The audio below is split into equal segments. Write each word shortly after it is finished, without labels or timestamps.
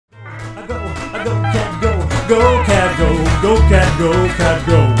Go cat go, go cat go, go cat go, cat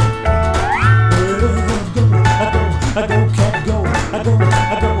go. I go cat go, I go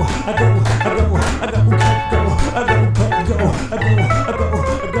cat go, I go cat go, I go.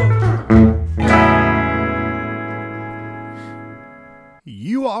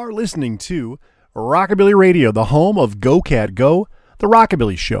 You are listening to Rockabilly Radio, the home of Go Cat Go, the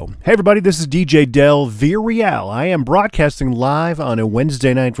Rockabilly Show. Hey everybody, this is DJ Del Villarreal. I am broadcasting live on a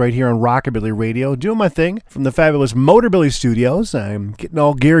Wednesday night right here on Rockabilly Radio, doing my thing from the fabulous Motorbilly Studios. I'm getting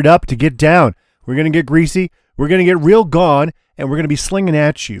all geared up to get down. We're going to get greasy, we're going to get real gone, and we're going to be slinging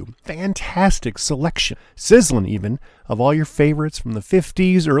at you. Fantastic selection, sizzling even, of all your favorites from the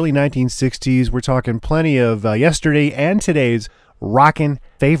 50s, early 1960s. We're talking plenty of yesterday and today's rockin'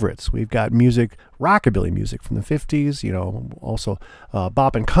 favorites. We've got music, rockabilly music from the 50s, you know, also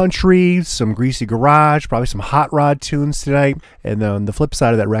boppin' country, some greasy garage, probably some hot rod tunes tonight. And then the flip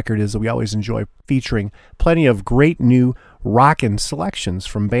side of that record is that we always enjoy featuring plenty of great new rockin' selections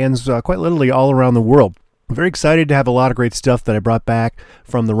from bands quite literally all around the world. I'm very excited to have a lot of great stuff that I brought back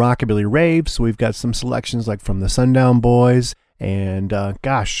from the Rockabilly Raves. So we've got some selections like from the Sundown Boys. And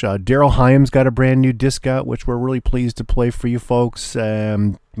Daryl Hyams got a brand new disc out, which we're really pleased to play for you folks.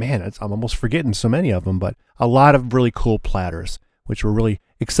 I'm almost forgetting so many of them, but a lot of really cool platters, which we're really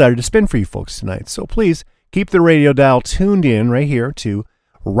excited to spin for you folks tonight. So please keep the radio dial tuned in right here to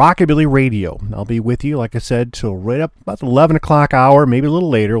Rockabilly Radio. I'll be with you, like I said, till right up about the 11 o'clock hour, maybe a little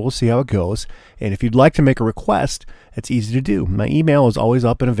later. We'll see how it goes. And if you'd like to make a request, it's easy to do. My email is always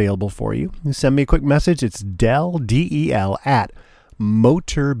up and available for you. You send me a quick message. It's Del, D-E-L, at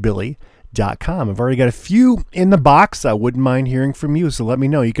motorbilly.com. I've already got a few in the box. I wouldn't mind hearing from you, so let me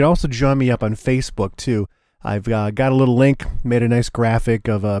know. You can also join me up on Facebook, too. I've got a little link, made a nice graphic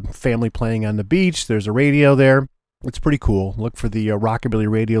of a family playing on the beach. There's a radio there. It's pretty cool. Look for the Rockabilly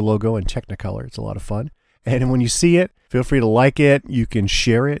Radio logo in Technicolor. It's a lot of fun. And when you see it, feel free to like it. You can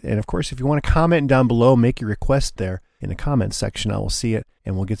share it. And, of course, if you want to comment down below, make your request there in the comments section. I will see it,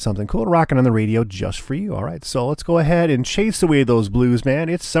 and we'll get something cool rocking on the radio just for you. All right, so let's go ahead and chase away those blues, man.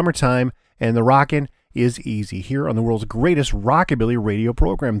 It's summertime, and the rockin' is easy here on the world's greatest Rockabilly radio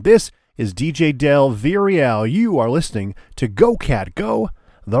program. This is DJ Del Villarreal. You are listening to Go Cat Go,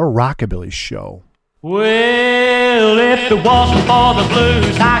 the Rockabilly Show. Well, if it wasn't for the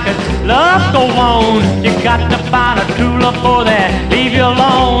blues, how could love go on? You got to find a true love for that, leave you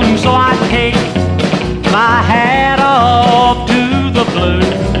alone. So I take my hat off to the blues.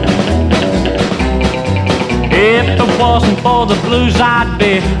 If it wasn't for the blues, I'd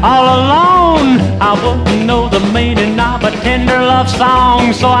be all alone. I wouldn't know the meaning of a tender love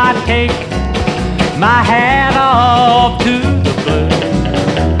song. So I take my hat off to the blues.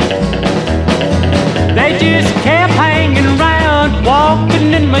 They just kept hanging around,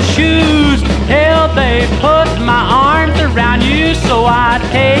 walking in my shoes, till they put my arms around you. So I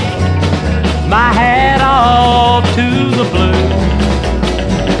take my hat off to the blues.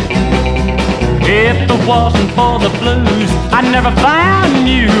 If it wasn't for the blues, I'd never found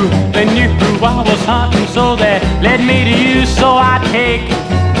you. They knew I was hunting, so they led me to you. So I take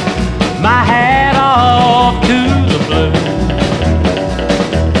my hat off to the blues.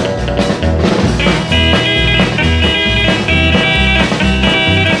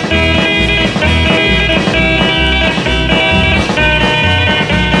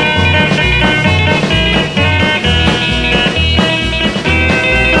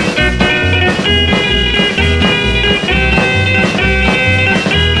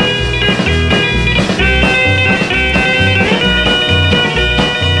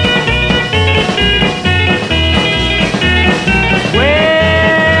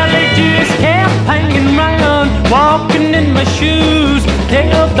 Walking in my shoes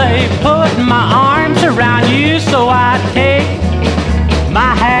till they put my arms around you. So I take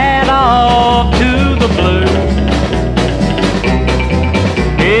my hat off to the blues.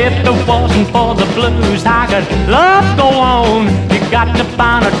 If it wasn't for the blues, how could love go on? You got to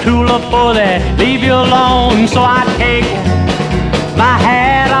find a true love for that, leave you alone. So I take my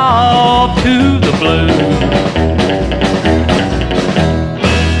hat off to the blues.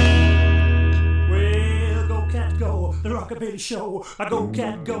 Rockabilly Show, I go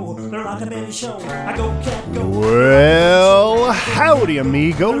cat go, the Rockabilly Show, I go cat go. Well, howdy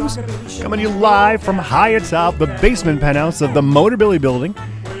amigos, coming to you live from high atop the basement penthouse of the Motorbilly building,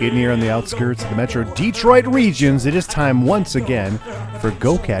 hidden here on the outskirts of the Metro Detroit regions. It is time once again for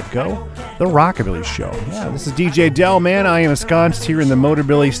Go Cat Go, the Rockabilly Show. Yeah, this is DJ Del, man. I am ensconced here in the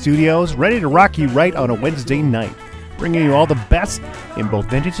Motorbilly studios, ready to rock you right on a Wednesday night, bringing you all the best in both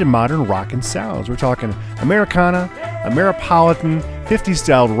vintage and modern rock and sounds. We're talking Americana, Ameripolitan, 50s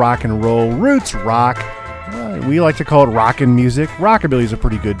styled rock and roll, roots rock. We like to call it rockin' music. Rockabilly is a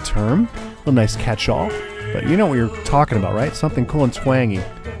pretty good term, a little nice catch-all. But you know what you're talking about, right? Something cool and twangy,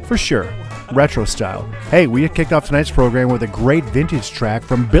 for sure. Retro style. Hey, we kicked off tonight's program with a great vintage track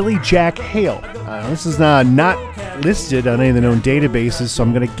from Billy Jack Hale. This is not listed on any of the known databases, so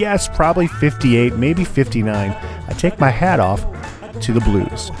I'm going to guess probably 58, maybe 59. I take my hat off to the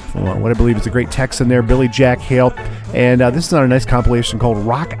blues. What I believe is a great Texan there, Billy Jack Hale. And this is on a nice compilation called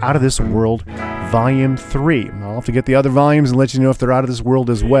Rock Out of This World, Volume 3. I'll have to get the other volumes and let you know if they're out of this world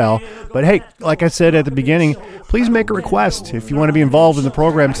as well. But hey, like I said at the beginning, please make a request. If you want to be involved in the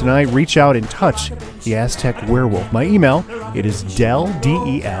program tonight, reach out and touch the Aztec Werewolf. My email, it is del,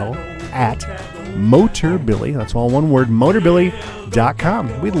 D-E-L, at Motorbilly, that's all one word,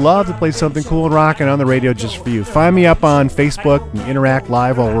 motorbilly.com. We'd love to play something cool and rocking on the radio just for you. Find me up on Facebook and interact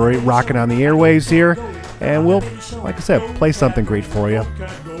live while we're rocking on the airwaves here, and we'll, like I said, play something great for you.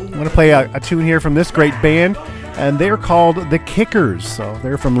 I'm going to play a tune here from this great band, and they're called The Kickers. So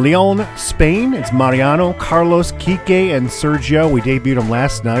they're from Leon, Spain. It's Mariano, Carlos, Kike, and Sergio. We debuted them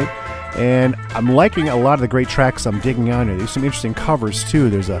last night, and I'm liking a lot of the great tracks I'm digging on here. There's some interesting covers, too.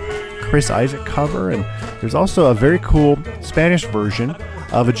 There's a Chris Isaac cover, and there's also a very cool Spanish version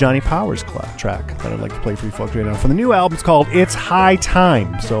of a Johnny Powers track that I'd like to play for you folks right now. For the new album, it's called It's High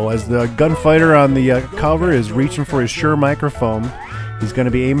Time. So as the gunfighter on the cover is reaching for his Shure microphone, he's going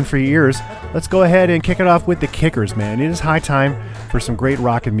to be aiming for your ears. Let's go ahead and kick it off with the Kickers, man. It is high time for some great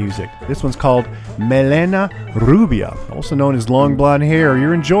rockin' music. This one's called Melena Rubia, also known as Long Blonde Hair.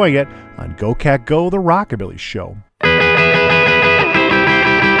 You're enjoying it on Go Cat Go, the Rockabilly Show.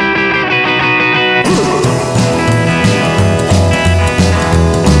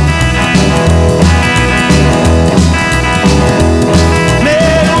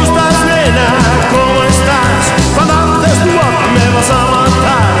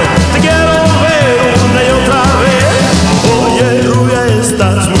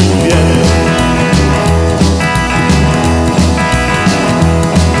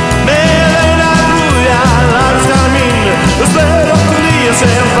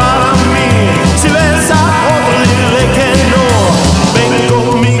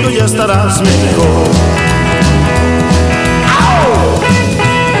 Estarás mejor.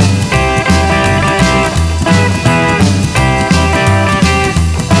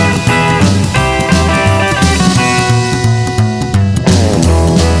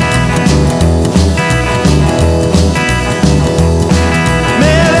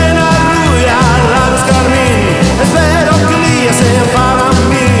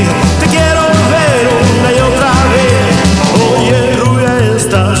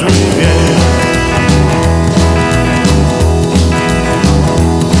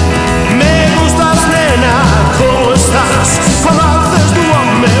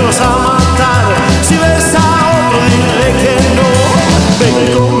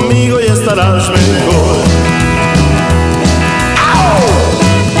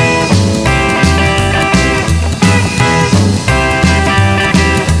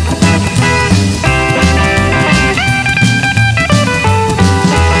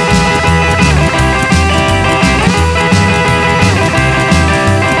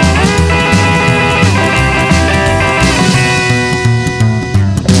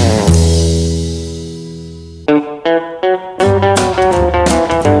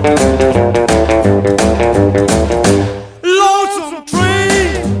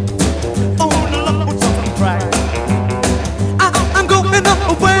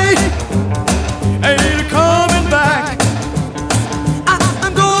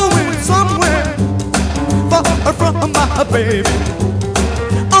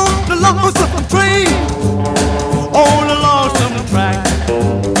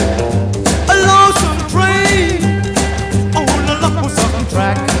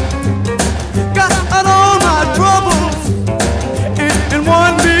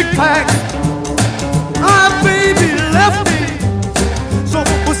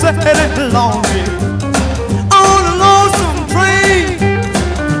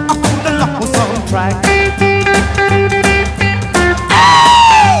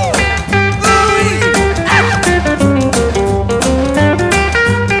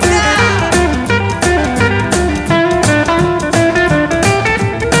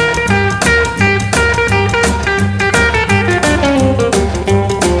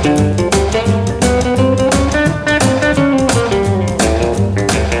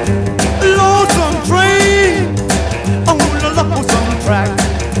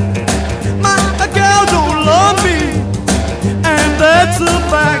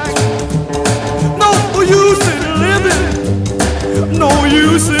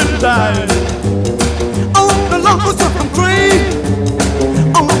 and dying. On the lonesome train,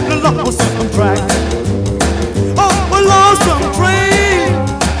 on the lonesome track. On a lonesome train,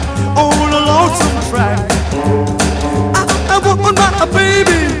 on a lonesome track. I want my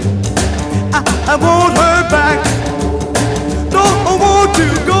baby, I want her back. Don't want to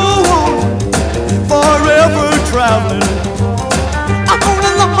go on forever traveling. I'm on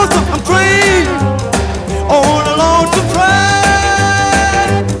a lonesome train, on a lonesome track.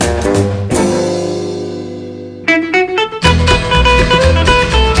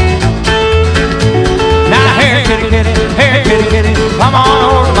 Now here, kitty, kitty, here, kitty, kitty, come on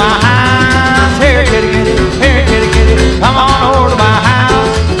over to my house. Here, kitty, kitty, here, kitty, kitty, come on over to my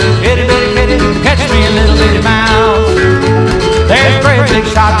house. Kitty, bitty, kitty, catch me a little bitty mouse. There's a great big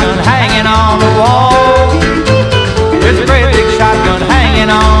shotgun hanging on the wall. There's a great big shotgun hanging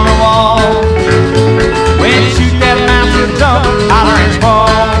on the wall. When you shoot that mouse, you'll jump, holler and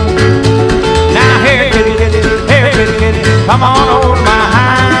squall. Now here, kitty, kitty, here, kitty, kitty, come on over to my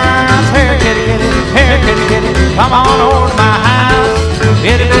house. Here, kitty, kitty, here, kitty, kitty, come on over to my house.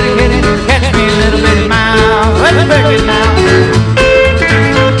 Kitty, bitty, kitty, catch me a little bitty mouse. Let's pick it now.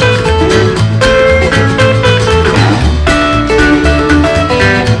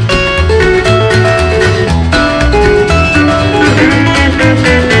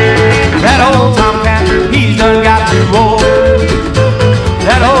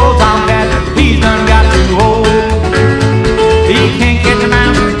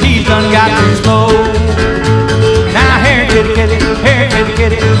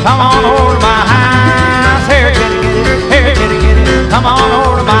 Come on over to my house. Here, kitty, kitty, here, kitty, kitty, come on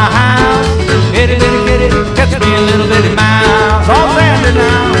over to my house. Kitty, kitty, kitty, catch me a little bitty mouse. All Sandy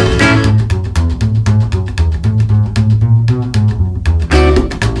now.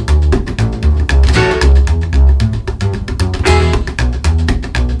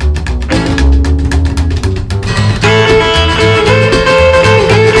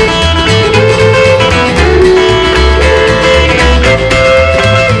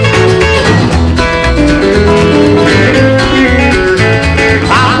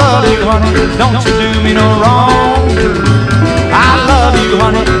 Don't you do me no wrong. I love you,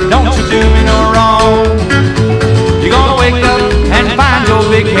 honey. Don't you do me no wrong. You're gonna wake up and find your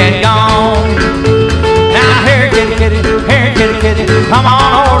big head gone. Now here, kitty, kitty, here, kitty, kitty, come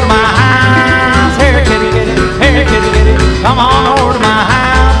on over to my house. Here, kitty, kitty, here, kitty, kitty, come on over to my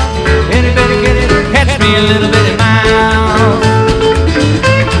house. Kitty, bitty, kitty, catch me a little bitty mouse.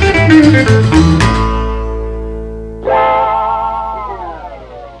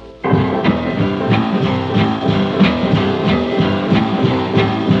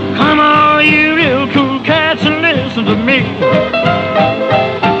 To me,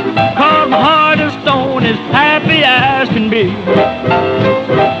 'cause my heart of stone is happy as can be.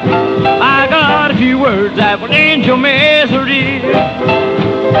 I got a few words that will end your misery.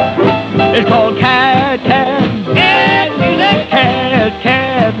 It's called cat, cat, cat music, cat,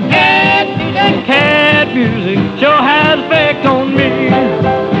 cat, cat music, cat music. Sure has effect on me.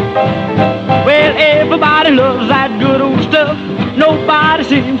 Well, everybody loves that good old stuff. Nobody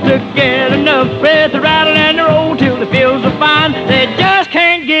seems to get enough. With the rattle and the roll till they feel so fine, they just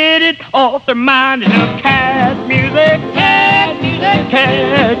can't get it off their mind. Enough cat music, cat music,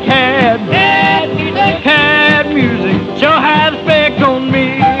 cat, cat, cat music, cat music. Sure has effect on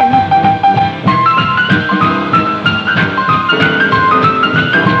me.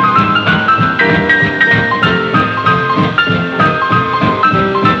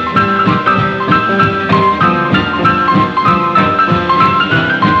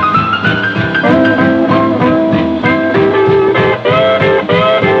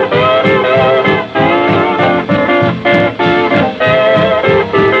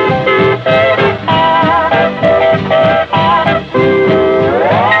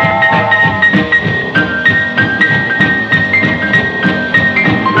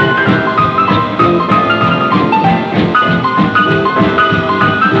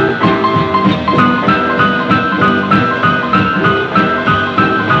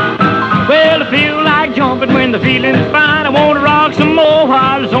 The feeling's fine. I want to rock some more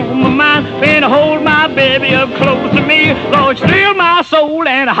while it's on my mind. When I hold my baby up close to me, Lord, thrill my soul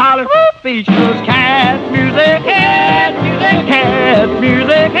and I holler for each. 'Cause cat music, cat music, cat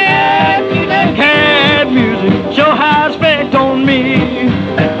music, cat music, cat music sure has effect on me.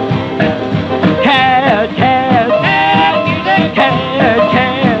 Cat, cat, cat music, cat,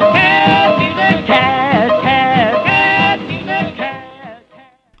 cat, cat music, cat, cat, cat music, cat.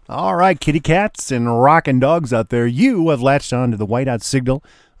 All right, kitty cats and rockin' dogs out there, you have latched on to the whiteout signal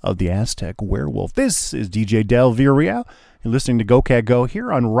of the Aztec werewolf. This is DJ Del Villarreal, You're listening to Go Cat Go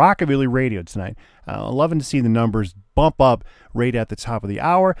here on Rockabilly Radio tonight. Loving to see the numbers bump up right at the top of the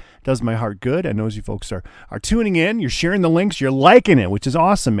hour. Does my heart good. I know you folks are tuning in. You're sharing the links. You're liking it, which is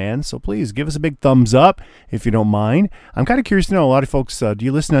awesome, man. So please give us a big thumbs up if you don't mind. I'm kind of curious to know, a lot of folks, do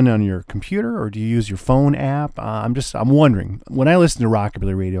you listen on your computer or do you use your phone app? I'm wondering. When I listen to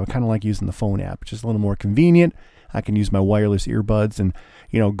Rockabilly Radio, I kind of like using the phone app. It's just a little more convenient. I can use my wireless earbuds and,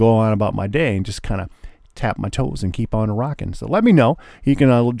 go on about my day and just kind of tap my toes and keep on rocking. So let me know. You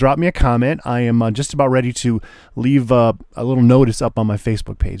can drop me a comment. I am just about ready to leave a little notice up on my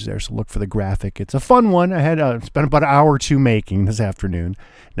Facebook page there, so look for the graphic. It's a fun one. I had spent about an hour or two making this afternoon.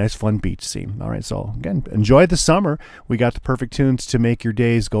 Nice fun beach scene. All right, so again, enjoy the summer. We got the perfect tunes to make your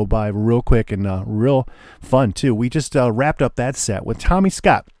days go by real quick and real fun too. We just wrapped up that set with Tommy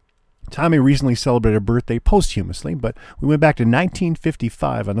Scott. Tommy recently celebrated a birthday posthumously, but we went back to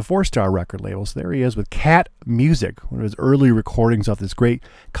 1955 on the Four Star record label. So there he is with Cat Music, one of his early recordings off this great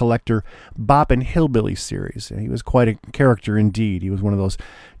collector Boppin' Hillbilly series. And he was quite a character indeed. He was one of those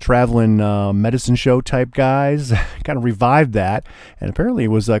traveling medicine show type guys, kind of revived that, and apparently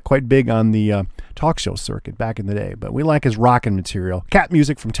was quite big on the talk show circuit back in the day. But we like his rockin' material. Cat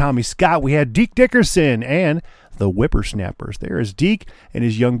Music from Tommy Scott. We had Deke Dickerson and the Whippersnappers. There is Deke and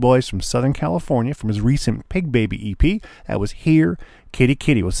his young boys from Southern California from his recent Pig Baby EP. That was Here, Kitty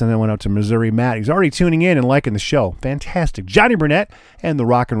Kitty. We'll send that one out to Missouri Matt. He's already tuning in and liking the show. Fantastic. Johnny Burnett and the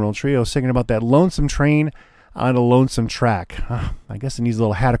Rock and Roll Trio singing about that lonesome train on a lonesome track. I guess it needs a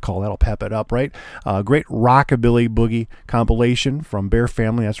little Hattical. That'll pep it up, right? Great Rockabilly Boogie compilation from Bear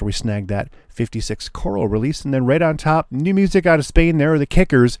Family. That's where we snagged that 56 choral release. And then right on top, new music out of Spain. There are the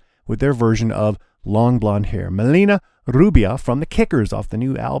Kickers with their version of Long Blonde Hair. Melina Rubia from the Kickers off the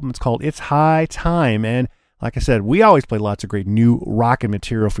new album. It's called It's High Time. And like I said, we always play lots of great new rockin'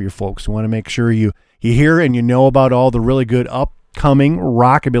 material for your folks. We want to make sure you hear and you know about all the really good upcoming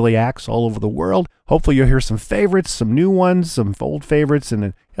rockabilly acts all over the world. Hopefully you'll hear some favorites, some new ones, some old favorites,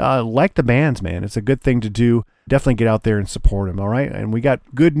 and like the bands, man. It's a good thing to do. Definitely get out there and support them, all right? And we got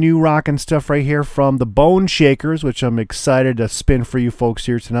good new rockin' stuff right here from the Bone Shakers, which I'm excited to spin for you folks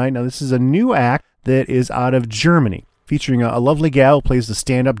here tonight. Now, this is a new act that is out of Germany, featuring a lovely gal who plays the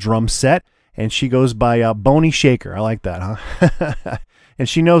stand-up drum set, and she goes by Boney Shaker. I like that, huh? And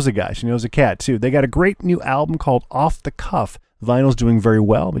she knows a guy. She knows a cat, too. They got a great new album called Off the Cuff. Vinyl's doing very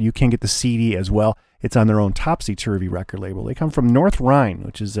well, but you can get the CD as well. It's on their own Topsy-Turvy record label. They come from North Rhine,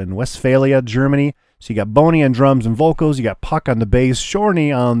 which is in Westphalia, Germany. So you got Boney on drums and vocals. You got Puck on the bass,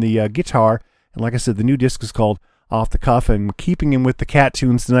 Shorney on the guitar. And like I said, the new disc is called Off the Cuff. And keeping in with the cat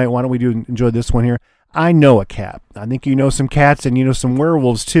tunes tonight, why don't we enjoy this one here? I Know a Cat. I think you know some cats and you know some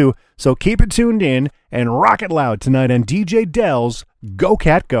werewolves too. So keep it tuned in and rock it loud tonight on DJ Dell's Go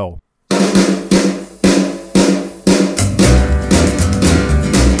Cat Go.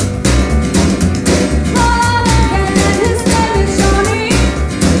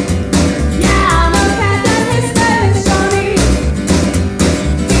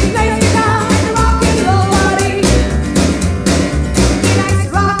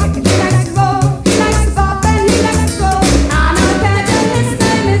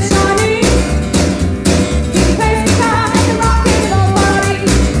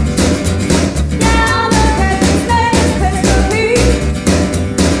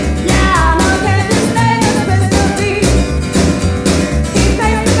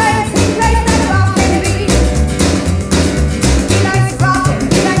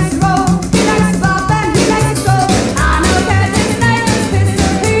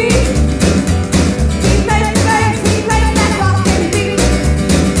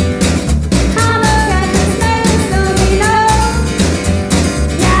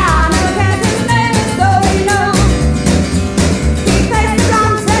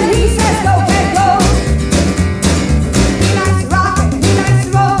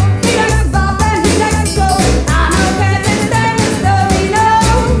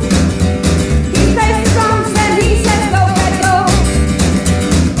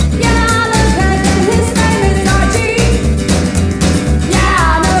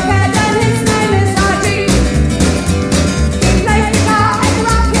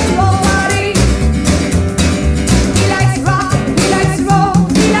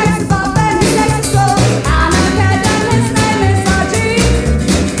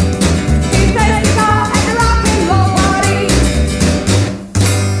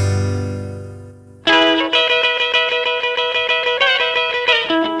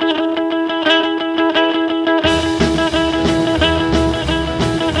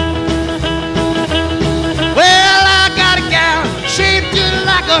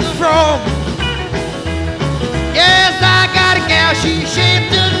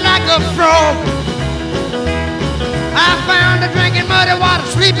 frog. I found her drinking muddy water,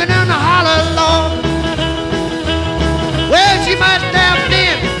 sleeping in the hollow log. Well, she must have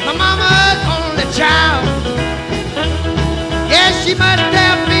been my mama's only child. Yes, she must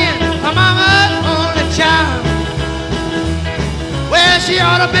have been my mama's only child. Well, she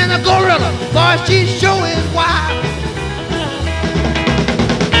ought to have been a gorilla, boy, she sure is wild.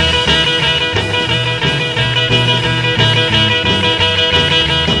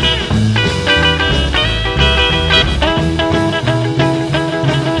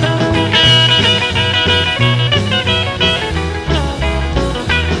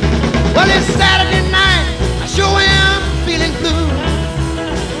 Well, it's Saturday night, I sure am feeling blue.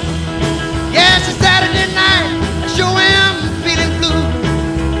 Yes, it's Saturday night, I sure am feeling blue.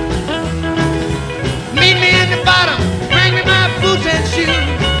 Meet me in the bottom, bring me my boots and shoes.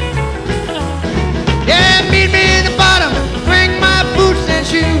 Yeah, meet me in the bottom, bring my boots and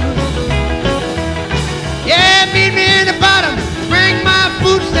shoes. Yeah, meet me in the bottom, bring my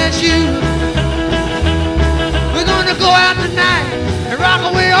boots and shoes. We're gonna go out tonight and rock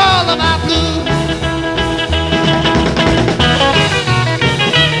away all of our blues.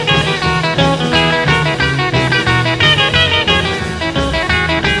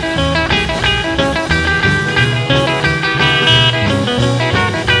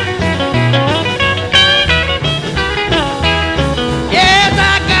 Yes,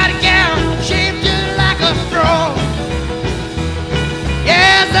 I got a gal shaped just like a frog.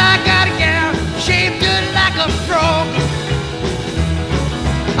 Yes, I got a gal shaped just like a frog.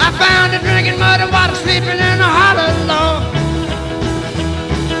 I found her drinking muddy water, sleeping in a hollow log.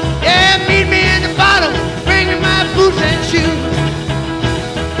 Yeah, meet me in the bottom, bring me my boots and shoes.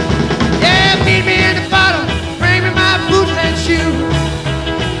 Yeah, meet me in the bottom, bring me my boots and shoes.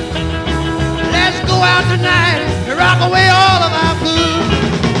 Let's go out tonight and rock away all of our blues.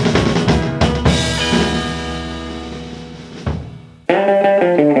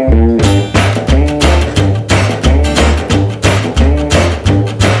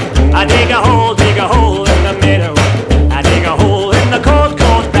 I dig a hole in the meadow. I dig a hole in the cold,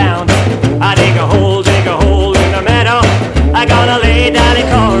 cold ground. I dig a hole in the meadow. I gonna lay Dolly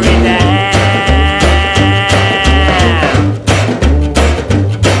Corey down.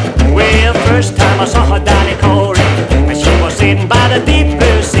 Well, first time I saw her Dolly Corey, she was sitting by the deep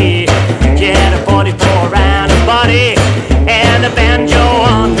blue sea. She had a 44 round body and a banjo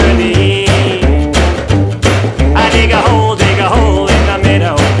on her knee. I dig a hole in the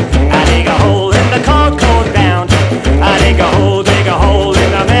meadow. I dig a hole in the cold, cold ground. I dig a hole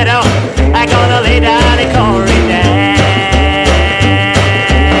in the meadow. I gonna lay Dolly Corey down.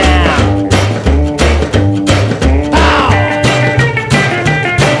 Ow!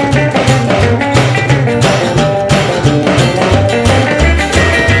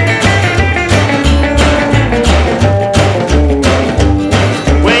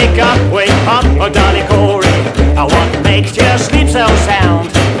 Wake up, oh Dolly Corey. What makes you sleep so sound?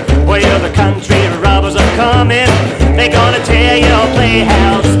 Well, the country robbers are coming. They're gonna tear your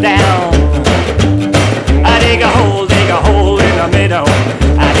playhouse down. I dig a hole in the meadow.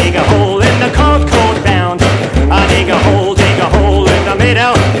 I dig a hole in the cold, cold ground. I dig a hole in the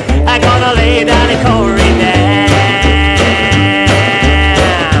meadow. I gonna lay Dolly Corey down.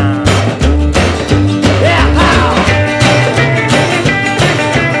 Yeah, pow!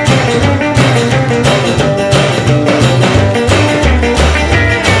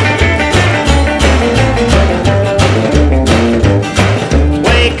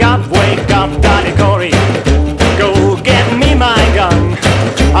 Wake up, Dolly Corey. Go get me my gun.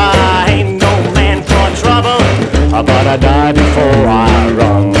 I ain't no man for trouble, but I die before I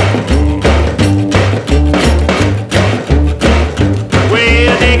run.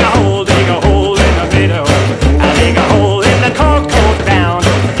 Well, dig a hole in the meadow. I dig a hole in the cold, cold ground.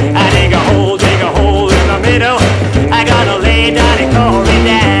 I dig a hole in the meadow. I gotta lay Dolly Corey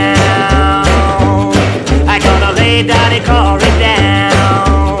down. I gotta lay Dolly Corey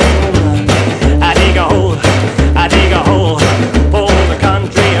down. I dig a hole, for the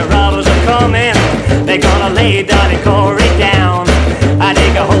country robbers are coming. They're gonna lay Dolly Corey down. I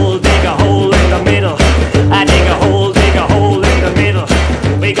dig a hole in the middle. I dig a hole in the middle.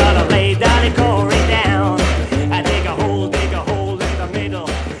 We gotta lay Dolly Corey down. I dig a hole in the middle.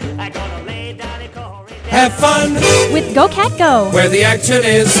 I gotta lay Dolly Corey down. Have fun with Go Cat Go, where the action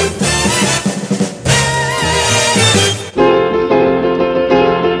is.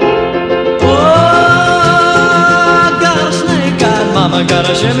 Mama got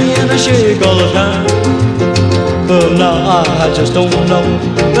a shimmy and a shake all the time. But now I just don't know.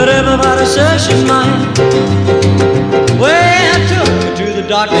 But everybody says she's mine. Well, I took her to the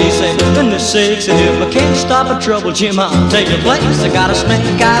doctor, he said, goodness sakes, if I can't stop a trouble, Jim, I'll take your place. I got a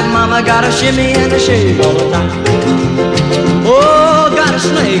snake-eyed mama, got a shimmy and a shake all the time. Oh, got a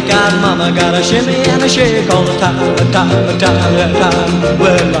snake-eyed mama, got a shimmy and a shake all the time.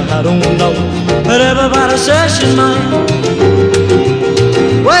 Well, I don't know, but everybody says she's mine.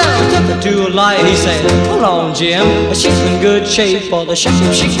 Well, I took her to a light, he said, hold on, Jim, she's in good shape for the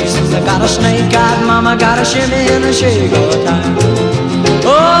shape she says, I got a snake-eyed mama, got a shimmy and a shake all the time.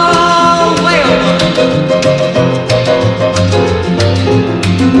 Oh, well.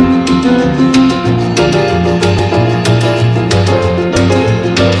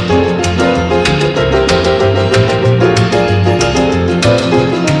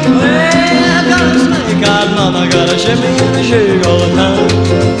 I got a shimmy and a shake all the time.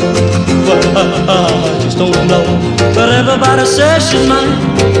 Well, I just don't know, but everybody says she's mine.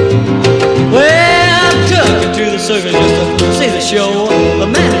 Well, I took her to the circus just to see the show. The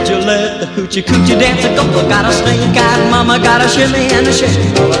manager let the hoochie coochie dance go. I got a snake-eyed mama, got a shimmy and a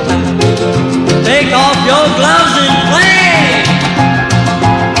shake all the time. Take off your gloves and play.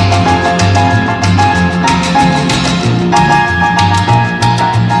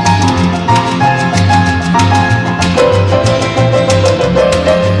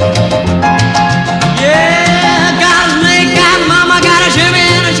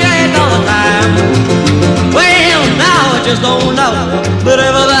 Just don't know, but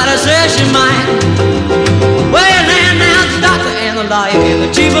everybody says she's mine. Well, now the doctor and the lawyer and the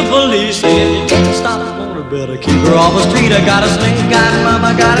chief of police say if you can't stop the motor, better keep her off the street. I got a snake-eyed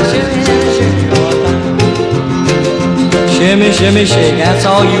mama, got a shimmy and a shake all the time. Shimmy, shimmy, shake, that's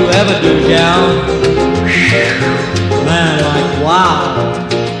all you ever do, gal. Man, like, wow,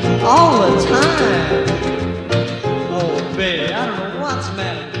 all the time. Oh, baby, I don't know what's the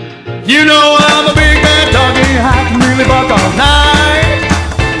matter. You know I'm a big bad doggy, I can really bark all night.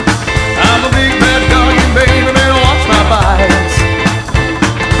 I'm a big bad doggy, baby, better watch my bites.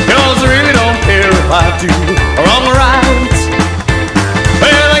 'Cause I really don't care if I do wrong or right.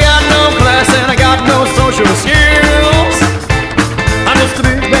 Well, I got no class and I got no social skills. I'm just a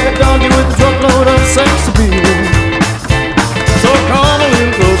big bad doggy with a truckload of sex appeal. So come a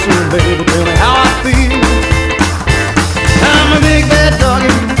little closer, baby, tell me how I feel. I'm a big bad doggy.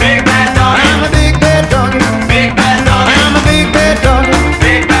 I'm a big bad doggy. Big bad doggy. I'm a big bad doggy.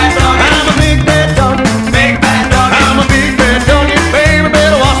 Big bad doggy. I'm a big bad doggy. Big bad doggy. I'm a big bad doggy. Baby,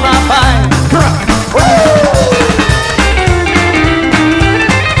 better watch my bite.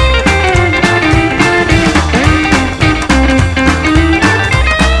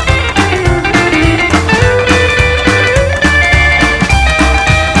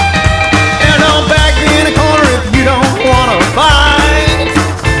 And don't back me in a corner if you don't wanna fight.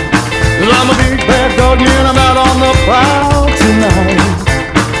 'Cause I'm a big bad doggy and I'm out on the prowl tonight.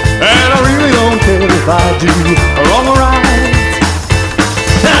 And I really don't care if I do wrong or right.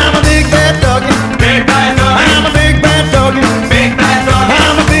 I'm a big bad doggy. Big bad doggy. I'm a big bad doggy. Big bad doggy.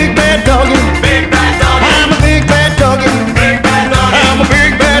 I'm a big bad doggy. Big bad doggy. I'm a big bad doggy. Big bad doggy. I'm a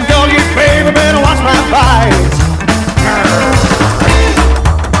big bad doggy. Baby, better watch my bite.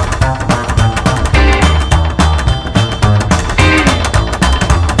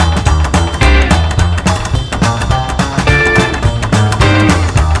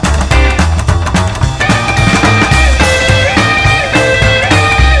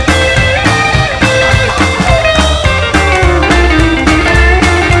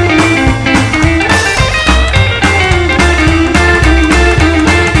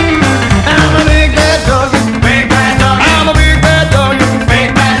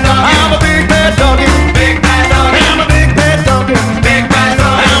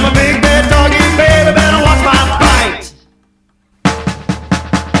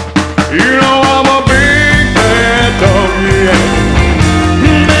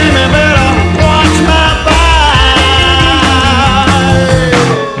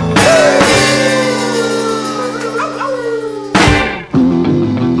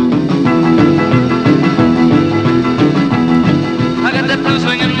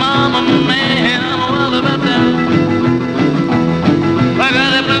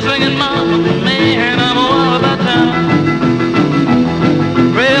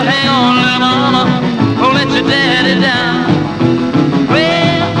 Well, hang on, little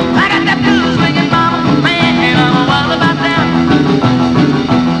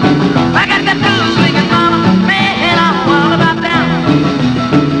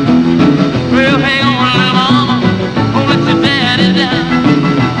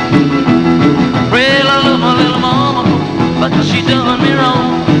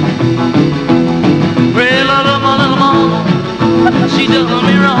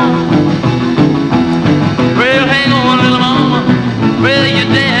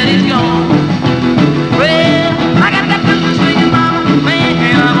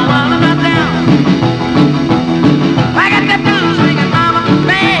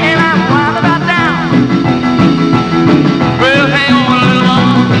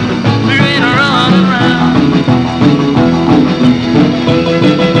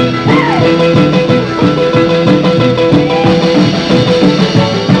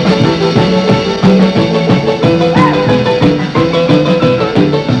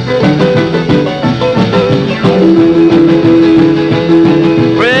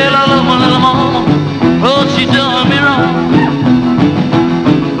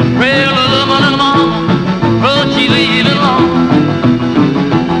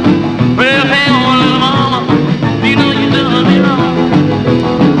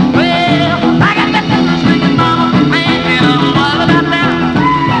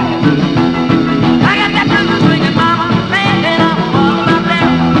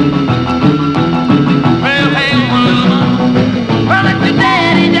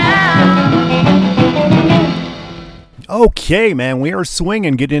Okay, man, we are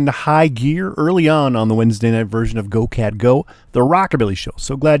swinging, getting into high gear early on the Wednesday night version of Go Cat Go, the Rockabilly Show.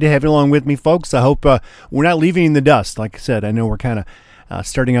 So glad to have you along with me, folks. I hope we're not leaving you in the dust. Like I said, I know we're kind of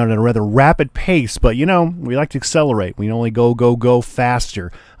starting out at a rather rapid pace, but, you know, we like to accelerate. We only go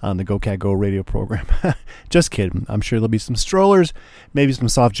faster on the Go Cat Go radio program. Just kidding. I'm sure there'll be some strollers, maybe some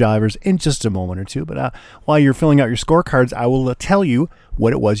soft jivers in just a moment or two. But while you're filling out your scorecards, I will tell you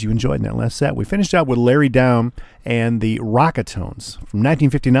what it was you enjoyed in that last set. We finished out with Larry Down and the Rockatones from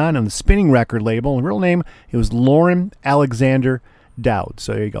 1959 on the Spinning Record label. The real name, it was Lauren Alexander Dowd.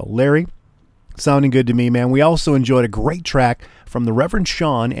 So there you go. Larry, sounding good to me, man. We also enjoyed a great track from the Reverend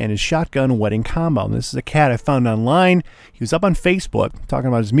Sean and his Shotgun Wedding Combo. And this is a cat I found online. He was up on Facebook talking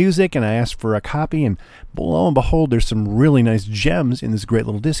about his music, and I asked for a copy, and lo and behold, there's some really nice gems in this great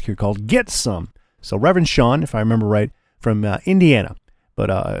little disc here called Get Some. So Reverend Sean, if I remember right, from Indiana.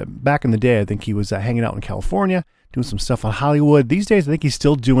 But back in the day, I think he was hanging out in California, doing some stuff on Hollywood. These days, I think he's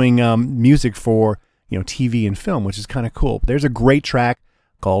still doing music for, you know, TV and film, which is kind of cool. But there's a great track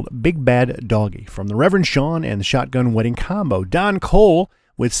called Big Bad Doggy from the Reverend Sean and the Shotgun Wedding Combo. Don Cole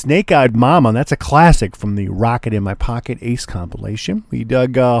with Snake-Eyed Mama. That's a classic from the Rocket in My Pocket Ace compilation. We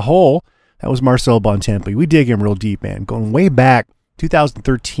dug Hole. That was Marcel Bontempi. We dig him real deep, man. Going way back,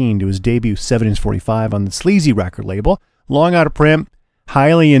 2013, to his debut 7-inch 45 on the Sleazy record label. Long out of print,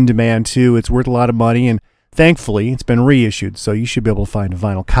 highly in demand too. It's worth a lot of money, and thankfully it's been reissued, so you should be able to find a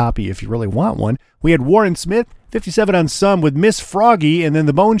vinyl copy if you really want one. We had Warren Smith, 57 on Some, with Miss Froggy, and then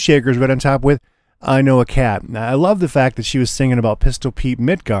the Bone Shakers right on top with I Know a Cat. Now, I love the fact that she was singing about Pistol Pete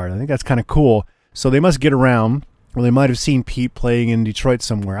Midgard. I think that's kind of cool. So they must get around, or they might have seen Pete playing in Detroit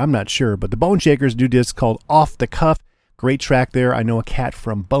somewhere. I'm not sure. But the Bone Shakers do disc called Off the Cuff. Great track there. I Know a Cat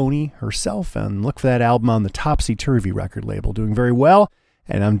from Boney herself. And look for that album on the Topsy Turvy record label. Doing very well.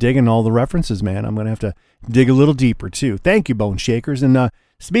 And I'm digging all the references, man. I'm going to have to dig a little deeper, too. Thank you, Bone Shakers. And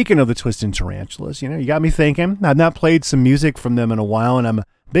speaking of the Twisted Tarantulas, you know, you got me thinking. I've not played some music from them in a while, and I'm a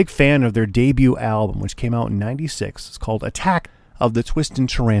big fan of their debut album, which came out in 96. It's called Attack of the Twisted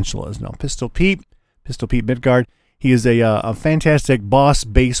Tarantulas. Now, Pistol Pete Midgard, he is a fantastic boss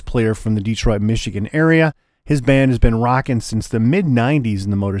bass player from the Detroit, Michigan area. His band has been rocking since the mid-90s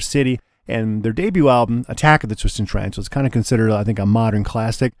in the Motor City, and their debut album, Attack of the Twisted Tarantulas, is kind of considered, I think, a modern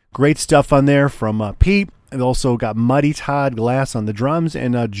classic. Great stuff on there from Pete. They've also got Muddy Todd Glass on the drums,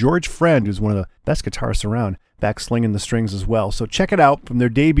 and George Friend, who's one of the best guitarists around, back slinging the strings as well. So check it out from their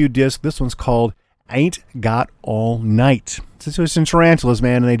debut disc. This one's called Ain't Got All Night. It's the Twisted Tarantulas,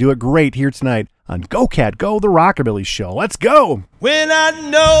 man, and they do it great here tonight on Go Cat Go, the Rockabilly Show. Let's go! When I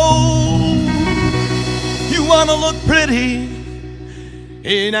know you wanna look pretty,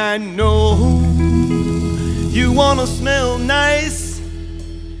 and I know you wanna smell nice,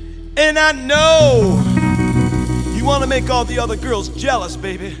 and I know you wanna make all the other girls jealous,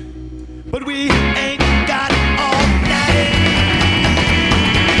 baby, but we ain't got all night.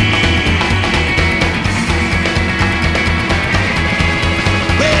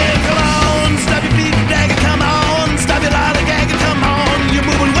 Well, come on, stop your feet, dagger, come on, stop your lollygagger, come on, you're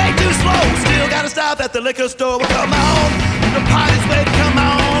moving way too slow, still gotta stop at the liquor store, well, come on, the party's waiting, come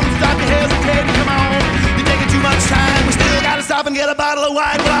on, stop your hesitating, come on, you're taking too much time, we still gotta stop and get a bottle of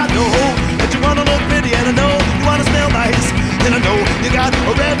wine, well, I know that you wanna look pretty, and I know you wanna smell nice, and I know you got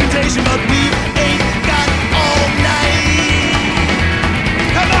a reputation, but we ain't got all night.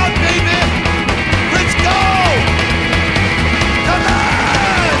 Come on, baby, let's go. Come on.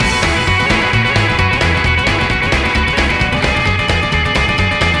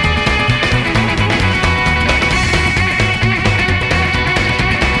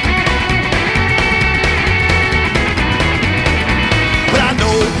 But I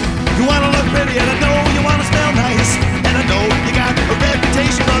know you wanna look pretty, and I know you wanna smell nice, and I know you got a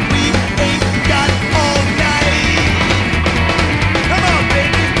reputation, but we ain't got all night. Come on,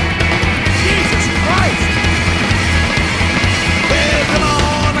 baby. Jesus Christ. Well, come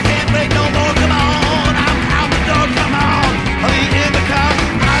on, I can't wait no more. Come on, I'm out the door. Come on, I'll be in the car.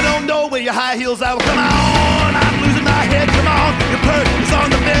 I don't know where your high heels are. Come on, I'm losing my head. Come on, your purse is on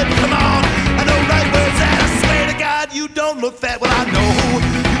the bed. Come on, I know right where it's at. I swear to God, you don't look fat. Well, I know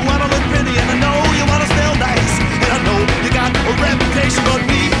you wanna look pretty, and I know you wanna smell nice, and I know you got a reputation, but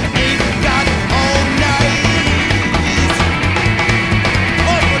we ain't got all night.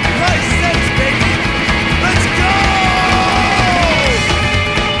 Oh, for Christ's sakes, baby, let's go!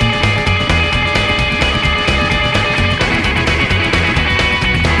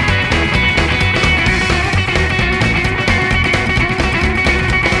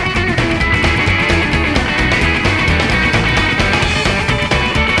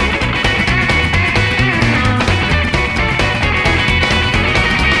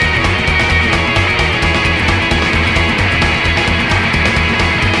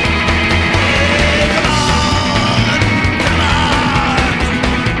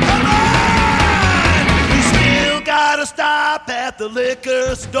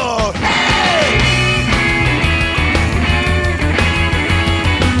 liquor store. Hey!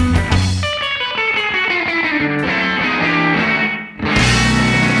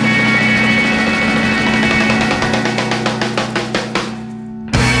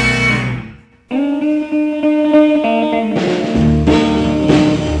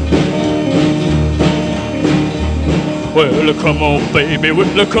 Well, come on, baby,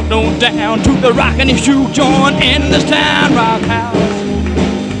 we'll come on down to the rockin' shoe joint in this town, Rock House.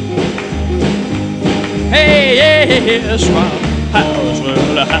 Hey, yes, Rock House,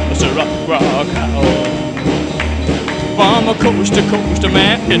 well, the house of Rock House. From a coast to coast, a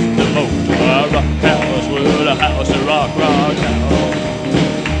man hits the most. Rock House, well, the house of Rock House.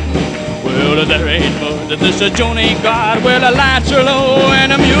 Well, there ain't much, this a joint ain't got. Well, the lights are low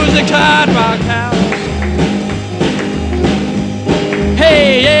and the music's hot, Rock House.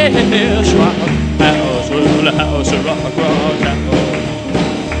 Hey, yes, Rock House, well, the house of Rock House.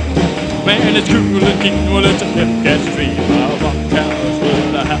 Man, it's cool and keen, well, it's a hip-cat street. Rock House,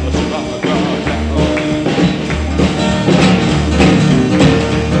 well, the house of Rock House.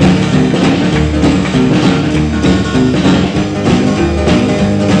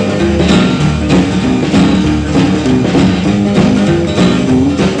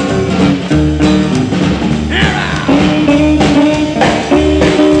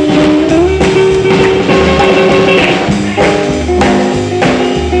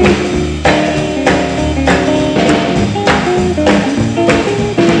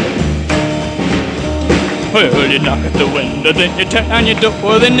 Well, you knock at the window, then you turn your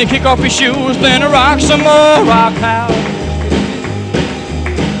door, then you kick off your shoes, then you rock some more, Rock House.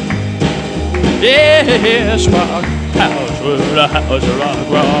 Yes, Rock House, well, the house of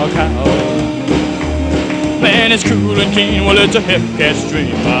Rock House. Man, it's cool and keen, well, it's a hip-cat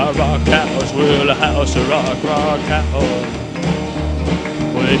stream, Rock House, well, the house of Rock House.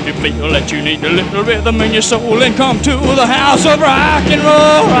 Well, if you feel that you need a little rhythm in your soul, then come to the house of rock and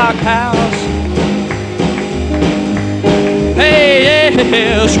roll, Rock House. Hey,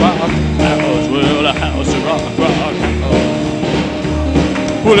 yes, Rock House, well, the house of Rock House.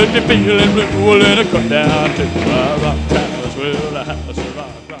 Well, if you're feeling blue, well, then come down to Rock House, well, the house of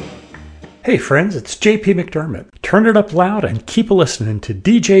Rock House. Hey friends, it's JP McDermott. Turn it up loud and keep listening to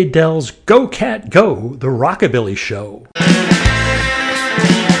DJ Dell's Go Cat Go, the Rockabilly Show.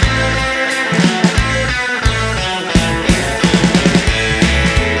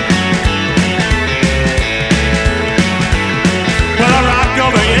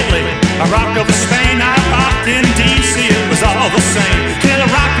 I rocked over Spain, I rocked in D.C., it was all the same. Till I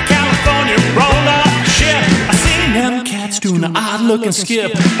rocked to California, rolled off the ship. I seen them cats doing an odd-looking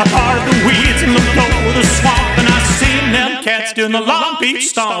skip. I parted the weeds and looked over the swamp, and I seen them cats doing the Long Beach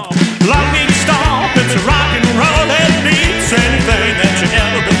Stomp. Long Beach Stomp, it's a rock and roll that beats anything that you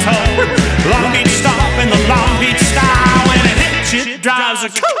ever been told. Long Beach Stomp in the Long Beach style, when it hits you, it drives a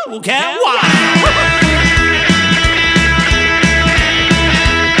cool cat wild.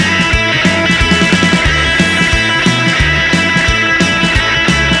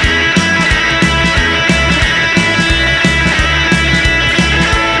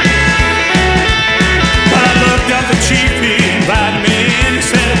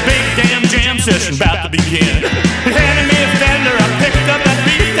 Session about to begin. Handing me a fender, I picked up that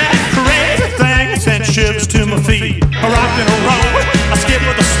beat, that crazy thing sent shivers to my feet. I rocked and I rolled, I skipped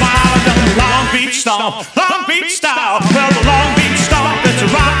with a smile, I done the Long Beach Stomp, Long Beach style. Well, the Long Beach Stomp, it's a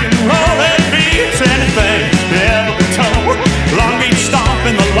rock and roll that beats anything you ever been told. Long Beach Stomp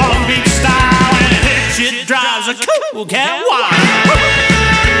in the Long Beach style, and it hits you, it drives a cool cat wild.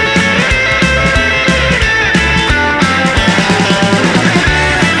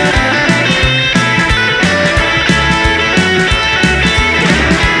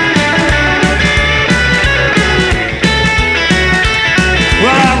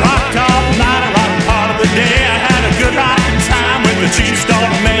 Chief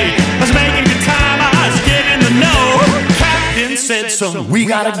started made. I was making good time, I was getting to know. Captain said, son, we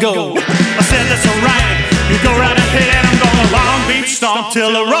gotta go. I said, that's alright, you go right ahead. I'm gonna Long Beach Stomp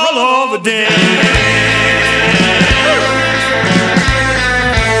till I roll over dead.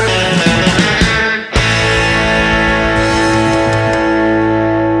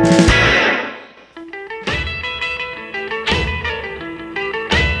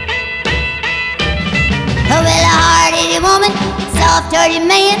 Woman, soft, dirty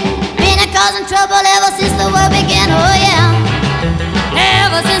man, been a causing trouble ever since the world began. Oh yeah,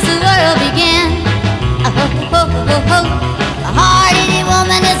 ever since the world began. A hard-hitting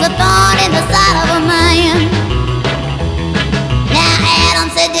woman is a thorn in the side of a man. Now Adam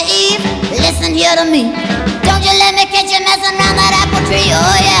said to Eve, listen here to me. Don't you let me catch you messing around that apple tree.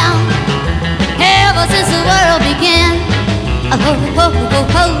 ho, ho, ho,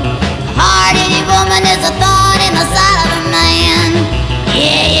 ho. A hard-headed woman is a thorn in the side of a man.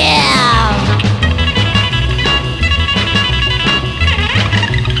 Yeah, yeah.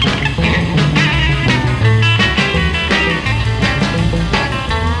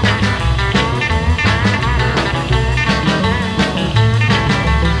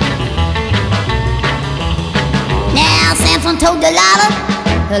 Now Samson told Delilah,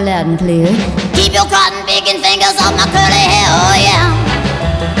 loud and clear, keep your cotton picking fingers off my curly hair, oh yeah.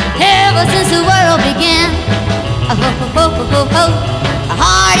 Ever since the world began, oh, ho, ho, ho, ho, ho. A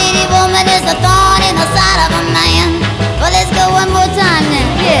hard-headed woman is a thorn in the side of a man. Well, let's go one more time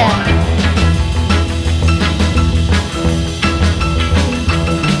now, yeah.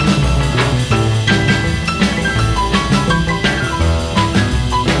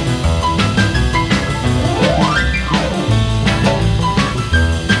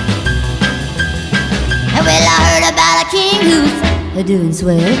 Well, I heard about a king who's doing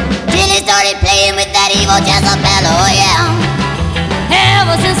swell, till he started playing with that evil Jezebel, oh yeah.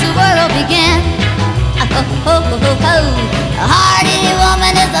 Ever since the world began, ho, ho, ho, ho, ho. A hard-headed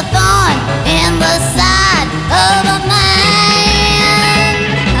woman is a thorn in the side of a man.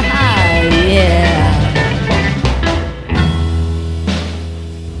 Yeah.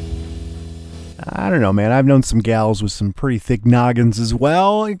 I don't know, man. I've known some gals with some pretty thick noggins as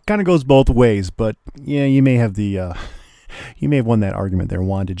well. It kind of goes both ways, but yeah, you may have won that argument there,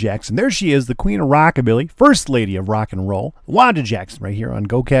 Wanda Jackson. There she is, the queen of rockabilly, first lady of rock and roll, Wanda Jackson, right here on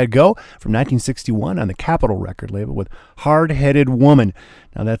Go Cat Go from 1961 on the Capitol record label with Hard-Headed Woman.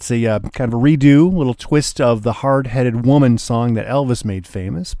 Now that's a kind of a redo, little twist of the Hard-Headed Woman song that Elvis made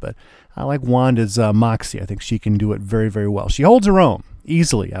famous, but I like Wanda's moxie. I think she can do it very, very well. She holds her own.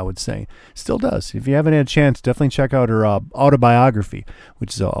 Easily, I would say. Still does. If you haven't had a chance, definitely check out her autobiography,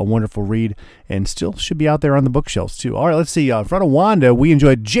 which is a wonderful read, and still should be out there on the bookshelves, too. All right, let's see. In front of Wanda, we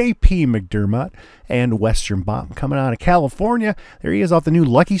enjoyed J.P. McDermott and Western Bop coming out of California. There he is off the new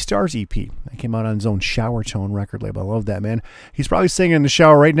Lucky Stars EP. That came out on his own Shower Tone record label. I love that, man. He's probably singing in the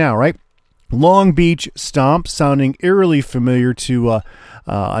shower right now, right? Long Beach Stomp, sounding eerily familiar to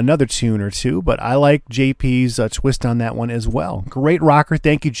another tune or two, but I like JP's twist on that one as well. Great rocker.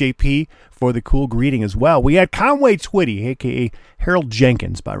 Thank you, JP, for the cool greeting as well. We had Conway Twitty, a.k.a. Harold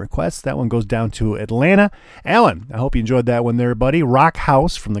Jenkins, by request. That one goes down to Atlanta. Alan, I hope you enjoyed that one there, buddy. Rock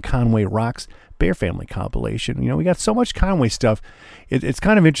House from the Conway Rocks Bear Family compilation. You know, we got so much Conway stuff. It's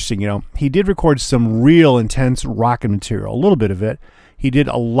kind of interesting, you know. He did record some real intense rockin' material, a little bit of it. He did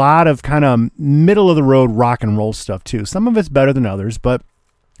a lot of kind of middle-of-the-road rock and roll stuff, too. Some of it's better than others, but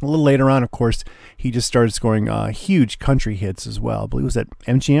a little later on, of course, he just started scoring huge country hits as well. I believe it was at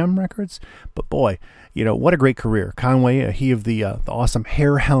MGM Records. But boy, you know, what a great career. Conway, he of the awesome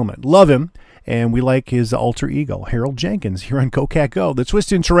hair helmet. Love him. And we like his alter ego, Harold Jenkins, here on Go Cat Go. The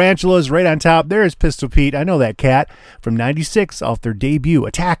Twisted Tarantulas right on top. There's Pistol Pete. I know that cat. From 96 off their debut,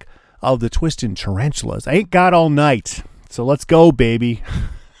 Attack of the Twisted Tarantulas. I ain't got all night. So let's go, baby.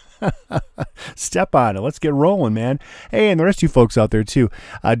 Step on it. Let's get rolling, man. Hey, and the rest of you folks out there, too,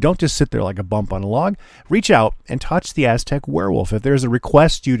 don't just sit there like a bump on a log. Reach out and touch the Aztec Werewolf. If there's a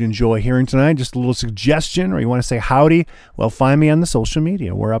request you'd enjoy hearing tonight, just a little suggestion, or you want to say howdy, well, find me on the social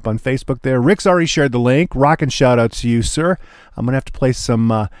media. We're up on Facebook there. Rick's already shared the link. Rockin' shout out to you, sir. I'm going to have to play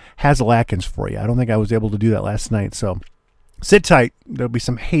some Hazel Atkins for you. I don't think I was able to do that last night, so sit tight. There'll be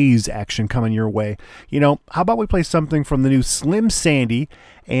some haze action coming your way. You know, how about we play something from the new Slim Sandy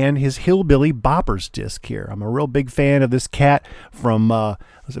and his Hillbilly Boppers disc here. I'm a real big fan of this cat from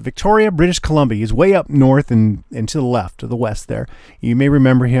Victoria, British Columbia. He's way up north and to the left, to the west there. You may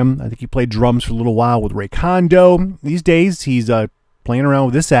remember him. I think he played drums for a little while with Ray Kondo. These days, he's playing around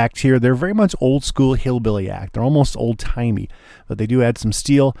with this act here. They're very much old school hillbilly act. They're almost old timey, but they do add some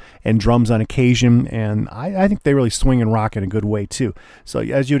steel and drums on occasion, and I think they really swing and rock in a good way too. So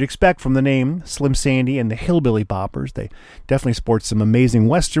as you'd expect from the name, Slim Sandy and the Hillbilly Boppers, they definitely sport some amazing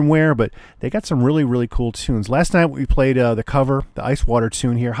western wear, but they got some really, really cool tunes. Last night we played the cover, the Ice Water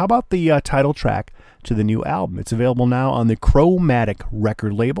tune here. How about the title track to the new album? It's available now on the Chromatic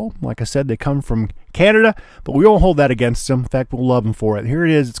record label. Like I said, they come from Canada, but we won't hold that against them. In fact, we'll love them for it. Here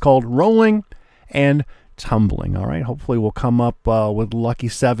it is. It's called Rolling and Tumbling. All right. Hopefully we'll come up with lucky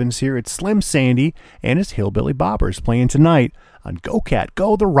sevens here. It's Slim Sandy and his Hillbilly Boppers playing tonight on Go Cat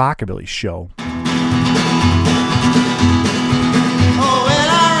Go, the Rockabilly Show. Right.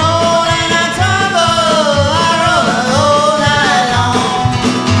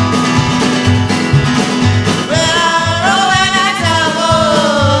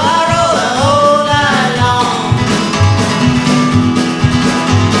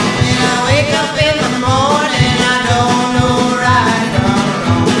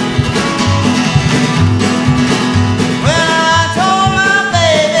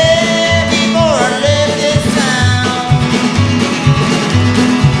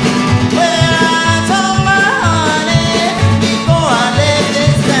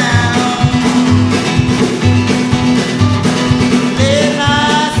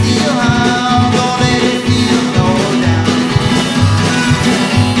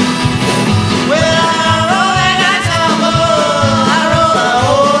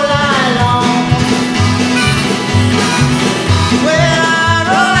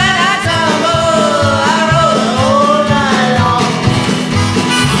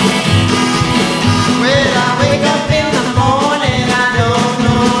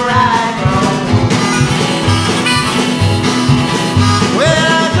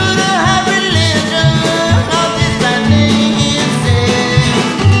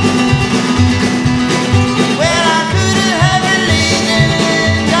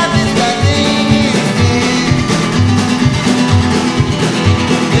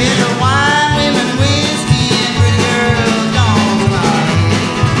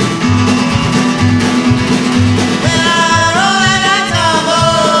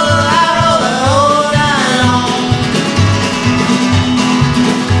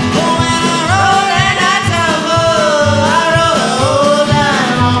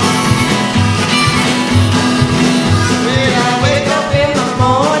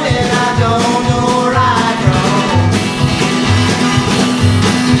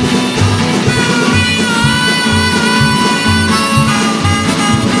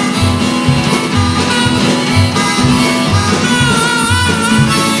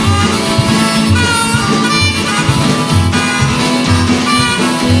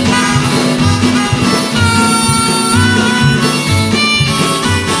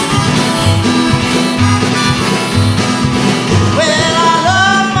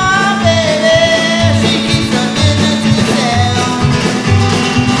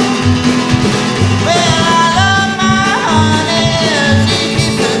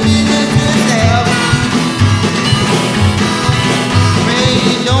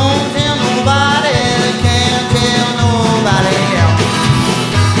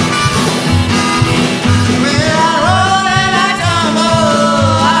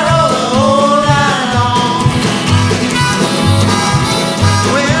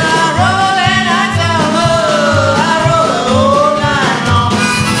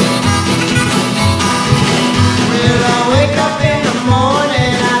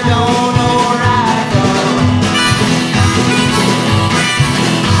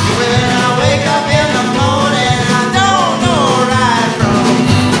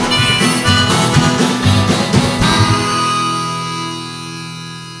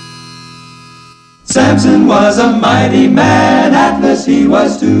 Samson was a mighty man, Atlas he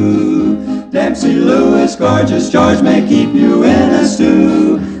was too. Dempsey Lewis, gorgeous George may keep you in a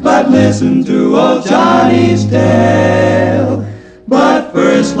stew. But listen to old Johnny's tale. But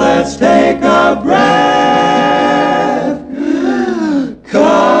first let's take a breath,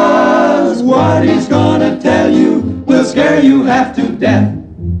 'cause what he's gonna tell you will scare you half to death.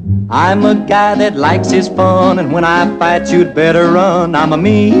 I'm a guy that likes his fun, and when I fight you'd better run. I'm a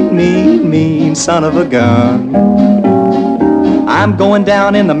mean, mean, mean son of a gun. I'm going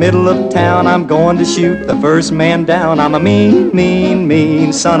down in the middle of town, I'm going to shoot the first man down. I'm a mean, mean,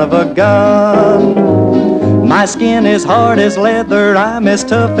 mean son of a gun. My skin is hard as leather, I'm as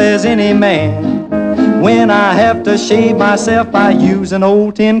tough as any man. When I have to shave myself, I use an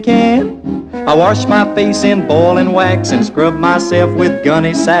old tin can. I wash my face in boiling wax and scrub myself with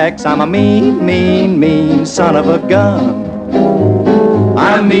gunny sacks. I'm a mean, mean, mean son of a gun.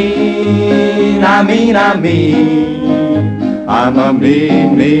 I'm mean, I mean, I mean. I'm a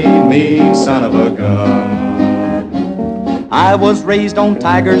mean, mean, mean son of a gun. I was raised on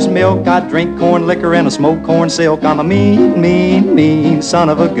tiger's milk. I drink corn liquor and I smoke corn silk. I'm a mean, mean, mean son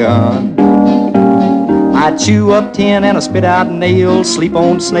of a gun. I chew up tin and I spit out nails, sleep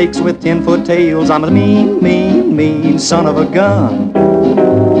on snakes with 10-foot tails. I'm a mean, mean, mean son of a gun.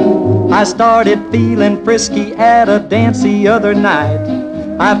 I started feeling frisky at a dance the other night.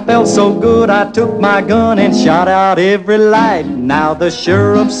 I felt so good I took my gun and shot out every light. Now the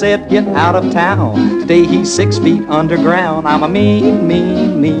sheriff said get out of town. Today he's 6 feet underground. I'm a mean,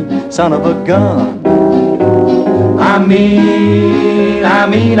 mean, mean son of a gun. I mean, I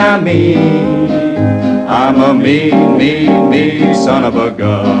mean, I mean. I'm a mean, mean, mean son of a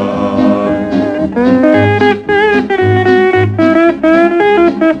gun.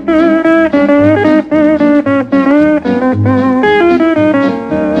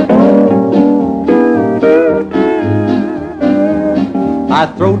 I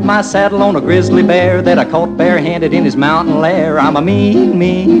throwed my saddle on a grizzly bear that I caught barehanded in his mountain lair. I'm a mean,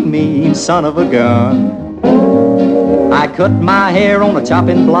 mean, mean son of a gun. I cut my hair on a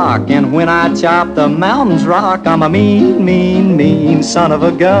chopping block, and when I chop the mountains rock. I'm a mean, mean, mean son of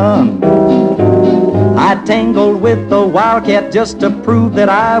a gun. I tangled with the wildcat just to prove that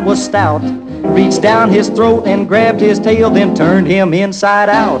I was stout. Reached down his throat and grabbed his tail, then turned him inside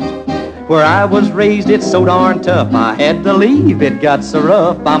out. Where I was raised, it's so darn tough, I had to leave, it got so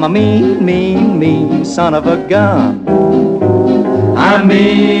rough. I'm a mean, mean, mean son of a gun. I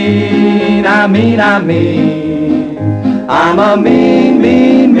mean, I mean, I mean. I'm a mean,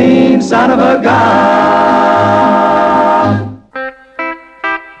 mean, mean son of a gun.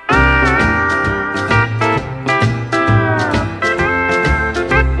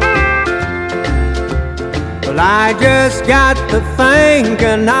 Well, I just got to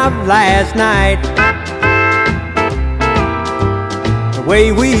thinking of last night, the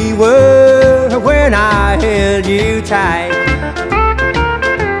way we were when I held you tight.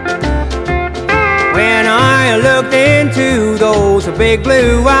 When I looked into those big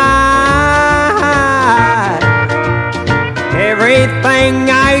blue eyes, everything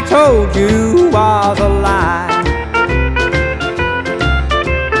I told you was a lie.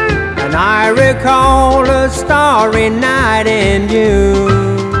 And I recall a starry night in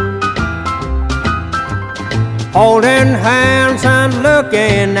June, holding hands and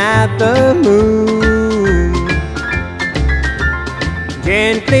looking at the moon.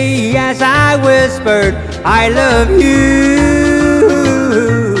 Gently as I whispered, I love you.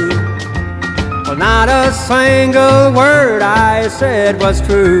 Well, not a single word I said was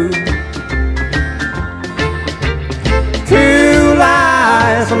true. Two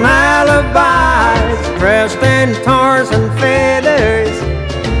lies and alibis, dressed in tars and feathers,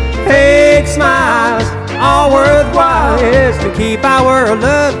 fake smiles, all worthwhile is to keep our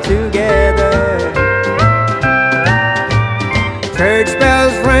love together. Church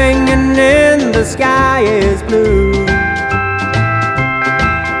bells ringing and the sky is blue.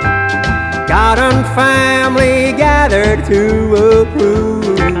 God and family gathered to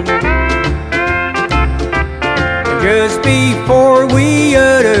approve. And just before we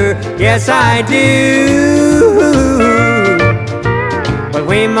utter, yes I do, well,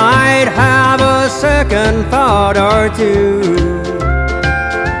 we might have a second thought or two.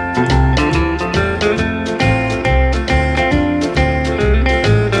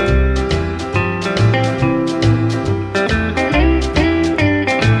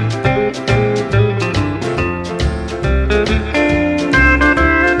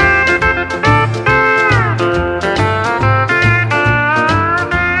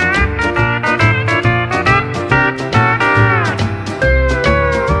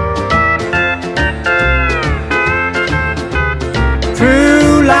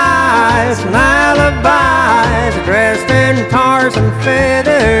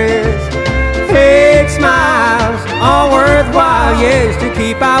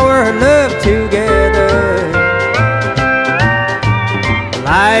 our love together.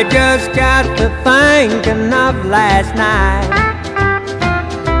 I just got to thinking of last night,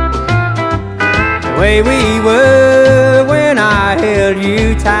 the way we were when I held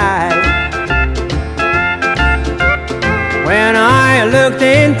you tight. When I looked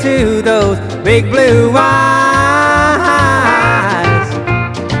into those big blue eyes,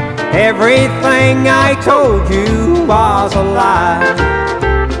 everything I told you was a lie.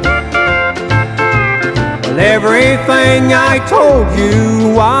 Well, everything I told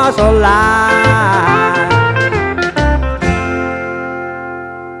you was a lie.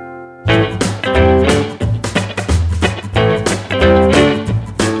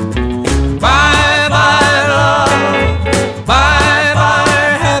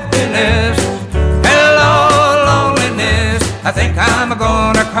 I think I'm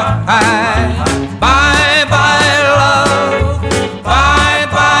gonna cry. Bye bye love, bye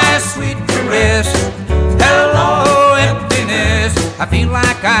bye sweet caress. Hello emptiness, I feel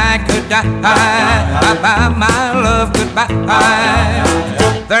like I could die. Bye bye my love, goodbye.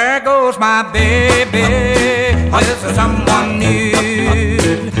 There goes my baby with someone new.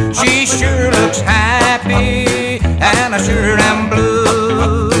 She sure looks happy and I sure am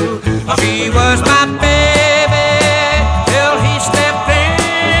blue. She was my baby till he stepped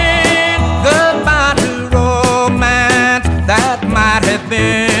in. Goodbye to romance that might have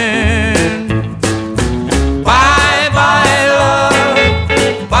been. Bye bye love,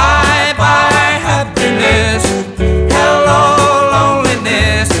 bye bye happiness. Hello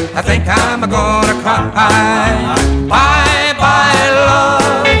loneliness, I think I'm gonna cry. Bye bye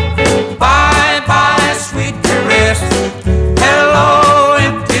love, bye bye sweet caress. Hello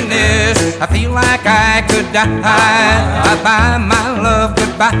emptiness, I feel like I could die. Bye-bye, my love,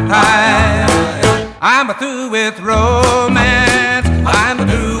 goodbye. I'm through with romance, I'm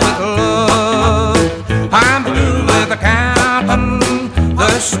through with love. I'm through with counting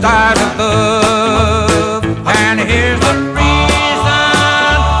the stars above. And here's the reason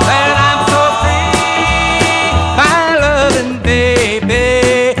that I'm so free. My loving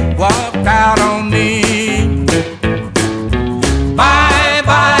baby walked out on me.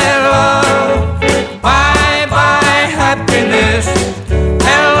 Bye-bye love, bye-bye happiness.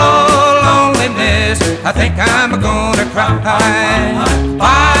 Hello loneliness, I think I'm gonna cry.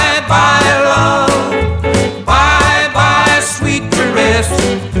 Bye-bye love, bye-bye sweet caress.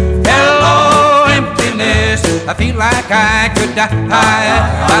 Hello emptiness, I feel like I could die.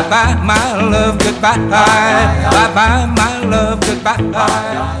 Bye-bye my love, goodbye. Bye-bye my love, goodbye.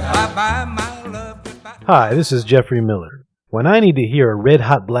 Bye-bye my love, goodbye. Hi, this is Jeffrey Miller. When I need to hear a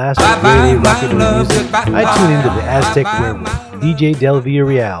red-hot blast of reggae rockabilly music, I tune into the Aztec Werewolf, DJ Del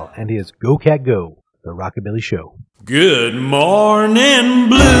Villarreal, and his Go Cat Go, the Rockabilly Show. Good morning,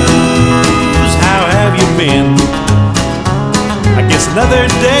 blues. How have you been? I guess another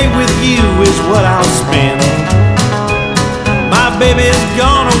day with you is what I'll spend. My baby's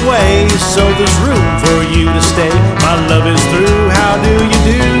gone away, so there's room for you to stay. My love is through. How do you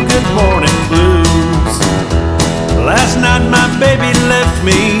do? Good morning, blues. Last night my baby left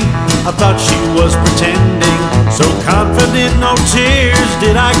me. I thought she was pretending. So confident, no tears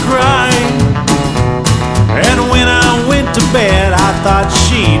did I cry. And when I went to bed, I thought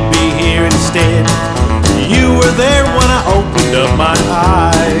she'd be here instead. You were there when I opened up my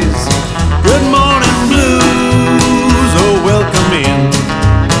eyes. Good morning, blues, oh welcome in.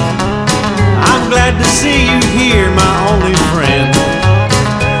 I'm glad to see you here, my only friend.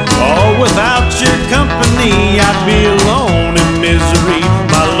 Oh, without your company, I'd be alone in misery.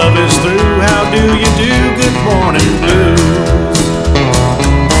 My love is through, how do you do? Good morning, blues.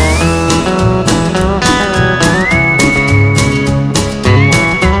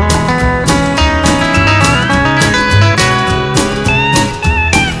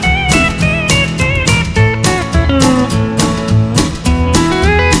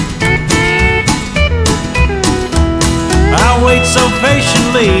 So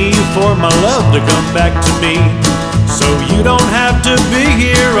patiently for my love to come back to me, so you don't have to be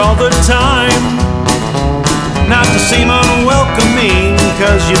here all the time. Not to seem unwelcoming,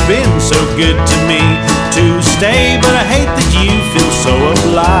 cause you've been so good to me. To stay, but I hate that you feel so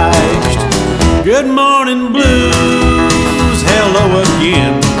obliged. Good morning, blues, hello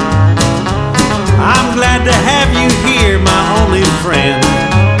again. I'm glad to have you here, my only friend.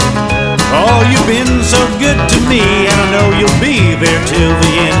 Oh, you've been so good to me, and I know you'll be there till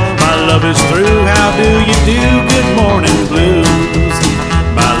the end. My love is through, how do you do? Good morning, blues.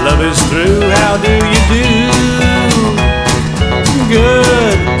 My love is through, how do you do?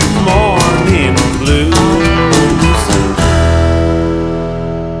 Good morning, blues.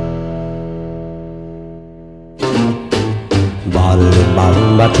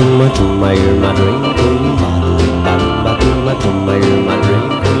 Tuma, you're my dream queen. Tuma, you're my dream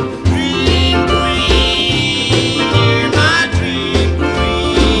queen. Dream queen, you're my dream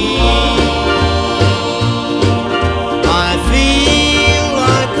queen. I feel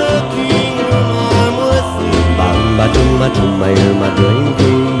like a king when I'm with you. Tuma, you're my dream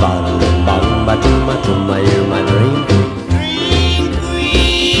queen. Tuma, you're my dream queen. Dream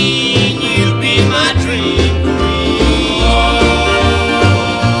queen, you be my dream queen.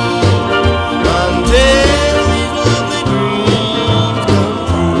 Until these lovely dreams come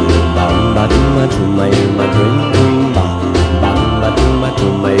true. Tuma, you're my dream queen.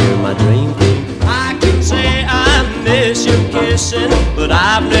 Tuma, you're my dream queen. I can say I miss your kissing, but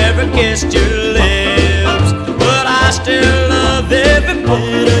I've never kissed your lips. But I still love every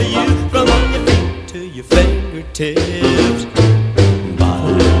bit of you, from your feet to your fingertips.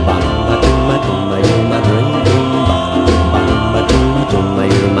 Tuma, you're my dream queen. Tuma,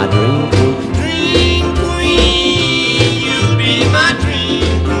 you're my dream queen. Dream queen, you be my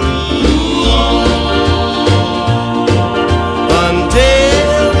dream queen.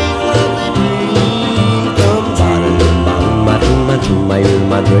 Until these lovely dreams come true. Tuma, you're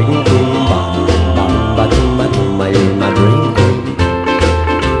my dream queen. Tuma, you're my dream queen.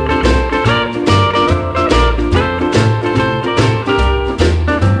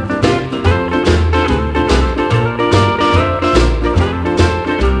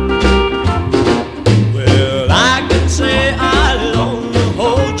 Well, I can say I long to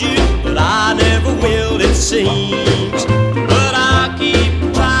hold you, but I never will, it seems. But I'll keep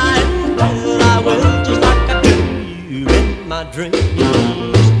trying till I will, just like I do you in my dreams.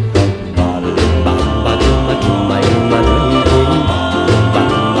 Tuma, you're my dream queen.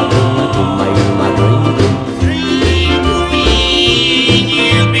 Tuma, you're my dream queen. Dream queen,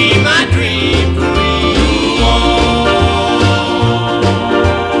 you be my dream queen.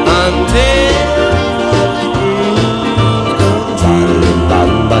 Until lovely dreams come true.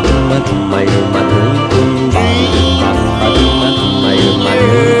 Tuma, you're my dream queen. Tuma, you're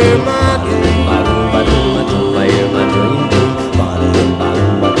my dream queen. Tuma, you're my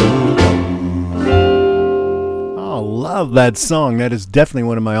dream queen. Oh, love that song. That is definitely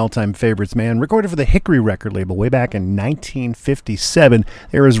one of my all-time favorites, man. Recorded for the Hickory record label way back in 1957.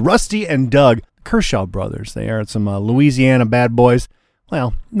 There is Rusty and Doug Kershaw brothers. They are some Louisiana bad boys.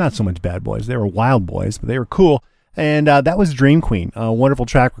 Well, not so much bad boys. They were wild boys, but they were cool. And that was Dream Queen, a wonderful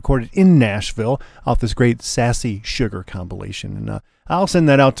track recorded in Nashville off this great Sassy Sugar compilation. And I'll send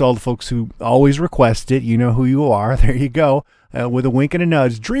that out to all the folks who always request it. You know who you are. There you go. With a wink and a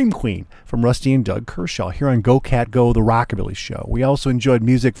nudge, Dream Queen from Rusty and Doug Kershaw here on Go Cat Go, the Rockabilly Show. We also enjoyed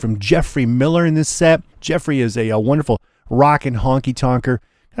music from Jeffrey Miller in this set. Jeffrey is a wonderful rock and honky-tonker,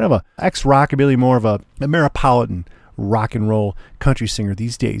 kind of a ex-rockabilly, more of a Ameripolitan rock and roll country singer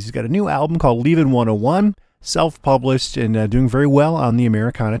these days. He's got a new album called Leavin' 101, self-published and doing very well on the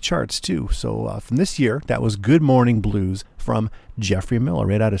Americana charts too. So from this year, that was Good Morning Blues from Jeffrey Miller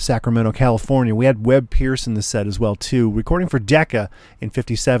right out of Sacramento, California. We had Webb Pierce in the set as well too, recording for Decca in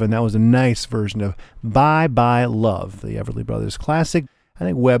 57. That was a nice version of Bye Bye Love, the Everly Brothers classic. I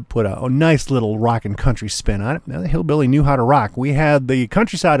think Webb put a nice little rock and country spin on it. Now, the hillbilly knew how to rock. We had the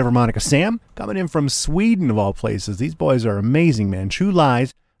countryside of Harmonica Sam coming in from Sweden, of all places. These boys are amazing, man. True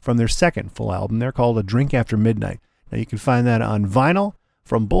Lies from their second full album. They're called A Drink After Midnight. Now, you can find that on vinyl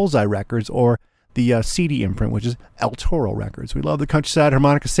from Bullseye Records or the CD imprint, which is El Toro Records. We love the countryside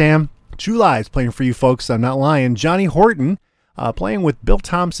Harmonica Sam. True Lies playing for you folks. I'm not lying. Johnny Horton playing with Bill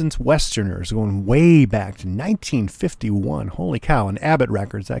Thompson's Westerners, going way back to 1951. Holy cow, on Abbott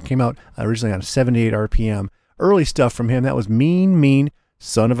Records. That came out originally on 78 RPM. Early stuff from him. That was Mean, Mean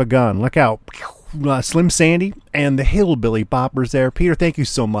Son of a Gun. Look out. Slim Sandy and the Hillbilly Boppers there. Peter, thank you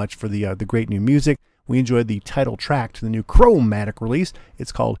so much for the great new music. We enjoyed the title track to the new Chromatic release.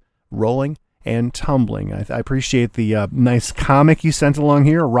 It's called Rolling and Tumbling. I appreciate the nice comic you sent along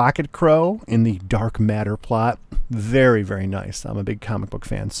here, Rocket Crow in the Dark Matter plot. Very, very nice. I'm a big comic book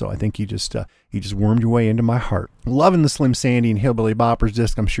fan, so I think you just wormed your way into my heart. Loving the Slim Sandy and Hillbilly Boppers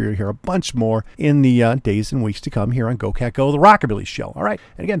disc. I'm sure you'll hear a bunch more in the days and weeks to come here on Go Cat Go, the Rockabilly Show. All right,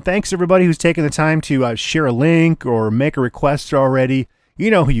 and again, thanks to everybody who's taken the time to share a link or make a request already. You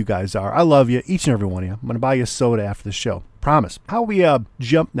know who you guys are. I love you, each and every one of you. I'm going to buy you a soda after the show. Promise. How we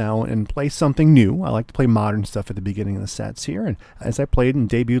jump now and play something new. I like to play modern stuff at the beginning of the sets here. And as I played and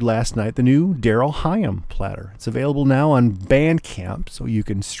debuted last night, the new Daryl Hyam platter. It's available now on Bandcamp, so you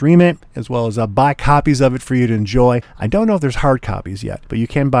can stream it as well as buy copies of it for you to enjoy. I don't know if there's hard copies yet, but you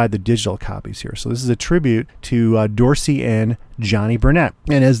can buy the digital copies here. So this is a tribute to Dorsey and Johnny Burnett.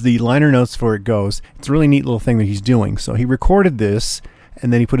 And as the liner notes for it goes, it's a really neat little thing that he's doing. So he recorded this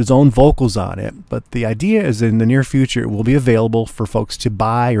and then he put his own vocals on it. But the idea is in the near future, it will be available for folks to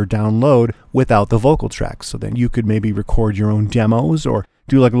buy or download without the vocal tracks. So then you could maybe record your own demos or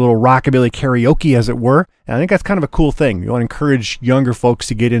do like a little rockabilly karaoke, as it were. And I think that's kind of a cool thing. You want to encourage younger folks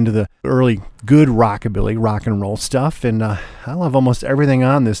to get into the early good rockabilly, rock and roll stuff. And I love almost everything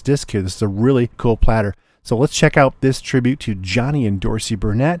on this disc here. This is a really cool platter. So let's check out this tribute to Johnny and Dorsey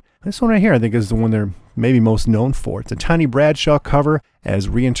Burnett. This one right here I think is the one they're maybe most known for. It's a Tiny Bradshaw cover as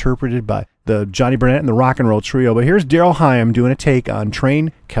reinterpreted by the Johnny Burnett and the Rock and Roll Trio. But here's Daryl Hyam doing a take on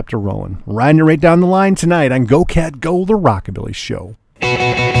Train Kept A-Rollin'. Riding it right down the line tonight on Go Cat Go, the Rockabilly Show. I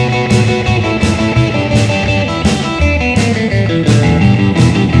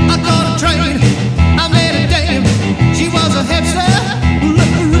caught a train, I met a dame. She was a hipster.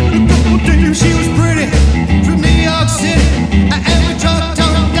 She was pretty from New York City. And we trucked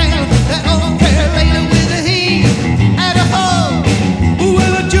on down that old parallel with the heat and a hoe.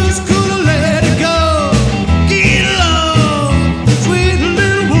 Well, I just couldn't let it go. Get along, sweet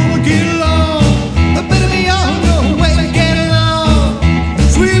little woman, get along. Better be on your way, get along.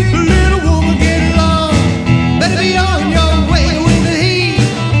 Sweet little woman, get along. Better be on your way with the heat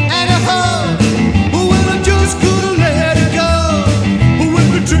and a hoe. Well, I just couldn't let it go.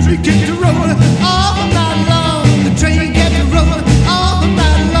 When the train kept to rolling all night long, the train kept to rolling all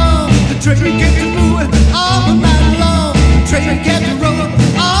night long, the train kept to moving all night long, the train kept to rolling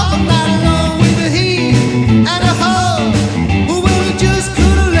all night long with the heat and a hoe. Well, we just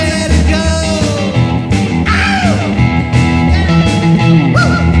couldn't let it go.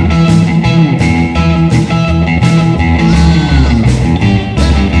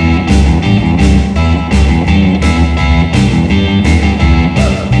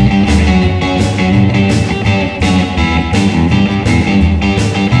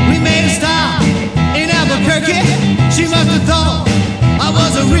 We made a stop in Albuquerque. She must have thought I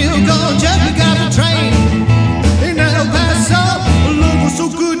was a real gun just to got the train. In El Paso, the love was so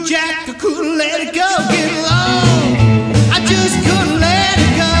good, Jack, I couldn't let it go. Get along, I just couldn't let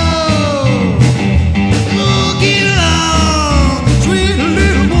it go. Oh, get along, sweet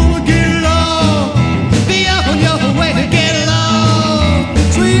little woman, get along. Be on your way, get along.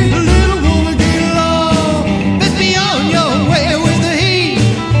 Sweet little woman, get along. Let's be on your way with the heat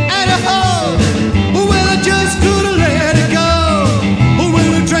and a hoe. Well, I just couldn't let it go.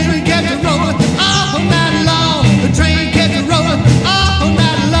 Well, the train kept it rolling all night long. The train kept it rolling all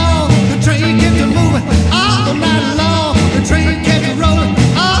night long. The train kept it moving all night long. The train kept it rolling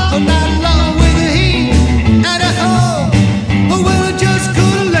all night long with the heat and a hoe. Well, I just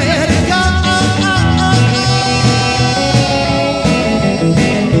couldn't let it go.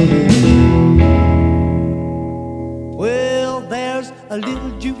 Well, there's a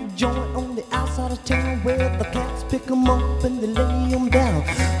little juke joint on the outside of town where the cats pick 'em up and they lay 'em down.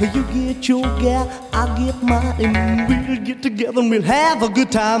 You get your gal, I get mine, and we'll get together and we'll have a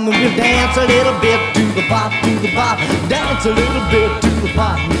good time and we'll dance a little bit to the bop, dance a little bit to the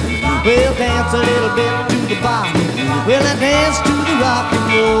bop. We'll dance a little bit to the bop. Well, I dance to the rock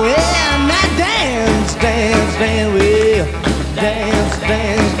and roll, yeah, and I dance, dance, dance, well, dance,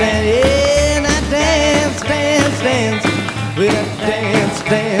 dance, dance, yeah, and I dance, dance, dance. Well, I dance,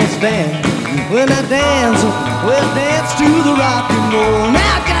 dance, dance. When I dance, we'll dance to the rock and roll. Now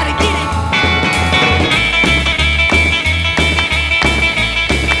I gotta get it.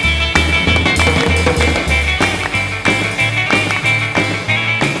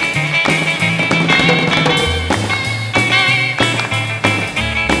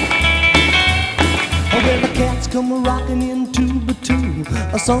 When the cats come rocking in two by two,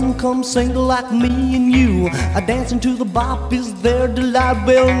 some come single like me and you. Dancing to the bop is their delight.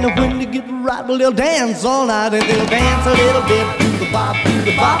 Well, now when they get right, well, they'll dance all night and they'll dance a little bit to the bop,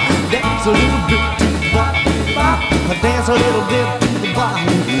 dance a little bit to the bop, dance a little bit to the bop.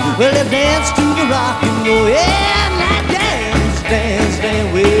 Well, they dance to the rock and roll, yeah, and I dance, dance, dance,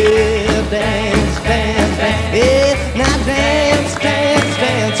 well, dance, dance, dance, yeah, now dance, dance,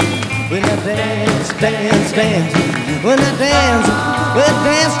 dance. When I dance, dance, dance. When I dance, we'll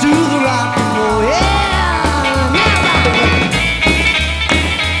dance to the rock and roll, yeah.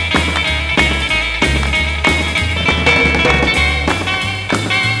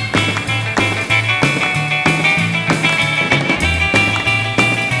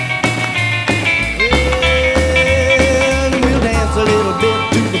 And we'll dance a little bit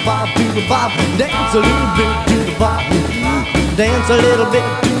to the bop, dance a little bit to the bop, dance a little bit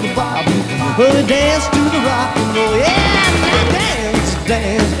to the bop. We'll dance to the rock and roll, yeah. Now dance,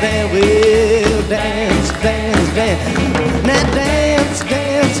 dance, dance, we'll dance, dance, dance. Now dance,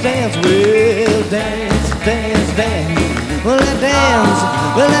 dance, dance, we'll dance, dance, dance. Well, let's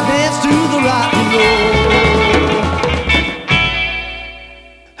dance to the rock and roll.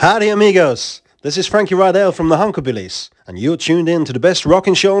 Howdy, amigos. This is Frankie Rydell from the Hunkabillys, and you're tuned in to the best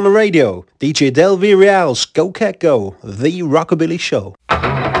rockin' show on the radio, DJ Del Villarreal's Go Cat Go, the Rockabilly Show.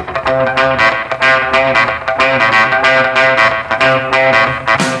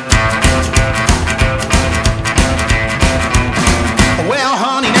 Well,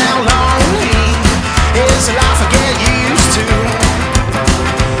 honey, now lonely is a life I get used to.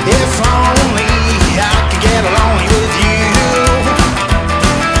 If only I could get along with you.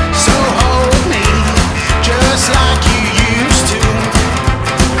 So hold me just like you used to,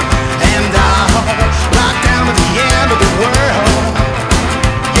 and I'll rock down to the end of the world.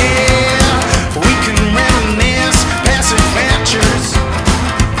 Yeah, we can reminisce past adventures.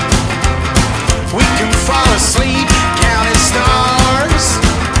 We can fall asleep counting stars.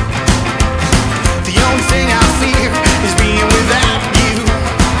 The only thing I fear is being without you.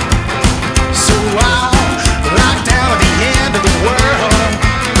 So I'll lock down at the end of the world.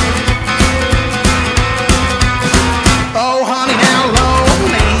 Oh, honey, now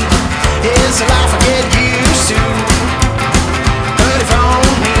lonely is a life I get used to. But if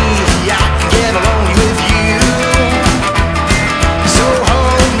only I could get along with you. So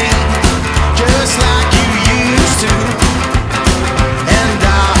hold me just like you used to, and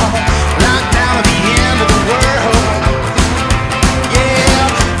I'll lock down at the end of the world.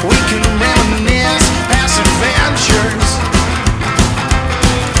 Yeah, we can reminisce past adventures.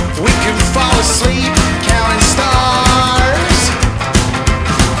 We can fall asleep counting stars.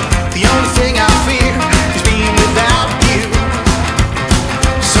 The only thing I fear is being without you.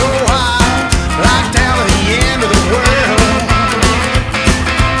 So I'll lock down at the end of the world.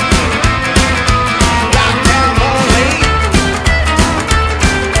 Lock down lonely.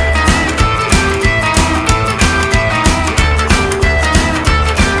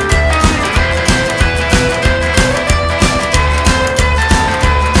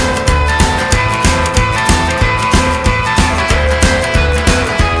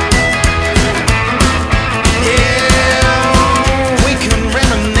 Yeah, we can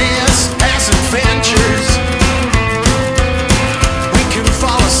reminisce past adventures. We can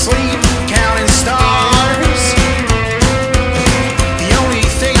fall asleep counting stars. The only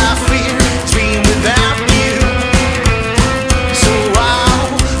thing I fear is being without you. So I'll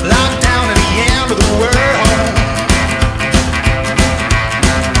lock down at the end of the world.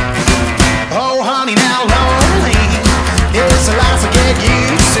 Oh, honey, now lonely is a life I get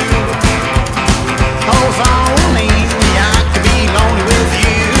used to. Oh, if only I could be lonely with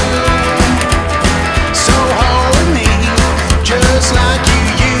you. So hold me just like you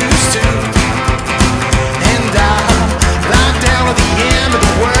used to, and I'll lock down at the end of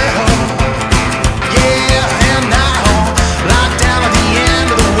the world. Yeah, and I'll lock down at the end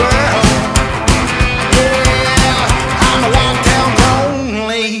of the world. Yeah, I'm locked down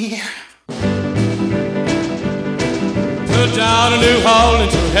lonely. Put down a New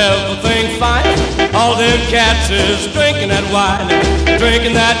Orleans to help a thing fine. All them cats is drinking that wine,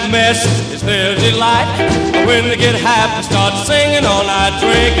 drinking that mess is their delight. When they get happy, start singing all night,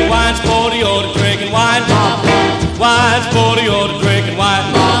 drinking wine, sporty order, drinking wine. Wine, sporty order, drinking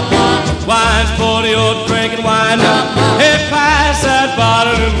wine. Wine, sporty order, drinking wine. Hey, pass that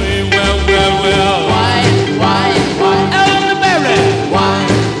bottle to me, well, well, well. Elderberry.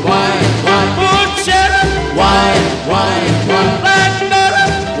 Good cherry. Blackberry.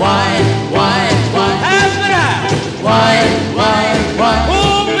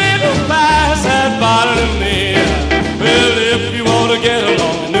 Oh, baby, pass that bottle to me. Well, if you want to get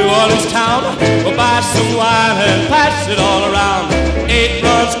along in New Orleans town, we'll buy some wine and pass it all around. 8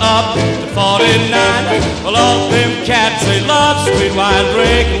 runs up to 49. Well, all them cats, they love sweet wine.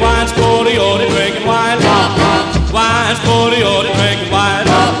 Drinking wine, sporty, order, drinking wine. Wine, sporty, order, drinking wine.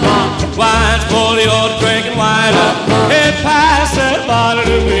 Wine, sporty, order, drinking wine. Hey, pass that bottle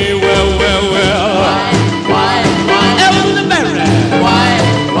to me. Well, well, well. Elderberry.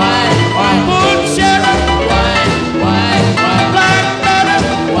 Good cherry. Blackberry.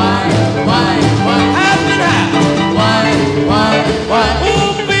 Half and half.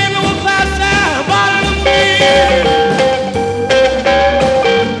 Oh, baby, we'll pass that bottle to me.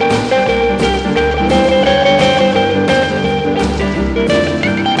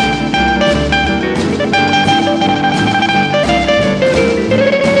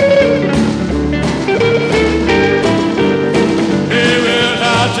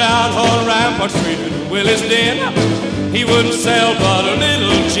 Willie's den. He wouldn't sell but a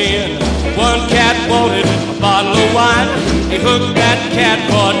little gin. One cat wanted a bottle of wine. He hooked that cat cat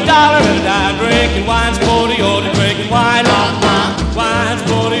for $1 and I drinking wine, Spotty-O drinking wine. Wine,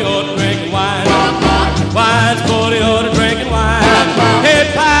 Spotty-O drinking wine. Wine, Spotty-O drinking wine.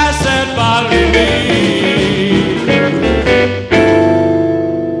 Hey, pass that bottle to me.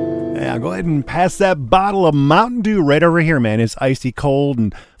 Yeah, go ahead and pass that bottle of Mountain Dew right over here, man. It's icy cold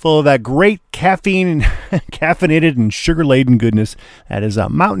and full of that great caffeine and caffeinated and sugar-laden goodness. That is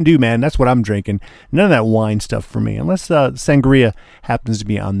Mountain Dew, man. That's what I'm drinking. None of that wine stuff for me, unless sangria happens to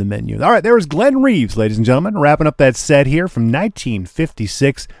be on the menu. All right, there was Glenn Reeves, ladies and gentlemen, wrapping up that set here from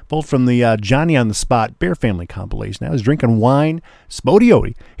 1956, pulled from the Johnny on the Spot Bear Family compilation. I was drinking wine, Spotty-O,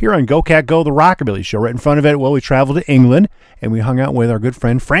 here on Go Cat Go, the Rockabilly Show. Right in front of it, well, we traveled to England, and we hung out with our good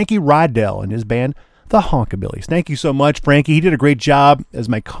friend Frankie Rydell and his band, the Honkabillies. Thank you so much, Frankie. He did a great job as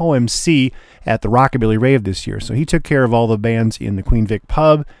my co-MC at the Rockabilly Rave this year. So he took care of all the bands in the Queen Vic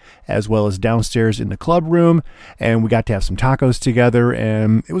pub, as well as downstairs in the club room, and we got to have some tacos together,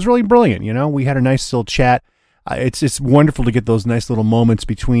 and it was really brilliant. You know, we had a nice little chat. It's wonderful to get those nice little moments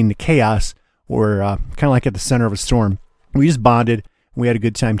between the chaos, or kind of like at the center of a storm. We just bonded. We had a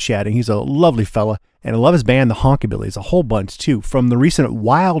good time chatting. He's a lovely fella. And I love his band, the Honkabillies, a whole bunch, too. From the recent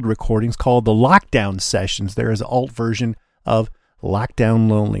Wild recordings called the Lockdown Sessions, there is an alt version of Lockdown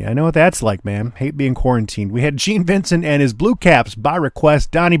Lonely. I know what that's like, man. Hate being quarantined. We had Gene Vincent and his Blue Caps by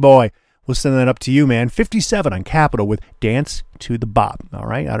request. Donnie Boy, we'll send that up to you, man. 57 on Capitol with Dance to the Bop. All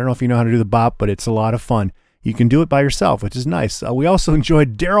right? I don't know if you know how to do the bop, but it's a lot of fun. You can do it by yourself, which is nice. We also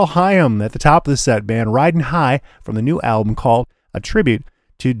enjoyed Daryl Hyam at the top of the set, band, Riding High, from the new album called A Tribute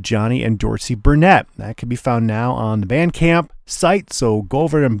to Johnny and Dorsey Burnett. That can be found now on the Bandcamp site, so go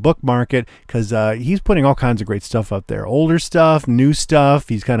over and bookmark it, because he's putting all kinds of great stuff up there. Older stuff, new stuff.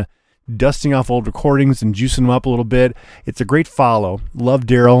 He's kind of dusting off old recordings and juicing them up a little bit. It's a great follow. Love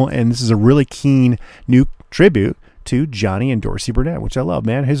Daryl, and this is a really keen new tribute to Johnny and Dorsey Burnett, which I love,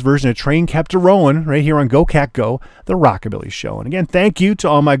 man. His version of Train Kept A-Rollin' right here on Go Cat Go, the Rockabilly Show. And again, thank you to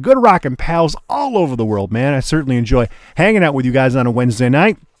all my good rockin' pals all over the world, man. I certainly enjoy hanging out with you guys on a Wednesday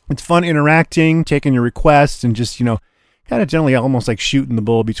night. It's fun interacting, taking your requests, and just, you know, kind of generally almost like shooting the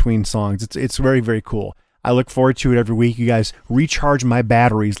bull between songs. It's very, very cool. I look forward to it every week. You guys recharge my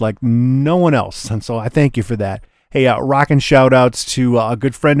batteries like no one else, and so I thank you for that. Hey, rockin' shout-outs to a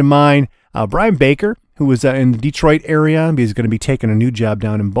good friend of mine, Brian Baker, who was in the Detroit area. He's going to be taking a new job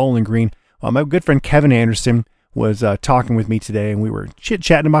down in Bowling Green. My good friend Kevin Anderson was talking with me today, and we were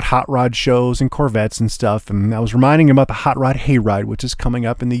chit-chatting about hot rod shows and Corvettes and stuff, and I was reminding him about the Hot Rod Hayride, which is coming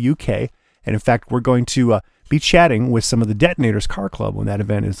up in the UK, and in fact, we're going to be chatting with some of the Detonators Car Club when that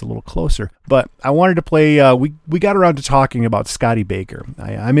event is a little closer. But I wanted to play, we got around to talking about Scotty Baker.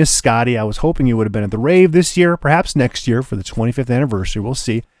 I miss Scotty. I was hoping he would have been at the rave this year, perhaps next year for the 25th anniversary. We'll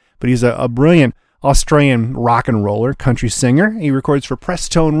see. But he's a brilliant Australian rock and roller, country singer. He records for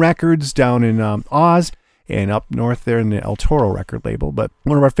Prestone Records down in Oz and up north there in the El Toro record label. But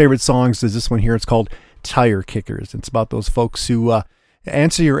one of our favorite songs is this one here. It's called Tire Kickers. It's about those folks who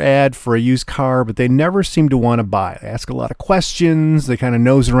answer your ad for a used car, but they never seem to want to buy. They ask a lot of questions. They kind of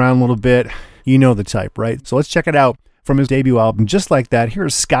nose around a little bit. You know the type, right? So let's check it out from his debut album, Just Like That.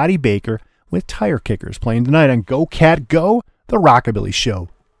 Here's Scotty Baker with Tire Kickers, playing tonight on Go Cat Go, the Rockabilly Show.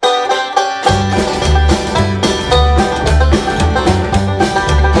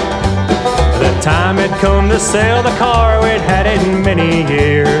 The time had come to sell the car, we'd had it many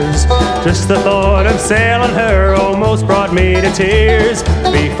years. Just the thought of selling her almost brought me to tears.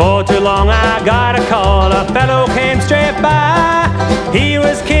 Before too long I got a call, a fellow came straight by. He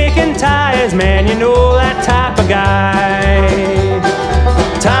was kicking tires, man, you know that type of guy.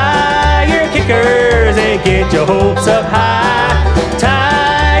 Tire kickers, they get your hopes up high.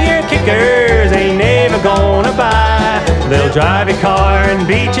 Tire kickers ain't never gonna buy. They'll drive your car and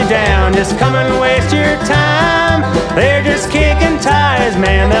beat you down, just come and waste your time. They're just kicking tires,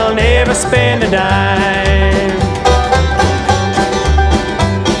 man, they'll never spend a dime.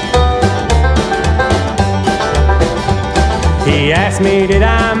 He asked me did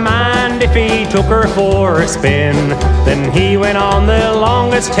I mind if he took her for a spin. Then he went on the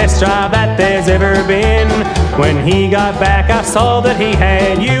longest test drive that there's ever been. When he got back I saw that he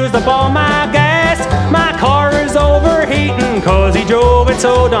had used up all my gas. My car is overheating cause he drove it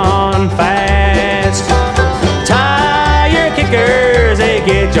so darn fast. Tire kickers, they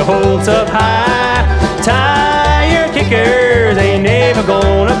get your hopes up high. Tire kickers, they never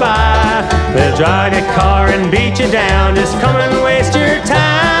gonna buy. They'll drive your car and beat you down, just come and waste your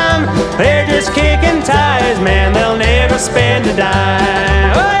time. They're just kicking tires, man, they'll never spend a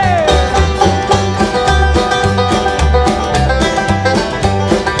dime. Hey!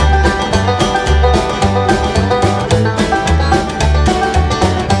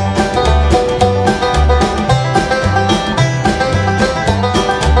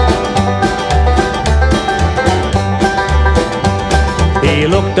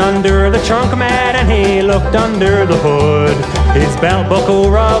 looked under the trunk mat and he looked under the hood. His belt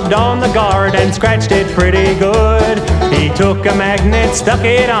buckle rubbed on the guard and scratched it pretty good. He took a magnet, stuck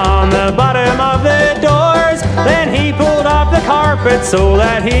it on the bottom of the doors. Then he pulled off the carpet so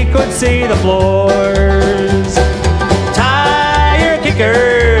that he could see the floors. Tire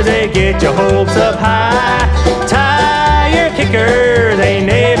kickers, they get your hopes up high. Tire kickers, they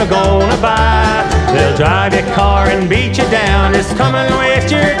never gonna buy. They'll drive your car and beat you down, just come and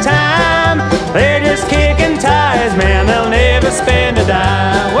waste your time. They're just kicking tires, man, they'll never spend a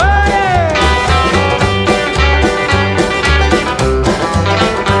dime. Whoa, yeah!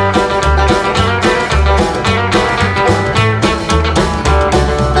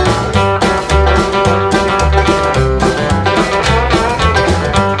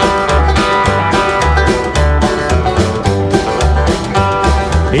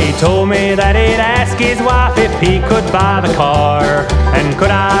 He told me that he'd ask his wife if he could buy the car, and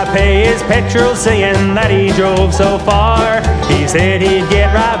could I pay his petrol, seeing that he drove so far. He said he'd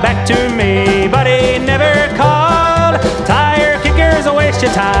get right back to me, but he never called. Tire kickers will waste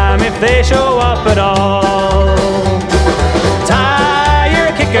your time if they show up at all.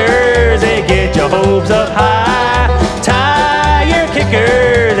 Tire kickers, they get your hopes up high. Tire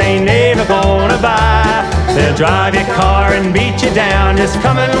kickers, they never gonna buy. They'll drive your car and beat you down, just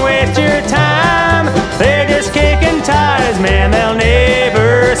come and waste your time. They're just kicking tires, man, they'll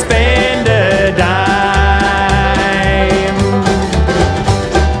never spend a dime.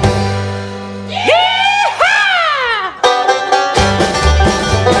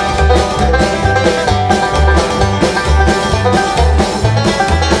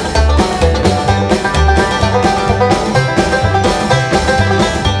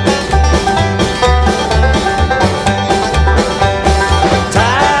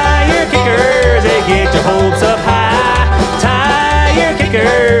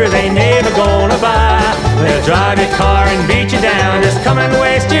 They'll drive your car and beat you down, just come and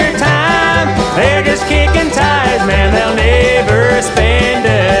waste your time. They're just kicking tires, man, they'll never spend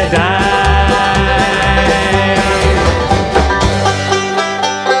a dime.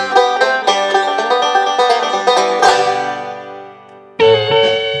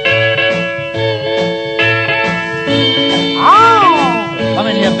 Oh, come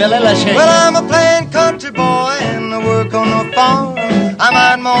in here, Billy, let's hear. Well, I'm a plain country boy and I work on the farm. I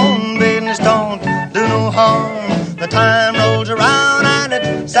mind my own business, don't do no harm. The time rolls around and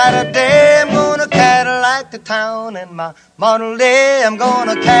it's Saturday. I'm gonna Cadillac to town in my Model A. I'm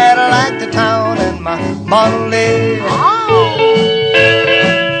gonna Cadillac to town in my Model A.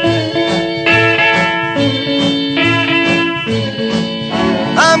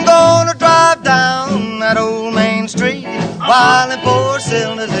 I'm gonna drive down that old Main Street while the four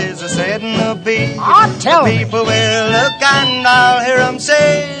cylinders is a-setting the beat. The people will look and I'll hear them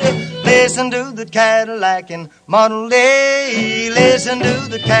say, listen to the Cadillac and Model A. Listen to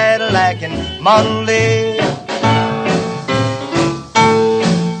the Cadillac and Model A.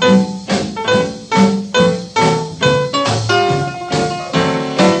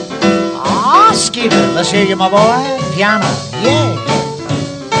 Ah, Skeeter, let's hear you, my boy. Piano, yeah.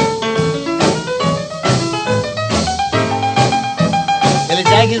 Billy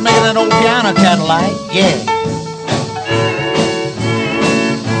Jackie's making an old piano Cadillac, yeah.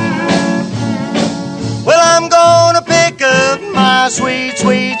 Well, I'm gonna pick up my sweet,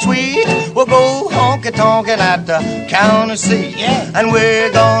 sweet, sweet. We'll go honky-tonkin' at the county seat. Yeah. And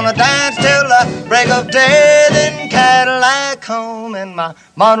we're gonna dance till the break of day. Then Cadillac home in my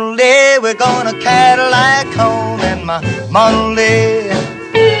Model A. We're gonna Cadillac home in my Model A.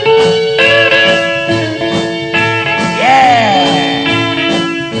 Yeah.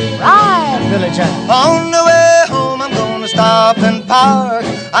 Right, Billy Jack. On the way home, I'm gonna stop and park.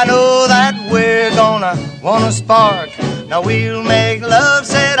 I know that we're gonna wanna spark. Now we'll make love,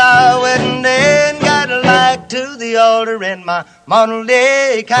 said our wedding day, and Cadillac to the altar in my Model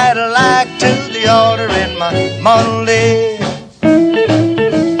A. Cadillac to the altar in my Model A.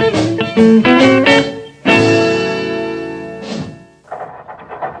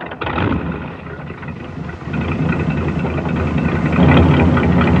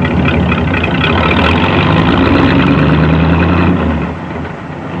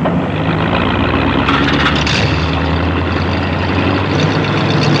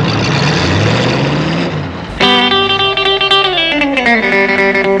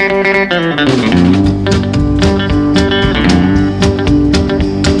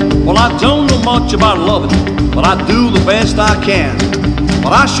 Well, I don't know much about loving, but I do the best I can.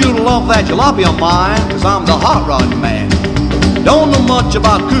 But I sure love that jalopy of mine, 'cause I'm the hot rod man. Don't know much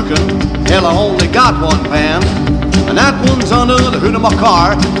about cooking, hell, I only got one pan. and that one's under the hood of my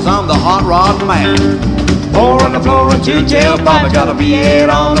car, 'cause I'm the hot rod man. Four on the floor, a two-tail pipe, got a V8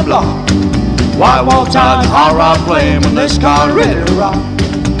 on the block. White wall tires, hot rod flame, and this car ready to rock.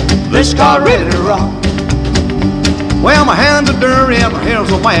 This car ready to rock. Well, my hands are dirty and my hair's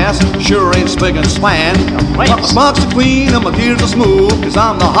a mess, sure ain't spick and span. But my sparks are clean and my gears are smooth, 'cause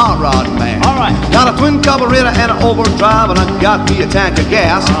I'm the hot rod man. All right. Got a twin carburetor and an overdrive, and I got me a tank of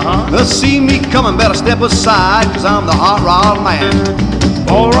gas. See me coming, better step aside, 'cause I'm the hot rod man.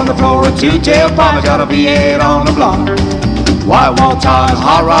 Four on the floor, a two-tail pipe, got a V8 on the block. White wall tires,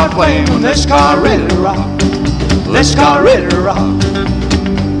 hot rod flame, and this car ready to rock. This car ready to rock.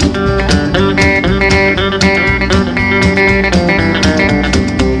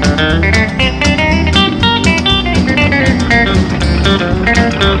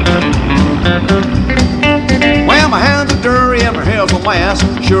 Well, my hands are dirty and my hair's a mess,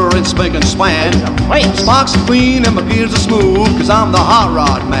 sure it's spick and span. Sparks are clean and my gears are smooth, 'cause I'm the hot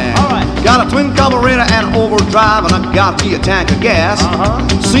rod man. All right. Got a twin carburetor and an overdrive, and I got me a tank of gas.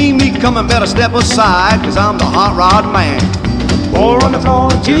 See me coming, better step aside, 'cause I'm the hot rod man. Four on the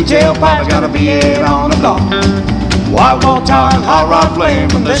floor, two-tail pipe, got a V8 on the block. White wall tires, hot rod flame,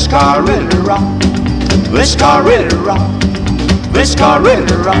 and this car ready to rock. This car ready to rock. This car ready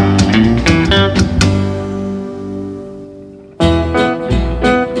to rock.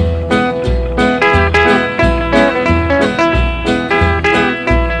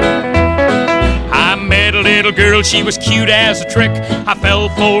 Girl, she was cute as a trick. I fell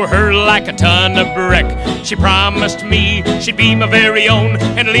for her like a ton of brick. She promised me she'd be my very own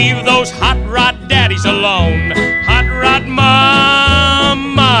and leave those hot rod daddies alone. Hot rod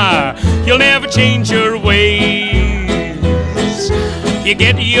mama, you'll never change your ways. You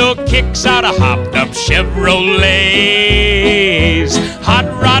get your kicks out of hopped up Chevrolets. Hot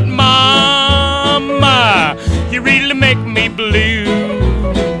rod mama, you really make me blue.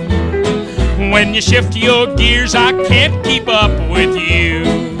 When you shift your gears, I can't keep up with you.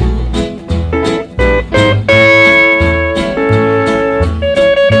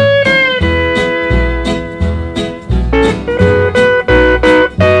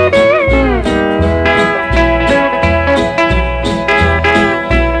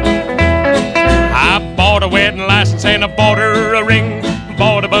 I bought a wedding license and I bought her a ring.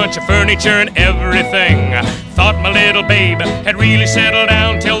 Bought a bunch of furniture and everything. Thought my little babe had really settled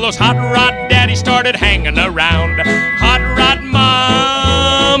down till those hot rod daddies started hanging around. Hot rod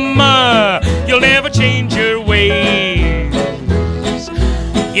mama, you'll never change your ways.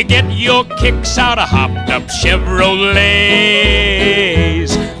 You get your kicks out of hopped up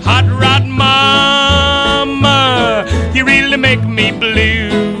Chevrolets. Hot rod mama, you really make me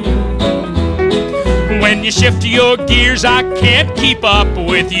blue. When you shift your gears, I can't keep up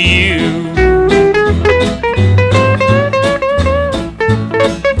with you.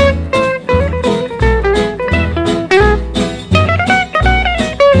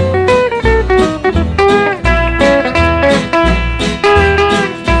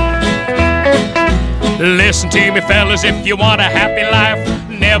 Listen to me, fellas, if you want a happy life,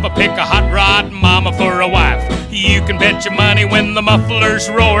 never pick a hot rod mama for a wife. You can bet your money when the mufflers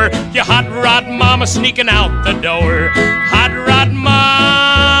roar, your hot rod mama sneaking out the door. Hot rod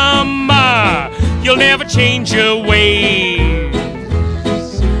mama, you'll never change your ways.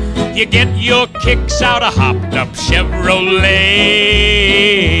 You get your kicks out of hopped up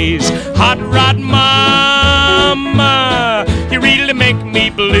Chevrolets. Hot rod mama, you really make me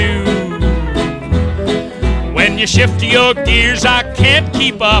blue. When you shift your gears, I can't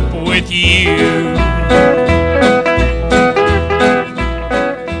keep up with you.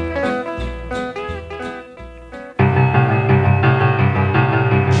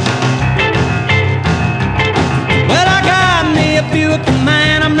 Well, I got me a Buick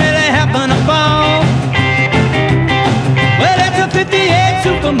man, I'm really having a ball. Well, it's a 58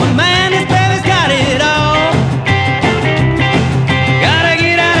 Superman, man, his baby's got it all. Gotta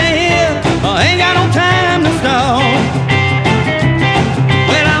get out of here, I ain't got no time to stall.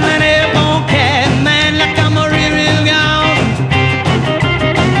 Well, I'm an airborne cat, man, like I'm a real gone.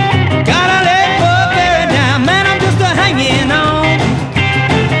 Gotta let go very down, man, I'm just a hanging on.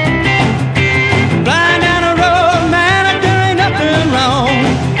 Flying down the road, man, there ain't nothing wrong.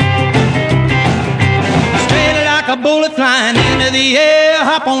 Straight like a bullet flying into the air.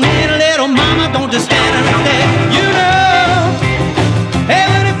 Hop on in, little mama, don't just stand there and stare. You know, hey,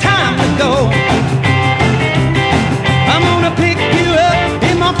 when it's time to go, I'm gonna pick you up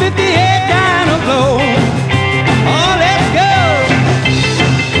in my 58 Dyna Flow. Oh, let's go.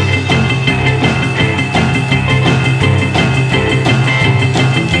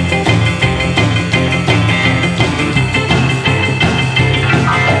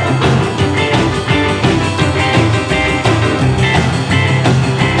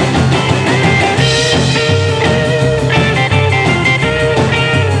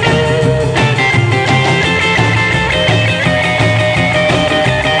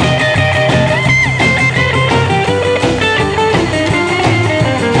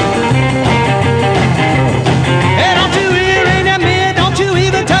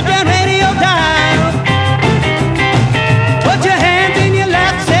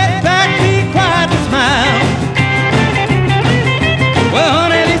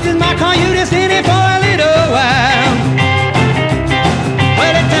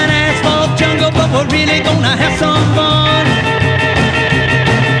 gonna have some fun.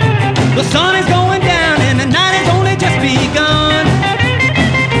 The sun is going down and the night has only just begun.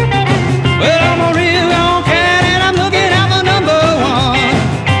 Well, I'm a real young cat and I'm looking out for number one.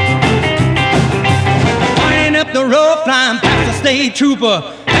 Winding up the road, flying past the state trooper.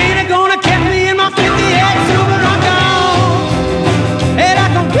 Ain't it gonna catch me in my 58 Super? I'm gone, and I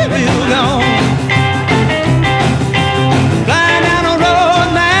can really gone. Flying down the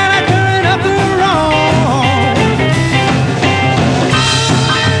road, man, I turn up the wrong.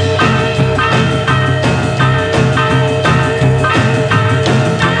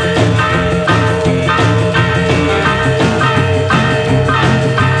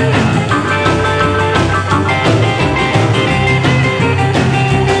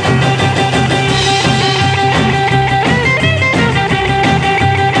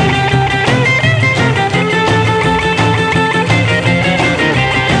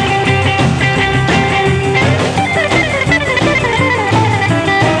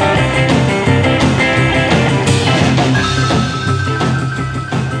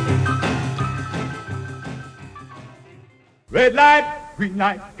 Red light, green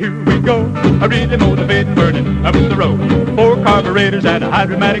light, here we go. A really motivated burning up the road. 4 carburetors and a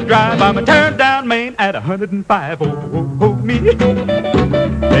hydromatic drive. I'm a turn down Main at 105. Oh, me. Take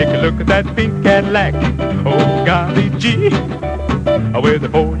a look at that pink Cadillac. Oh, golly gee. With the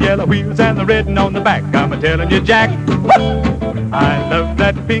 4 yellow wheels and the red on the back. I'm a-telling you, Jack. I love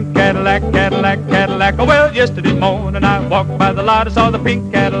that pink Cadillac, Cadillac, Cadillac. Oh, well, yesterday morning I walked by the lot. I saw the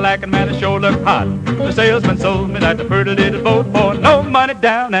pink Cadillac and man, it sure looked hot. The salesman sold me that pretty little boat for no money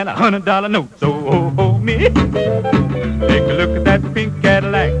down and $100 note. So, oh, me. Take a look at that pink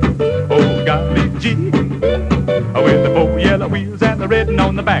Cadillac. Oh, golly gee. With the 4 yellow wheels and the red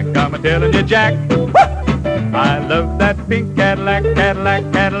on the back. I'm a-telling you, Jack. I love that pink Cadillac,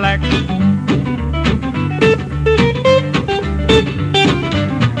 Cadillac, Cadillac.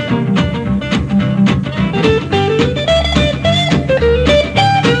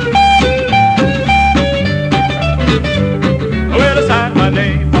 Well, I signed my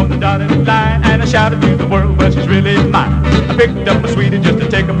name on the dotted line and I shouted to the world, well, she's really mine. I picked up my sweetie just to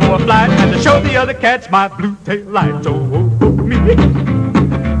take her for a flight and to show the other cats my blue tail lights. Oh, me. Take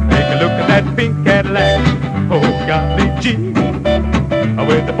a look at that pink Cadillac. Oh, golly gee.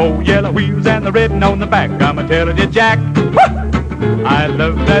 With the 4 yellow wheels and the red on the back. I'm a-telling you, Jack. I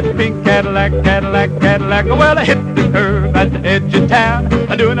love that pink Cadillac, Cadillac, Cadillac. Well, I hit the curve at the edge of town.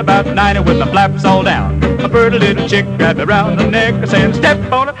 I'm doing about 90 with my flaps all down. A pretty little chick grabbed me around the neck, saying, step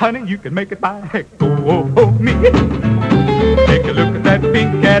on it, honey, you can make it by heck. Oh, me. Take a look at that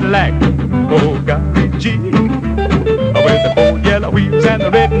pink Cadillac. Oh, golly gee. With the 4 yellow wheels and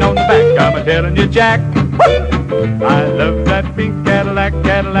the red on the back. I'm a-telling you, Jack. I love that pink Cadillac,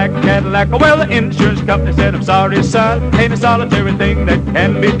 Cadillac, Cadillac. Well, the insurance company said, I'm sorry, son, ain't a solitary thing that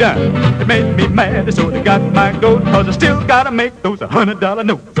can be done. It made me mad, so they got my goat, cause I still gotta make those $100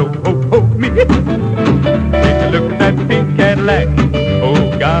 notes. So, oh, me. Take a look at that pink Cadillac.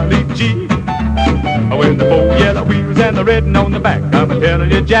 Oh, golly gee. With the 4 yellow wheels and the red on the back. I'm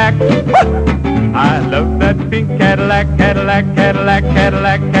a-telling you, Jack. I love that pink Cadillac, Cadillac, Cadillac,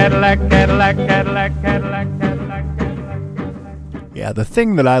 Cadillac, Cadillac, Cadillac, Cadillac, Cadillac, Cadillac, Cadillac. Yeah, the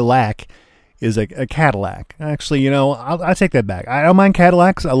thing that I lack is a Cadillac. Actually, you know, I'll take that back. I don't mind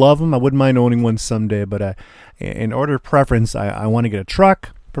Cadillacs. I love them. I wouldn't mind owning one someday. But in order of preference, I want to get a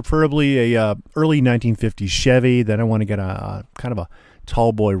truck, preferably a early 1950s Chevy. Then I want to get a kind of a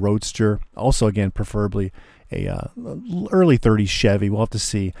tall boy roadster. Also, again, preferably a early 30s Chevy. We'll have to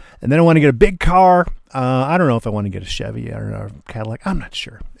see. And then I want to get a big car. I don't know if I want to get a Chevy or a Cadillac. I'm not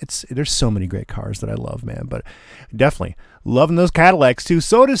sure. There's so many great cars that I love, man. But definitely loving those Cadillacs too.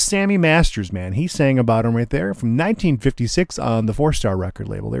 So does Sammy Masters, man. He sang about them right there from 1956 on the 4-Star record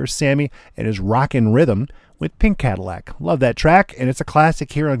label. There's Sammy and his Rockin' Rhythm with Pink Cadillac. Love that track, and it's a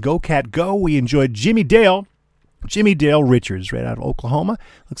classic here on Go Cat Go. We enjoyed Jimmy Dale Richards, right out of Oklahoma.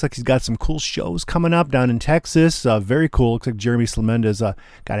 Looks like he's got some cool shows coming up down in Texas. Very cool. Looks like Jeremy Slemendez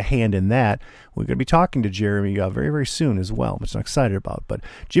got a hand in that. We're going to be talking to Jeremy very, very soon as well, which I'm excited about. But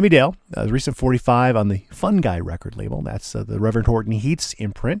Jimmy Dale, recent 45 on the Fun Guy record label. That's the Reverend Horton Heats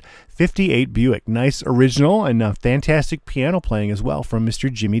imprint. 58 Buick. Nice original and fantastic piano playing as well from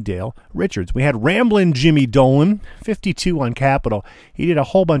Mr. Jimmy Dale Richards. We had Ramblin' Jimmy Dolan, 52 on Capitol. He did a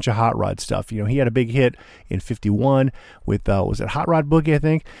whole bunch of hot rod stuff. You know, he had a big hit in 51 with, was it Hot Rod Boogie, I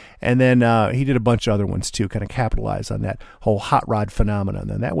think? And then he did a bunch of other ones too, kind of capitalized on that whole hot rod phenomenon.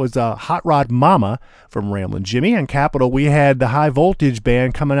 And that was Hot Rod Mama from Ramblin' Jimmy. On Capitol, we had the High Voltage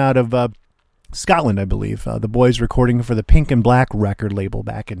Band coming out of Scotland, I believe. The boys recording for the Pink and Black record label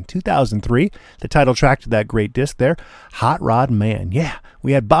back in 2003. The title track to that great disc there, Hot Rod Man. Yeah,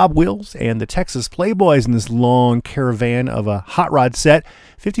 we had Bob Wills and the Texas Playboys in this long caravan of a hot rod set.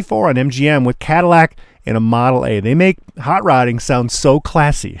 54 on MGM with Cadillac and a Model A. They make hot rodding sound so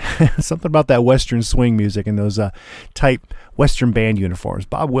classy. Something about that Western swing music and those tight Western band uniforms.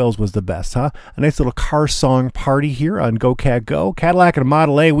 Bob Wills was the best, huh? A nice little car song party here on Go Cat Go. Cadillac and a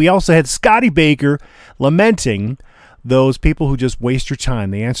Model A. We also had Scotty Baker lamenting those people who just waste your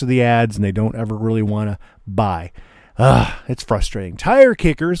time. They answer the ads and they don't ever really want to buy. It's frustrating. Tire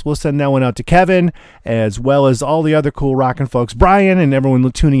Kickers, we'll send that one out to Kevin, as well as all the other cool rockin' folks, Brian, and everyone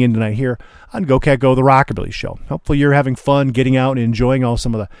tuning in tonight here on Go Cat Go, the Rockabilly Show. Hopefully you're having fun getting out and enjoying all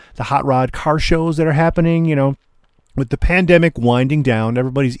some of the hot rod car shows that are happening. You know, with the pandemic winding down,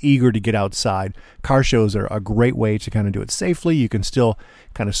 everybody's eager to get outside. Car shows are a great way to kind of do it safely. You can still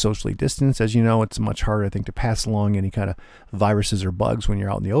kind of socially distance. As you know, it's much harder, I think, to pass along any kind of viruses or bugs when you're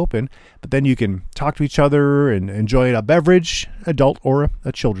out in the open. But then you can talk to each other and enjoy a beverage, adult or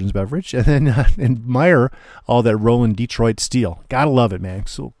a children's beverage, and then admire all that rolling Detroit steel. Gotta love it, man.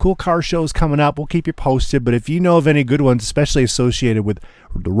 So cool car shows coming up. We'll keep you posted. But if you know of any good ones, especially associated with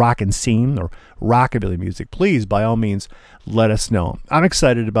the rockin' scene or rockabilly music, please, by all means, let us know. I'm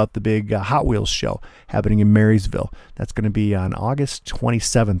excited about the big Hot Wheels show happening in Marysville. That's going to be on August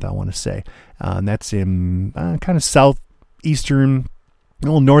 27th, I want to say. And that's in kind of southeastern, a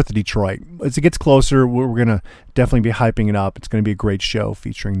little north of Detroit. As it gets closer, we're going to definitely be hyping it up. It's going to be a great show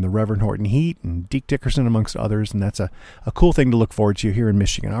featuring the Reverend Horton Heat and Deke Dickerson, amongst others, and that's a cool thing to look forward to here in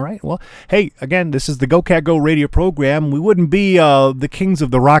Michigan. All right, well, hey, again, this is the Go Cat Go radio program. We wouldn't be the kings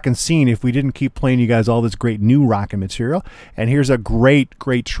of the rockin' scene if we didn't keep playing you guys all this great new rockin' material, and here's a great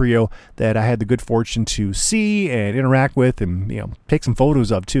trio that I had the good fortune to see and interact with and, you know, take some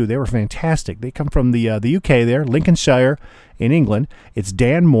photos of, too. They were fantastic. They come from the UK there, Lincolnshire, in England. It's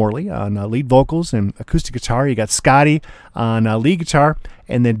Dan Morley on lead vocals and acoustic guitar. You got Scotty on lead guitar,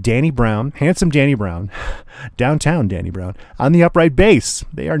 and then Danny Brown, handsome Danny Brown, downtown Danny Brown, on the upright bass.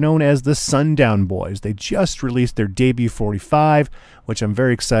 They are known as the Sundown Boys. They just released their debut 45, which I'm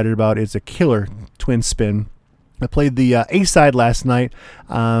very excited about. It's a killer twin spin. I played the A-side last night.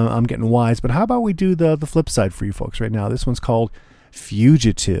 I'm getting wise, but how about we do the flip side for you folks right now? This one's called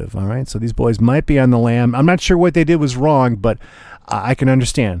Fugitive. All right, so these boys might be on the lam. I'm not sure what they did was wrong, but I can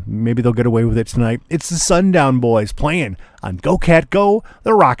understand. Maybe they'll get away with it tonight. It's the Sundown Boys playing on Go Cat Go,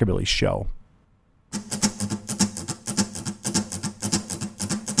 the Rockabilly Show.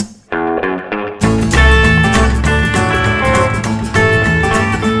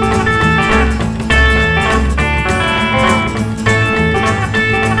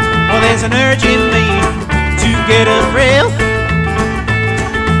 Well, there's an urge in me to get a thrill,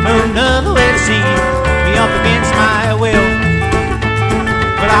 another way to see me up against my will.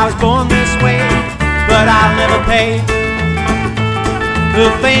 But I was born this way, but I'll never pay. The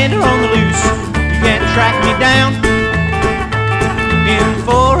fender on the loose, you can't track me down. In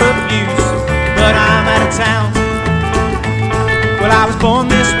for abuse, but I'm out of town. Well, I was born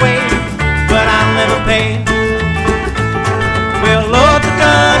this way, but I'll never pay. Well, load the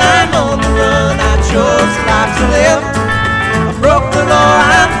gun, I'm on the run, I chose life to live. I broke the law,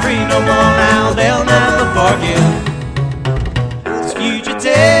 I'm free no more now, they'll never forgive. It's fugitive,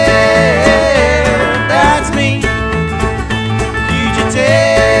 that's me. Fugitive,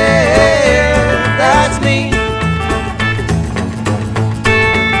 that's me.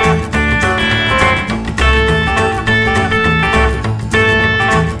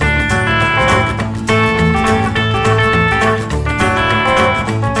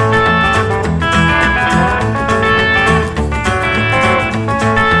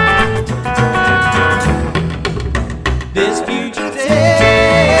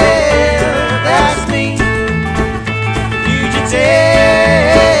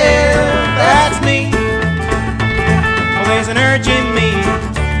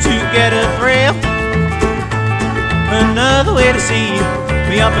 Another way to see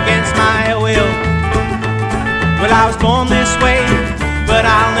me up against my will. Well, I was born this way, but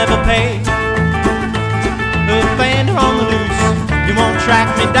I'll never pay. The fender on the loose, you won't track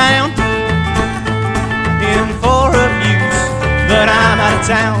me down. In for abuse, but I'm out of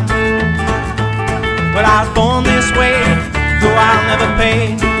town. Well, I was born this way, so I'll never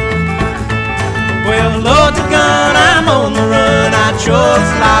pay. Well, load the gun, I'm on the run, I chose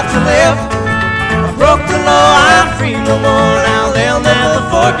life to live. I broke the law, I'm free no more now, they'll never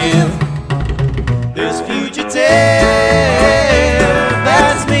forgive. This fugitive,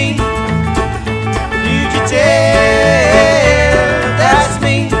 that's me. Fugitive, that's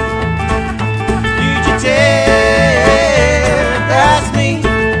me.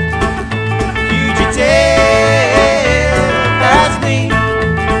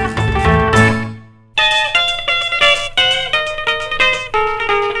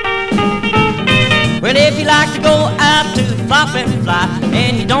 like to go out to flop and fly,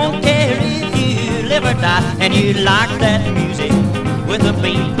 and you don't care if you live or die, and you like that music with a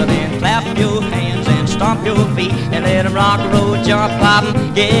beat, but then clap your hands and stomp your feet and let them rock, roll, jump, pop,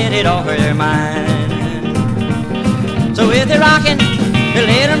 and get it off of their mind. So if they're rocking,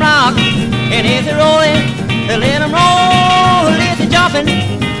 let them rock, and if they're rolling, let them roll. If they're jumping,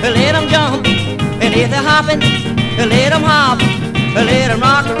 let them jump, and if they're hopping, let them hop. Let them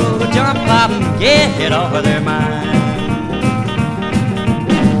rock, roll, jump, pop, and get it off of their mind.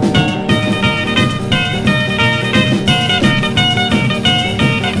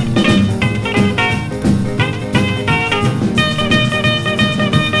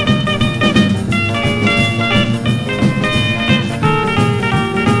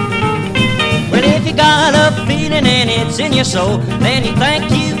 Well, if you got a feeling and it's in your soul, then you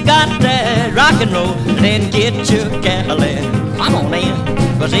think you got that rock and roll, then get your Cadillac. Come on in,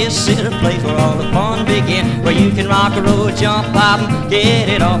 cause this is a place where all the fun begin, where you can rock and roll, jump, pop, and get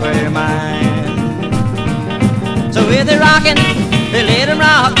it off your mind. So if they're rocking, they let them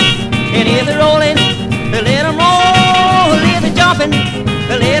rock, and if they're rolling, they let them roll. If they're jumping,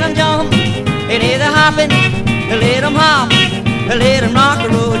 they let them jump, and if they're hopping, they let them hop. They let them rock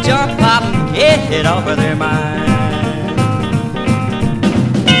and roll, jump, pop, and get it off of their mind.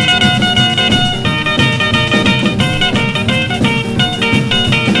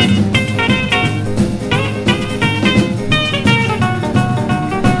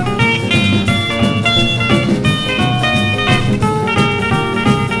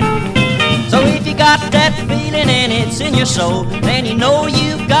 Got that feeling and it's in your soul, then you know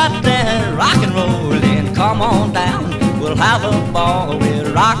you've got that rock and roll. Then come on down, we'll have a ball.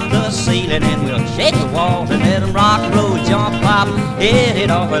 We'll rock the ceiling and we'll shake the walls and let them rock, roll, jump, pop, hit it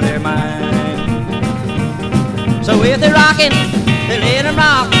off of their mind. So if they're rocking, they let them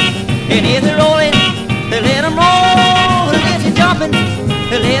rock, and if they're rolling, they let them roll. And if they're jumping,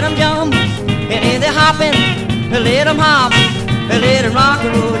 they let them jump, and if they're hopping, they let them hop. They let them rock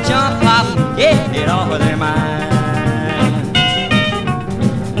and roll, jump, pop, and get it off of their mind.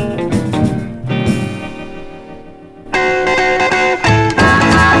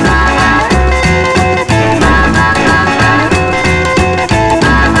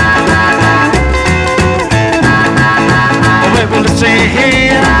 Well, to see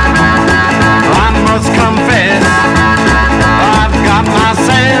here, I must confess, I've got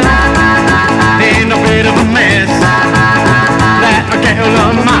myself in a bit of a mess. That girl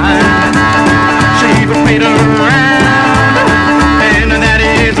of mine, she was made around, and that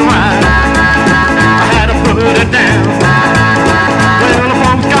is why I had to put her down. Well, the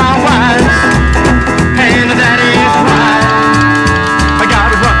folks got wise, and that is why I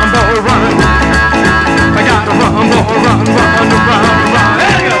gotta run, boy, run. I gotta run, boy, run, run, run, run.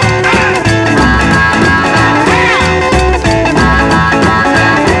 There you go.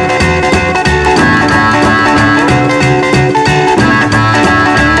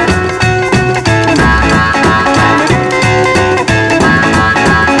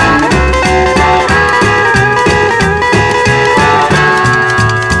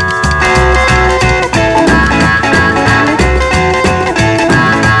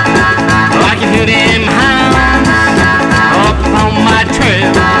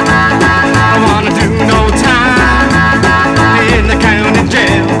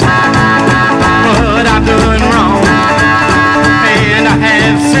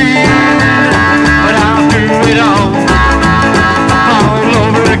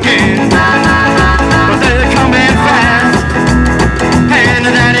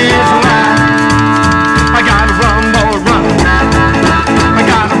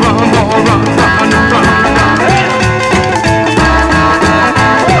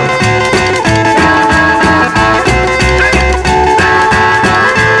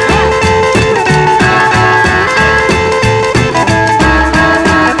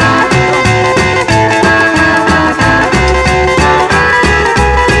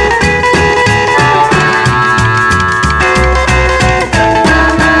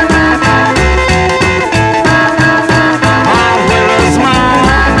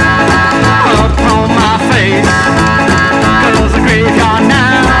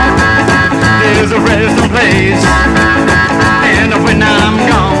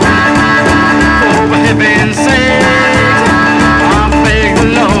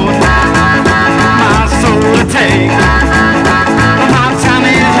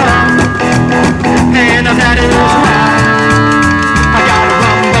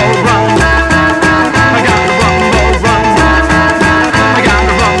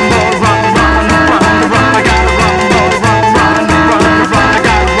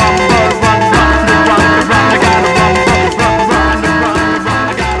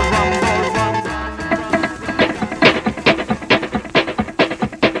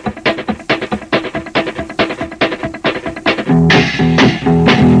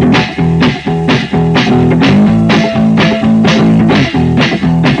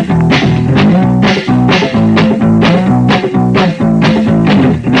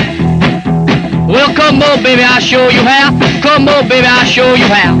 I'll show you how. Come on, baby, I'll show you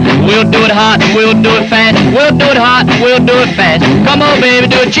how. We'll do it hot, we'll do it fast. We'll do it hot, we'll do it fast. Come on, baby,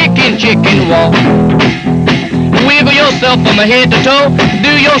 do a chicken, chicken walk. Wiggle yourself from head to toe.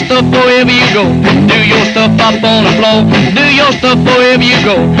 Do your stuff wherever you go. Do your stuff up on the floor. Do your stuff wherever you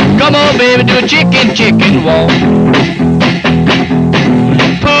go. Come on, baby, do a chicken, chicken walk.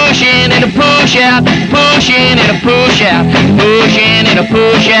 Push in and a push out. Push in and a push out. Push in and a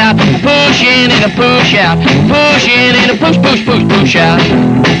push out. Push in and a push out. Push in and a push, push, push, push out.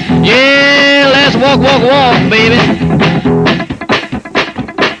 Yeah, let's walk, walk, walk, baby.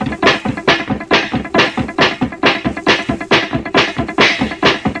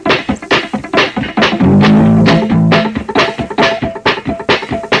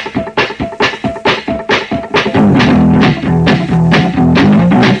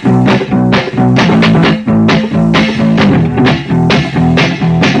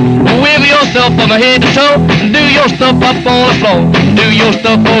 From head to toe, do your stuff up on the floor. Do your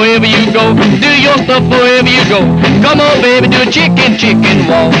stuff wherever you go. Do your stuff wherever you go. Come on, baby, do a chicken, chicken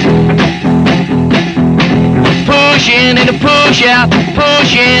walk. Push in and a push out.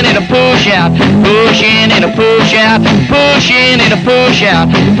 Push in and a push out. Push in and a push out. Push in and a push out.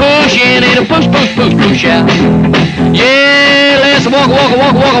 Push in and a push, push, push, push out. Yeah, let's walk, walk,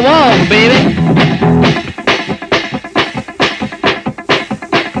 walk, walk, walk, baby.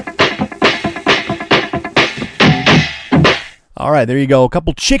 All right, there you go. A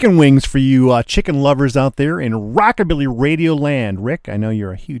couple chicken wings for you chicken lovers out there in Rockabilly Radio Land. Rick, I know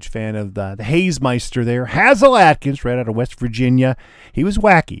you're a huge fan of the Haze-Meister there. Hazel Atkins, right out of West Virginia. He was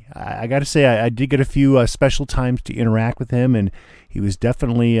wacky. I got to say, I did get a few special times to interact with him, and he was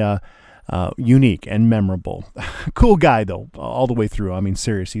definitely unique and memorable. Cool guy, though, all the way through. I mean,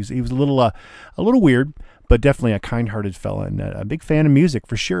 serious. He was a little weird, but definitely a kind-hearted fella and a big fan of music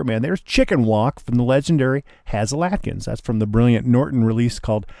for sure, man. There's Chicken Walk from the legendary Hazel Atkins. That's from the brilliant Norton release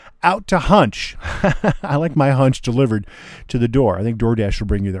called Out to Hunch. I like my hunch delivered to the door. I think DoorDash will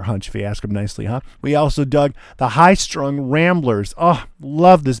bring you their hunch if you ask them nicely, huh? We also dug the High Strung Ramblers. Oh,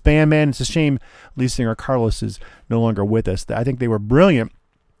 love this band, man. It's a shame lead singer Carlos is no longer with us. I think they were brilliant.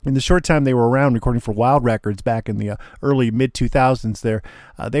 In the short time they were around recording for Wild Records back in the early mid-2000s there,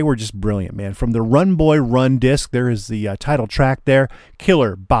 they were just brilliant, man. From the Run Boy Run disc, there is the title track there,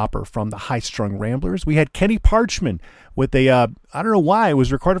 Killer Bopper from the High Strung Ramblers. We had Kenny Parchman with a, I don't know why, it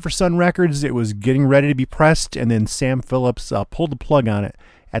was recorded for Sun Records, it was getting ready to be pressed, and then Sam Phillips pulled the plug on it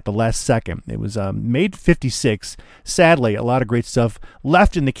at the last second. It was made 56. Sadly, a lot of great stuff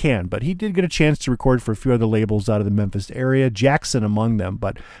left in the can, but he did get a chance to record for a few other labels out of the Memphis area, Jackson among them,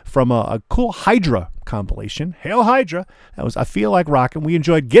 but from a cool Hydra compilation, Hail Hydra, that was I Feel Like Rockin'. We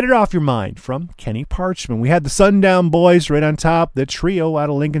enjoyed Get It Off Your Mind from Kenny Parchman. We had the Sundown Boys right on top, the trio out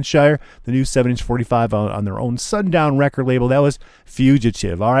of Lincolnshire, the new 7-inch 45 on their own Sundown record label. That was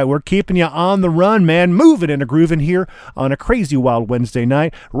Fugitive. All right, we're keeping you on the run, man, moving and grooving here on a crazy wild Wednesday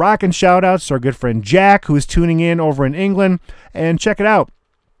night. Rockin' shout-outs to our good friend Jack, who is tuning in over in England, and check it out.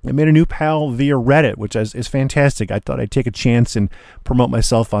 I made a new pal via Reddit, which is fantastic. I thought I'd take a chance and promote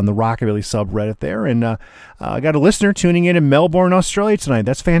myself on the Rockabilly subreddit there. And I got a listener tuning in Melbourne, Australia tonight.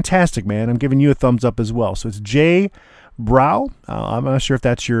 That's fantastic, man. I'm giving you a thumbs up as well. So it's Jay Brow. I'm not sure if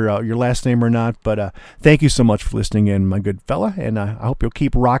that's your last name or not, but thank you so much for listening in, my good fella, and I hope you'll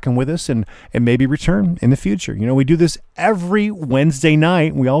keep rocking with us and maybe return in the future. You know, we do this every Wednesday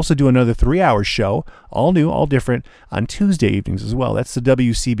night. We also do another 3-hour show, all new, all different, on Tuesday evenings as well. That's the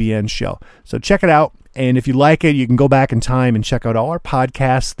WCBN show. So check it out. And if you like it, you can go back in time and check out all our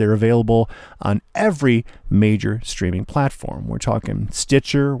podcasts. They're available on every major streaming platform. We're talking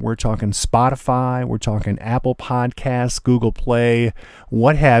Stitcher, we're talking Spotify, we're talking Apple Podcasts, Google Play,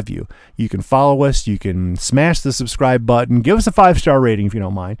 what have you. You can follow us, you can smash the subscribe button, give us a 5-star rating if you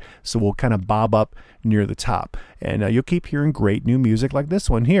don't mind, so we'll kind of bob up near the top. And you'll keep hearing great new music like this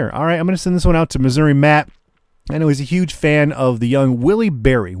one here. All right, I'm going to send this one out to Missouri Matt. I know he's a huge fan of the young Willie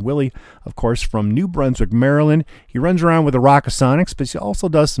Berry. Willie, of course, from New Brunswick, Maryland. He runs around with the Rockasonics, but he also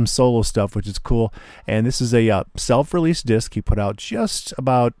does some solo stuff, which is cool. And this is a self-released disc he put out just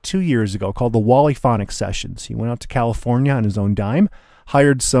about 2 years ago called the Wallyphonic Sessions. He went out to California on his own dime,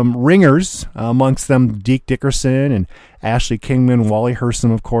 hired some ringers, amongst them Deke Dickerson and Ashley Kingman, Wally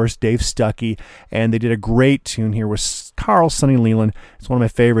Hersom, of course, Dave Stuckey, and they did a great tune here with Carl Sonny Leland. It's one of my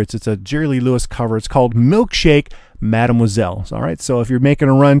favorites. It's a Jerry Lee Lewis cover. It's called Milkshake Mademoiselle. All right, so if you're making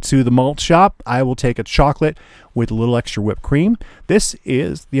a run to the malt shop, I will take a chocolate with a little extra whipped cream. This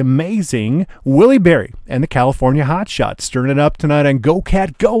is the amazing Willie Berry and the California Hot Shots, stirring it up tonight on Go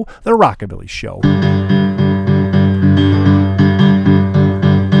Cat Go, the Rockabilly Show.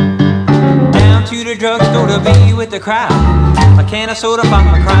 to the drugstore to be with the crowd. A can of soda pop,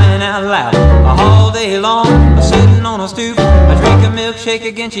 crying out loud. All day long, sitting on a stoop, I drink a milkshake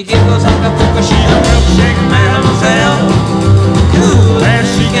again. She giggles like a poop. She's a milkshake mademoiselle, cool as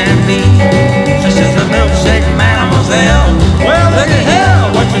she can be. She's a milkshake mademoiselle. Well, look at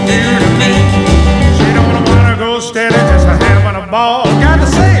hell, what you do to me. She don't wanna go steady, just a having a ball. Got the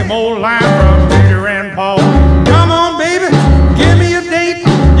same old line from Peter and Paul. Come on, baby, give me a date.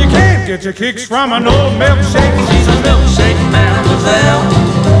 You can't get your kicks from an old milkshake. She's a milkshake mademoiselle,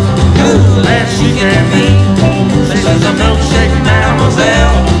 cool as she can be. She's a milkshake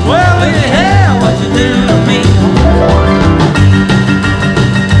mademoiselle. Well, look at hell, what you do to me.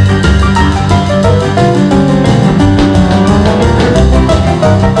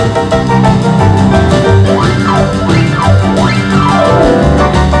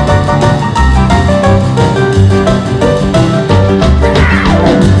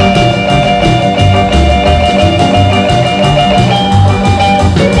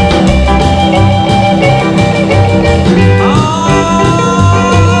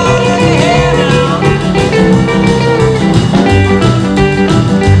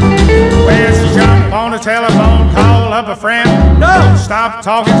 Telephone, call up a friend. Don't stop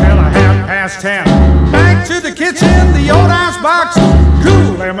talking till 10:30. Back to the kitchen, the old ice box,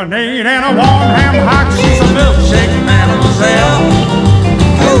 cool lemonade and a warm ham hock. She's a milkshake mademoiselle,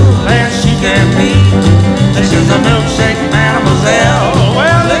 cool as she can be. She's a milkshake mademoiselle.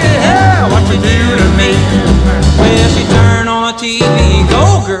 Well, look at her, what you do to me. Well, she turned on a TV,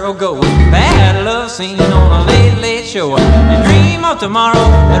 go girl go. Bad love scene on a late show. And dream of tomorrow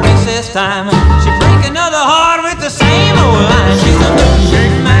at recess time. She break another heart with the same old line. She's a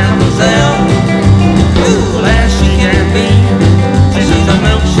milkshake mademoiselle, cool as she can be. She's a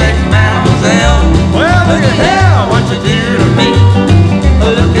milkshake mademoiselle. Well, look at her, what you do to me.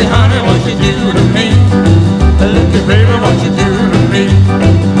 Look at honey, what you do to me. Look at baby, what you do to me.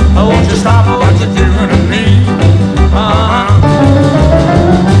 Won't you stop what you do to me.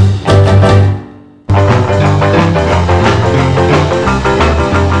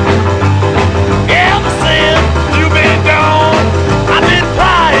 Ever since you've been gone, I've been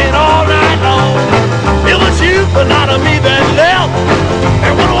crying all night long. It was you, but not of me, that left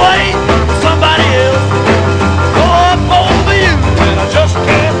and went away to somebody else. Go up over you, and I just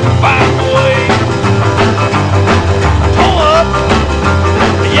can't find a way. Tore up,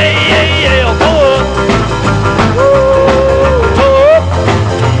 yeah, tore up. Tore up,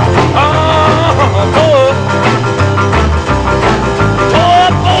 tore up. Tore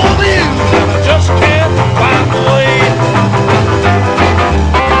up over you, and I just can't find a way.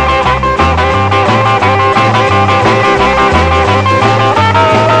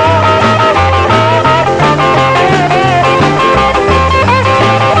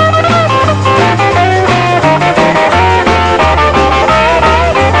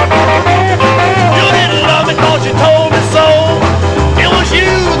 You didn't love me 'cause you told me so. It was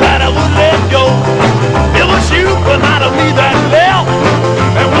you that I would let go. It was you, but not of me, that left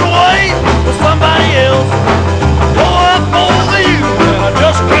and went away with somebody else. Tore up over you, and I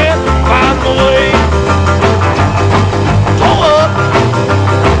just can't find the way. Tore up,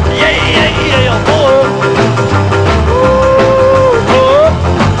 yeah, tore up. Tore up,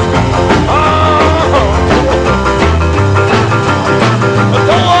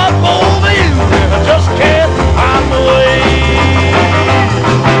 tore up over you, and I just can't find the way.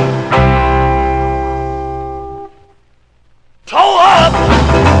 Tore up,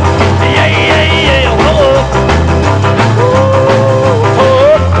 yeah, tore up. Tore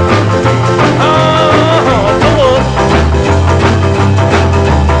up, tore up.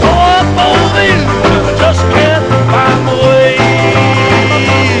 Tore up over you, and I just can't find the way.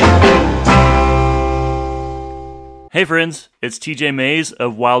 Hey friends, it's TJ Mays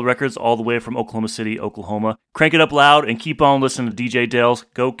of Wild Records all the way from Oklahoma City, Oklahoma. Crank it up loud and keep on listening to DJ Dell's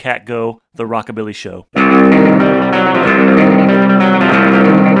Go Cat Go, The Rockabilly Show.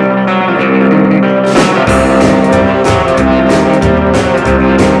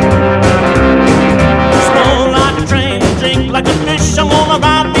 Smoke like a train, drink like a fish. I'm gonna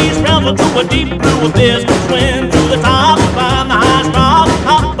ride these rounds into a deep blue abyss. Swim to the top, climb the highest rock,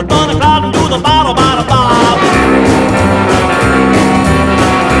 hop a thunder cloud and do the bottle, bottle, bob.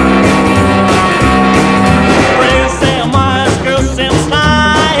 Friends say I'm wise, girls say I'm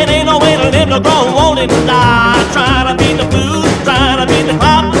sly. It ain't no way to live, no grown, won't it die? Try to beat the blues, try to beat the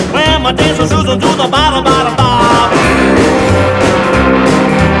clock. Wear my dancing shoes and do the bottle, bottle, bob.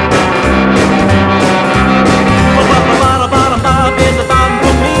 Bottom, bottom, bottom is the bottom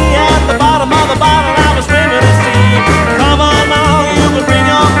for me. At the bottom of the bottle, I was swimming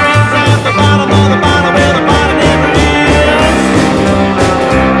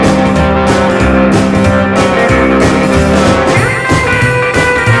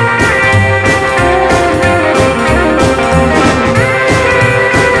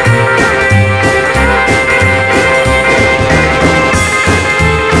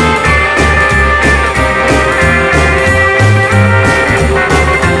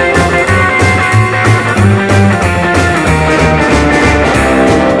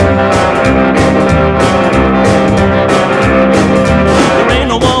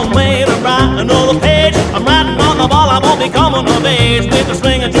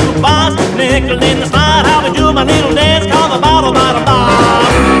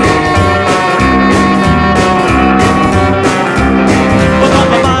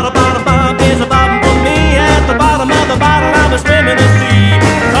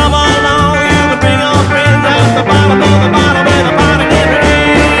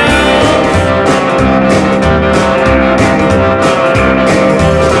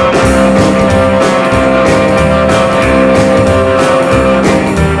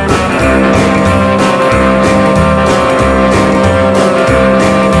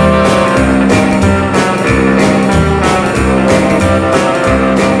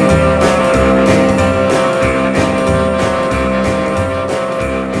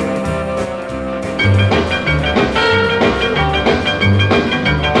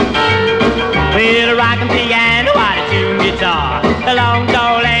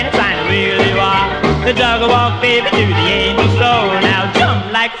tall and it's kind of really wild. The juggle walk, baby, to the angel soul. Now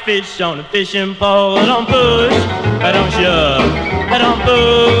jump like a fish on a fishing pole. Don't push, don't shove. Don't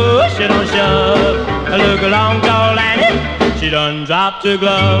push, don't shove. Look along, tall Annie, she done dropped her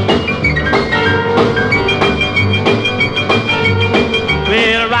glove.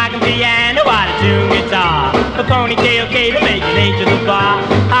 Well, a rockin' piano, what a tune guitar. A ponytail Kate to make your nature the bar.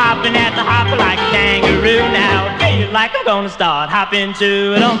 Hopping at the hopper like a kangaroo. Now I feel like I'm gonna start hopping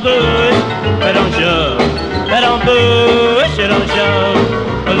too. Don't push, don't shove. Don't push, don't shove.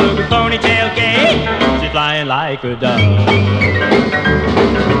 Look at ponytail Kate, she's flying like a dove.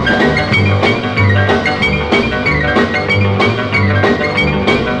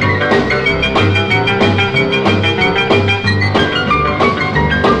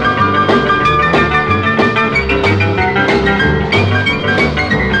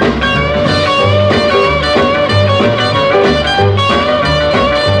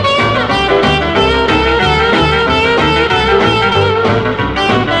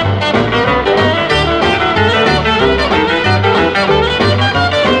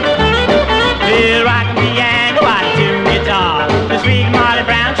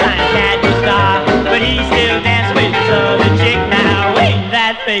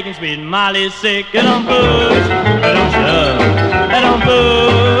 Sweet Molly's sick, don't push, don't shove. Don't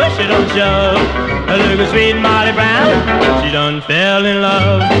push, don't shove. Look at sweet Molly Brown, she done fell in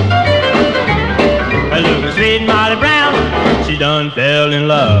love. Look at sweet Molly Brown, she done fell in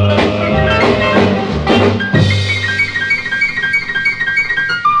love.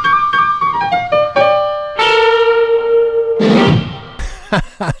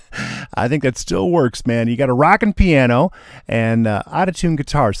 I think that still works, man. You got a rockin' piano and out-of-tune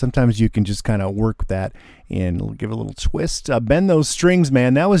guitar. Sometimes you can just kind of work that and give it a little twist. Bend those strings,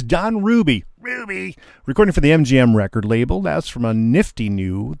 man. That was Don Ruby. Recording for the MGM record label. That's from a nifty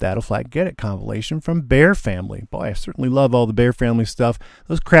new That'll Flat Get It compilation from Bear Family. Boy, I certainly love all the Bear Family stuff.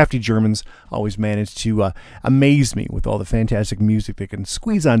 Those crafty Germans always manage to amaze me with all the fantastic music they can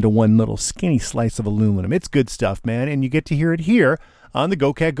squeeze onto one little skinny slice of aluminum. It's good stuff, man, and you get to hear it here on the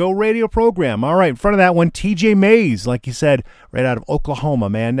Go Cat Go radio program. All right, in front of that one, TJ Mays, like you said, right out of Oklahoma,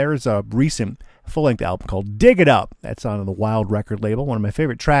 man. There's a recent full-length album called Dig It Up. That's on the Wild record label. One of my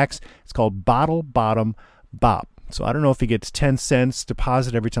favorite tracks. It's called Bottle Bottom Bop. So I don't know if he gets 10 cents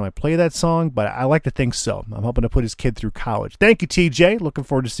deposit every time I play that song, but I like to think so. I'm hoping to put his kid through college. Thank you, TJ. Looking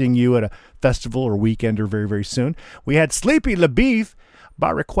forward to seeing you at a festival or weekender very, very soon. We had Sleepy LaBeef by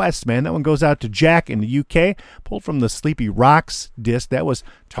request, man. That one goes out to Jack in the UK. Pulled from the Sleepy Rocks disc. That was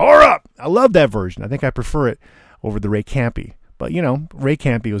tore up. I love that version. I think I prefer it over the Ray Campy. But, you know, Ray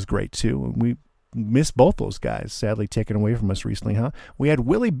Campy was great, too. We missed both those guys, sadly taken away from us recently, huh? We had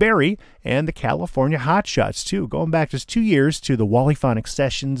Willie Berry and the California Hot Shots, too. Going back just 2 years to the Wallyphonic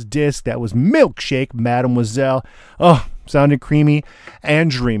Sessions disc. That was Milkshake, Mademoiselle. Oh, sounded creamy and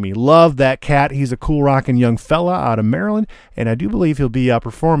dreamy. Love that cat. He's a cool rockin' young fella out of Maryland, and I do believe he'll be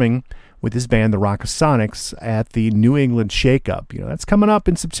performing with his band, the Rockasonics, at the New England Shake-Up. You know, that's coming up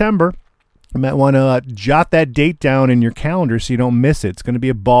in September. You might want to jot that date down in your calendar so you don't miss it. It's going to be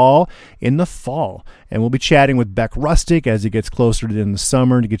a ball in the fall. And we'll be chatting with Beck Rustic as it gets closer to the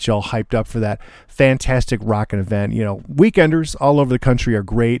summer to get you all hyped up for that fantastic rockin' event. You know, weekenders all over the country are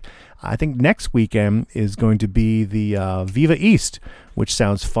great. I think next weekend is going to be the Viva East, which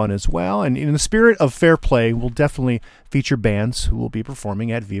sounds fun as well. And in the spirit of fair play, we'll definitely feature bands who will be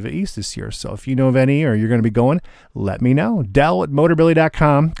performing at Viva East this year. So if you know of any or you're going to be going, let me know. Del at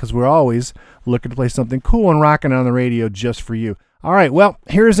motorbilly.com, because we're always looking to play something cool and rocking on the radio just for you. All right, well,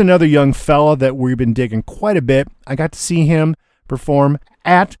 here's another young fella that we've been digging quite a bit. I got to see him perform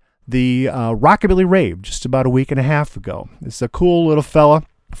at the Rockabilly Rave just about a week and a half ago. It's a cool little fella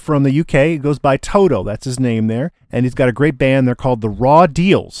from the UK. He goes by Toto. That's his name there. And he's got a great band. They're called the Raw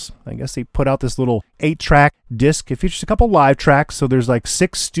Deals. I guess they put out this little 8-track disc. It features a couple live tracks, so there's like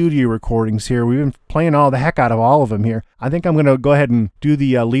 6 studio recordings here. We've been playing all the heck out of all of them here. I think I'm going to go ahead and do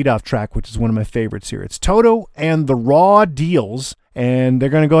the lead-off track, which is one of my favorites here. It's Toto and the Raw Deals, and they're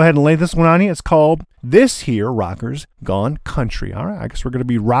going to go ahead and lay this one on you. It's called This Here Rockers Gone Country. All right, I guess we're going to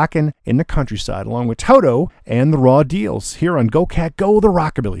be rocking in the countryside along with Toto and the Raw Deals here on Go Cat Go, the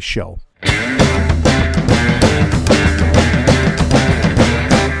Rockabilly Show.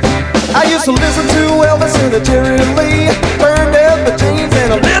 I used to listen to Elvis and Terry Lee, burned out the jeans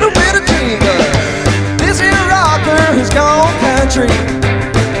and a little bit of dream. This here rocker has gone country.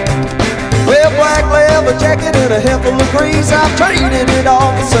 Well, black leather jacket and a heifer of grease, I've traded it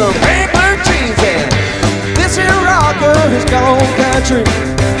all for some Wrangler jeans. And this here rocker has gone country.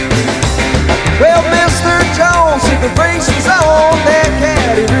 Well, Mr. Jones, if the race was on, that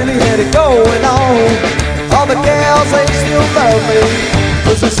cat, he really had it going on. All the gals, they still love me.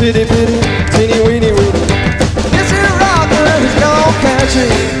 Was a city bitty, teeny weeny weeny. This here rocker has gone country.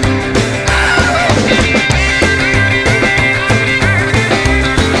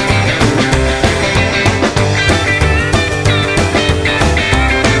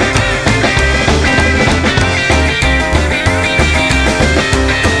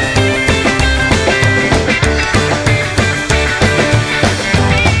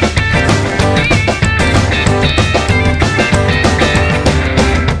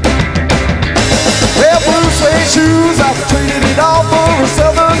 Shoes, I've traded it all for a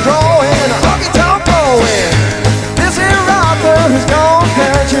southern draw and a honky tonk blowing. This here rocker has gone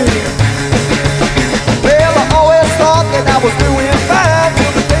country. Well, I always thought that I was doing fine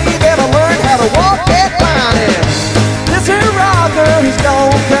till the day that I learned how to walk that line. And this here rocker has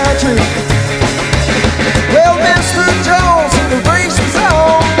gone country. Well, Mr. Jones, and the race was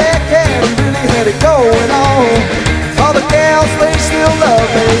on, that cat really had it going on. All the gals, they still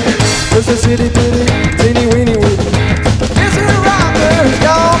love me. There's a city bitty, teeny weeny weeny. This here rocker has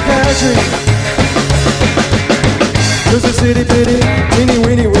gone country. There's a city bitty, teeny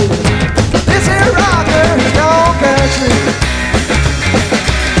weeny weeny. This here rocker has gone country.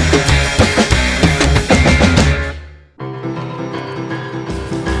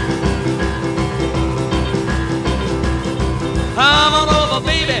 Come on over,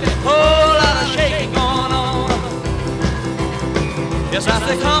 baby, whole lot of shaking going on. Yes, I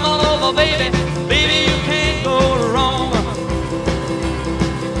say come on over, baby, baby, you can't go wrong.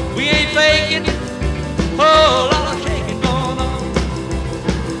 We ain't faking, whole lot of shaking going on.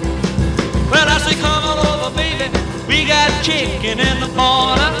 Well, I say come on over, baby, we got chicken in the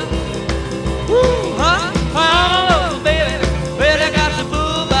corner. Woo, huh? Come on over, baby, well, they got the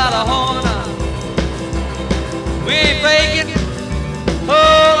bull by the horn. We ain't faking,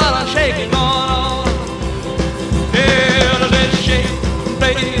 whole lot of shaking going on. Yeah, let's shake,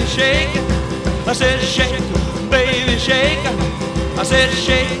 baby, shake. I said shake it, baby, shake. I said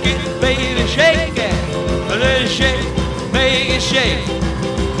shake it, baby, shake it. Let's shake, baby, shake.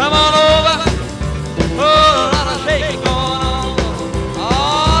 Come on over, whole lot of shaking going on.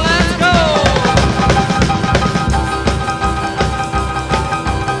 Oh, let's go.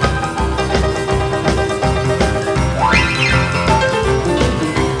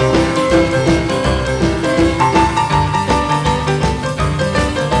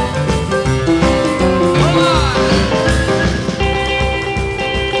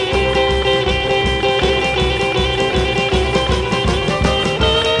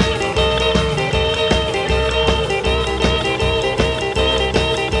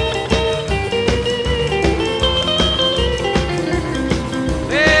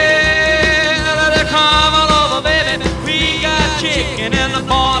 Chicken in the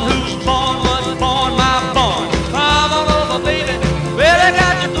barn, who's born was born, my born. Come on over, baby, well, I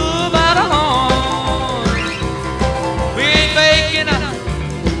got you bull by the horn. We ain't faking a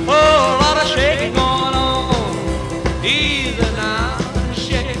whole lot of shaking going on. Easy now,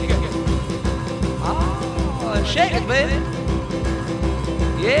 shake it. Oh, shake it, baby.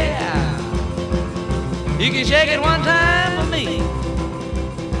 Yeah. You can shake it one time for me.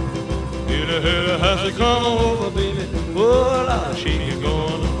 Has to come over, baby. Oh, a lot of shaking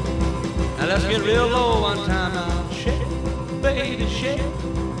going on. Now let's get real low one time now. Shake, baby, shake.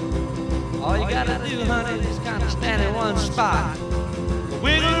 All you gotta do, honey, is kind of stand in one spot.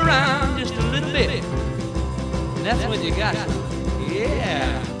 Wiggle around just a little bit. And that's when you got it.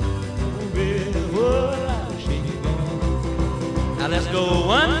 Yeah. Oh, baby, oh, a lot of shaking going on. Now let's go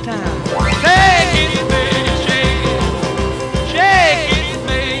one time. Shake it, baby, shake it. Shake it,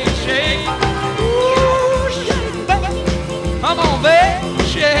 baby, shake it. Come on, baby,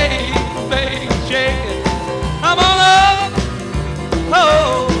 shake, baby, shake it. Come on up,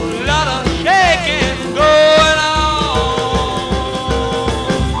 whole lot of shaking going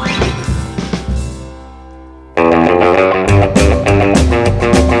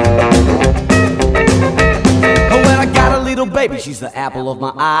Oh, well, I got a little baby, she's the apple of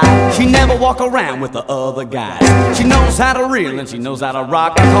my eye. She never walk around with the other guys. She knows how to reel and she knows how to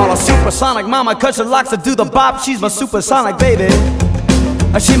rock. I call her supersonic mama cause she likes to do the bop. She's my supersonic baby.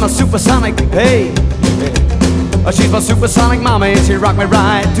 She's my supersonic, hey. She's my supersonic mama and she rock me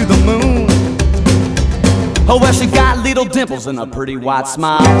right to the moon. Oh, well, she got little dimples and a pretty white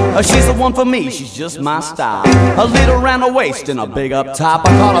smile. She's the one for me, she's just my style. A little round the waist and a big up top.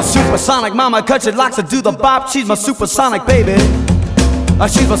 I call her supersonic mama cause she likes to do the bop. She's my supersonic baby.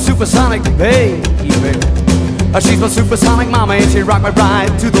 She's my supersonic, hey, baby. She's my supersonic mama and she rock me right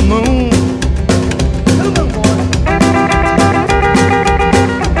to the moon. to the moon, boy.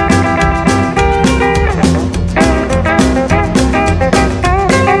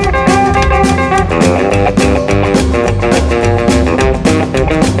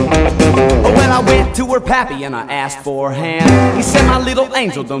 Well, I went to her pappy and I asked for a hand. He said, my little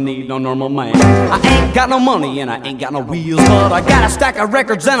angel don't need no normal man. I ain't got no money and I ain't got no wheels, but I got a stack of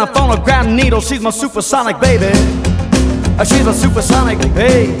records and a phonograph needle. She's my supersonic baby. She's my supersonic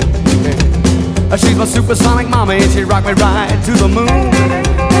baby. She's my supersonic mama and she rocked me right to the moon.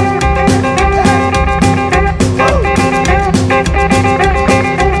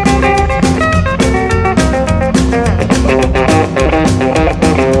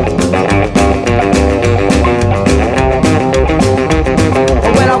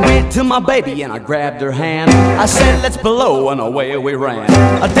 To my baby and I grabbed her hand. I said let's blow and away we ran.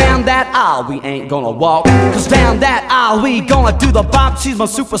 Down that aisle we ain't gonna walk, cause down that aisle we gonna do the bop. She's my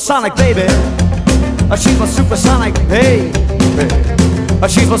supersonic baby. She's my supersonic baby.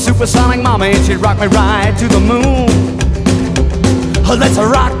 She's my supersonic mama and she rock me right to the moon. Let's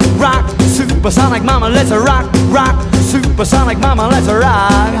rock, rock, supersonic mama. Let's rock, rock, supersonic mama. Let's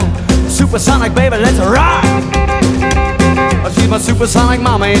rock, supersonic baby. Let's rock. She's my supersonic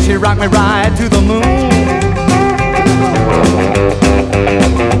mama and she rocked me right to the moon.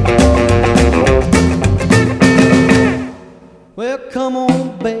 Well, come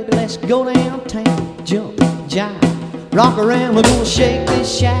on, baby, let's go downtown. Jump, jive, rock around. We're gonna shake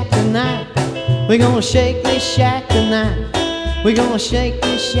this shack tonight. We're gonna shake this shack tonight. We're gonna shake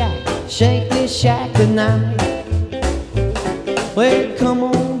this shack tonight. Well, come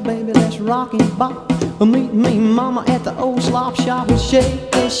on, baby, let's rock and bop. Meet me, mama, at the old slop shop. We'll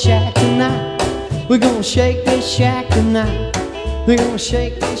shake this shack tonight. We're gonna shake this shack tonight. We're gonna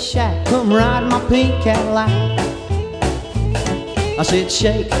shake this shack. Come ride my pink Cadillac. I said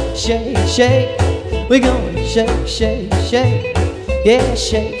shake, shake, shake. We're gonna shake, shake, shake. Yeah,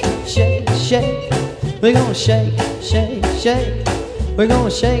 shake, shake, shake. We're gonna shake, shake, shake. We're gonna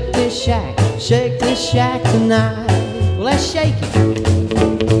shake this shack tonight. Well, let's shake it.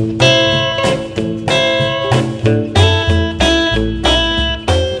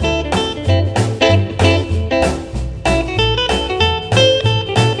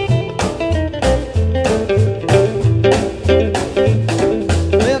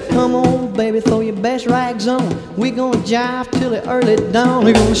 Rags on, we gonna jive till the early dawn.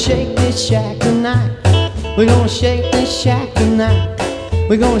 We're gonna shake this shack tonight. We're gonna shake this shack tonight.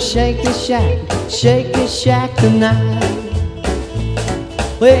 We're gonna shake this shack tonight.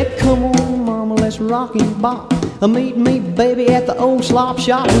 Well, come on, mama, let's rock and bop. Meet me, baby, at the old slop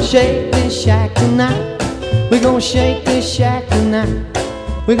shop. We'll shake this shack tonight. We're gonna shake this shack tonight.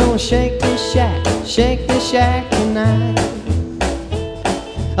 We're gonna shake this shack tonight.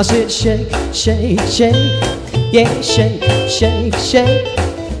 I said shake, shake, shake. Yeah, shake, shake, shake.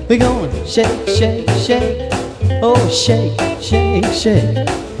 We're gonna shake, shake, shake. Oh, shake, shake, shake.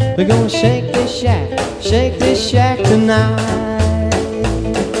 We're gonna shake this shack tonight.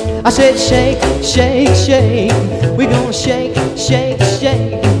 I said shake, shake, shake. We're gonna shake, shake,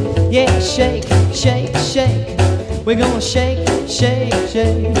 shake. Yeah, shake, shake, shake. We're gonna shake, shake,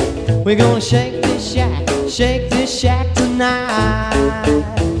 shake. We're gonna shake this shack tonight.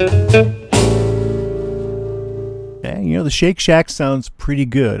 Yeah, you know, the Shake Shack sounds pretty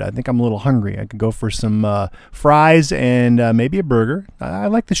good. I think I'm a little hungry. I could go for some fries and maybe a burger. I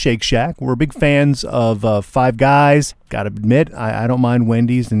like the Shake Shack. We're big fans of Five Guys. Gotta admit, I don't mind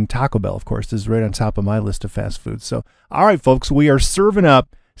Wendy's, and Taco Bell, of course, is right on top of my list of fast food. So, all right, folks, we are serving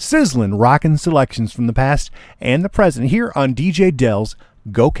up sizzling rockin' selections from the past and the present here on DJ Dell's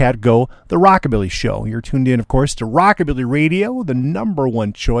Go Cat Go, the Rockabilly Show. You're tuned in, of course, to Rockabilly Radio, the number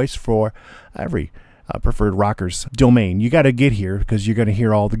one choice for every preferred rocker's domain. You got to get here because you're going to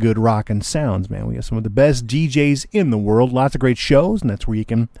hear all the good rockin' sounds, man. We have some of the best DJs in the world, lots of great shows, and that's where you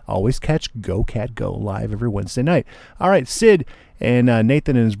can always catch Go Cat Go live every Wednesday night. All right, Sid and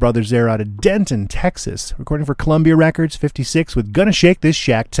Nathan and his brothers there out of Denton, Texas, recording for Columbia Records 56 with Gonna Shake This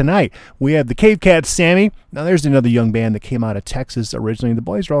Shack Tonight. We have the Cave Cats, Sammy. Now there's another young band that came out of Texas originally. The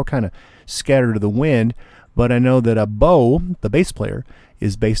boys are all kind of scattered to the wind, but I know that Bo, the bass player,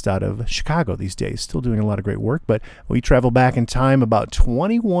 is based out of Chicago these days, still doing a lot of great work. But we travel back in time about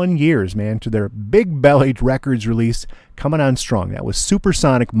 21 years, man, to their Big Bellied Records release, coming on strong. That was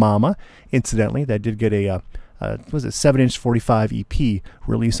Supersonic Mama. Incidentally, that did get a 7-inch 45 EP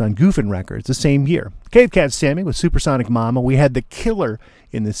release on Goofin' Records the same year. Cave Cat Sammy with Supersonic Mama. We had The Killer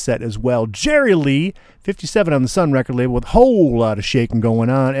in this set as well. Jerry Lee, 57 on the Sun record label with a whole lot of shaking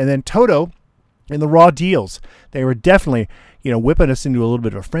going on. And then Toto and the Raw Deals. They were definitely whipping us into a little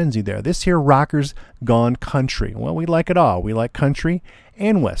bit of a frenzy there. This here rocker's gone country. Well, we like it all. We like country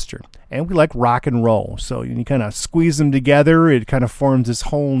and western, and we like rock and roll. So you kind of squeeze them together. It kind of forms this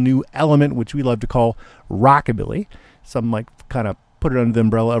whole new element, which we love to call rockabilly. Some might kind of put it under the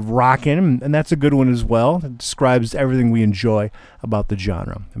umbrella of rockin', and that's a good one as well. It describes everything we enjoy about the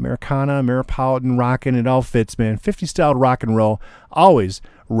genre. Americana, Ameripolitan, rockin', it all fits, man. 50 style rock and roll, always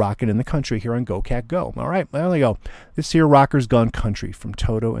rockin' in the country here on Go Cat Go. All right, there we go. This here rocker's gone country from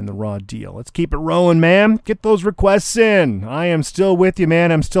Toto and the Raw Deal. Let's keep it rolling, man. Get those requests in. I am still with you,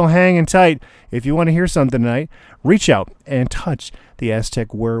 man. I'm still hanging tight. If you want to hear something tonight, reach out and touch the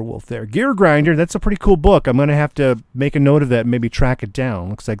Aztec Werewolf there. Gear Grinder, that's a pretty cool book. I'm going to have to make a note of that and maybe track it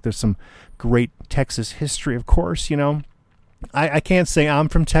down. Looks like there's some great Texas history, of course, I can't say I'm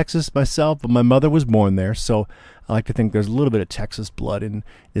from Texas myself, but my mother was born there, so I like to think there's a little bit of Texas blood in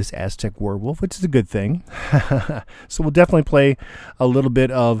this Aztec Werewolf, which is a good thing. So we'll definitely play a little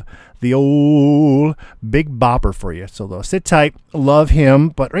bit of the old Big Bopper for you. So though, sit tight, love him.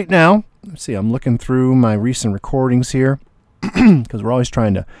 But right now, let's see, I'm looking through my recent recordings here because we're always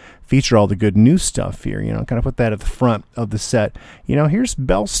trying to feature all the good new stuff here, kind of put that at the front of the set. Here's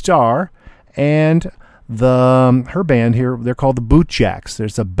Belle Starr and her band here. They're called the Bootjacks.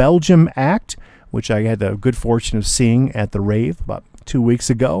 There's a Belgium act, which I had the good fortune of seeing at the rave about 2 weeks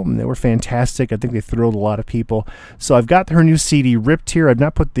ago, and they were fantastic. I think they thrilled a lot of people. So I've got her new CD ripped here. I've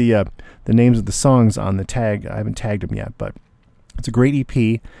not put the names of the songs on the tag. I haven't tagged them yet, but it's a great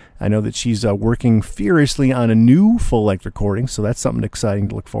EP. I know that she's working furiously on a new full-length recording, so that's something exciting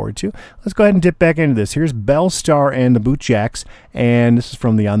to look forward to. Let's go ahead and dip back into this. Here's Belle Starr and the Bootjacks, and this is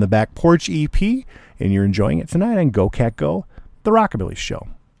from the On the Back Porch EP, and you're enjoying it tonight on Go Cat Go, the Rockabilly Show.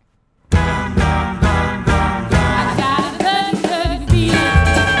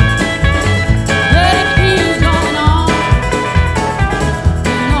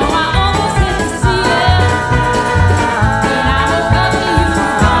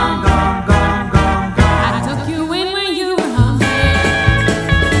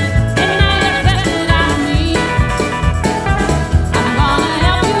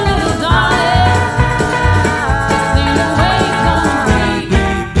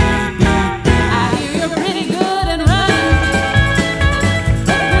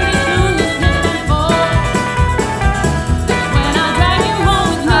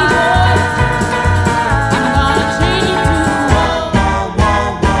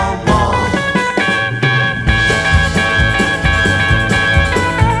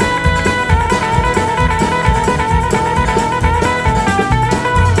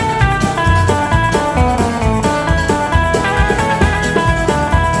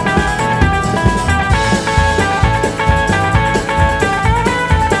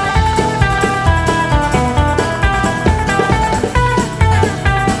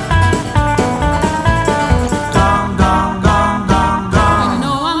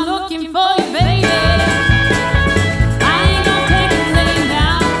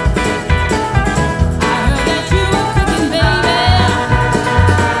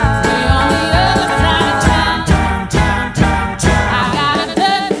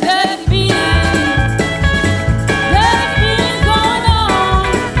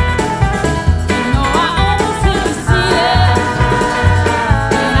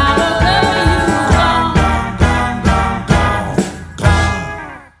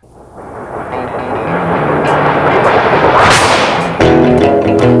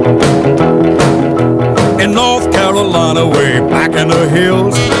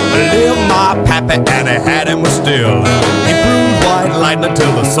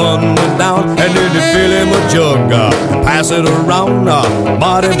 It around,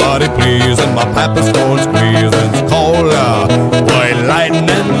 mighty, mighty please, and my papa's going squeeze, and it's called white lightning,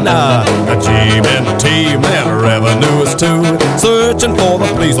 achievement, man, revenue is too, searching for the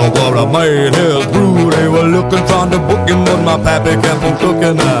place of what I made his brew. They were looking, trying to book him, but my pappy kept on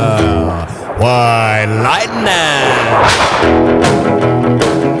cooking, white lightning.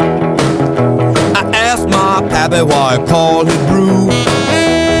 I asked my pappy why I called his brew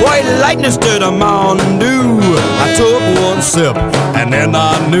white lightning instead of Mountain Dew. I took one sip and then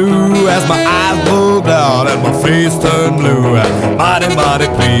I knew, as my eyes bugged out and my face turned blue. Mighty, mighty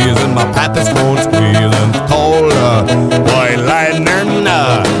please, and my pappy's going squeeze, and it's called white lightning.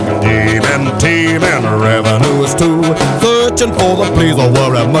 Demon, revenue is too, searching for the place of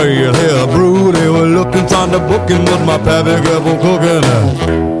where I made his brew. They were looking, trying to book him, but my pappy kept on cooking.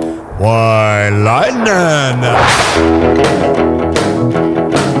 White lightning.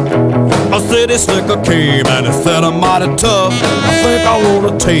 I said City Slicker came and he said I'm mighty tough. I think I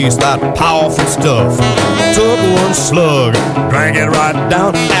wanna taste that powerful stuff. Took one slug, drank it right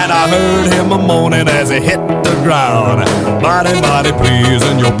down, and I heard him a moaning as he hit the ground. Mighty, mighty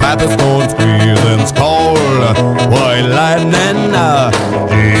pleasing, your path is going squeezing. It's called White Lightning.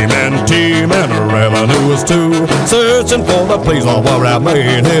 G-Man team and revenue was too. Searching for the place where I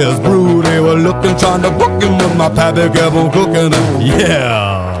made his brew. They were looking, trying to book him with my pappy kept on cooking.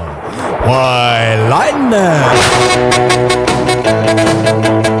 Yeah, White Lightning.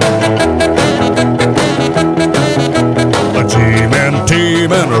 A G-Man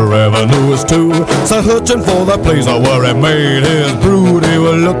team and a revenue is too. Searching for the place where he made his brew. They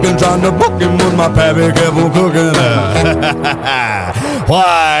were looking, trying to book him with my pappy kept on cooking.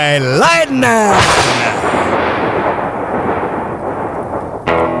 White Lightning.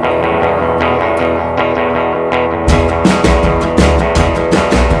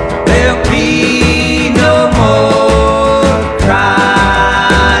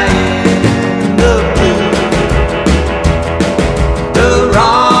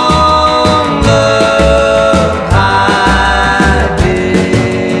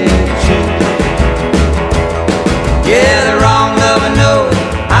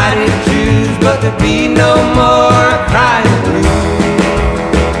 Be no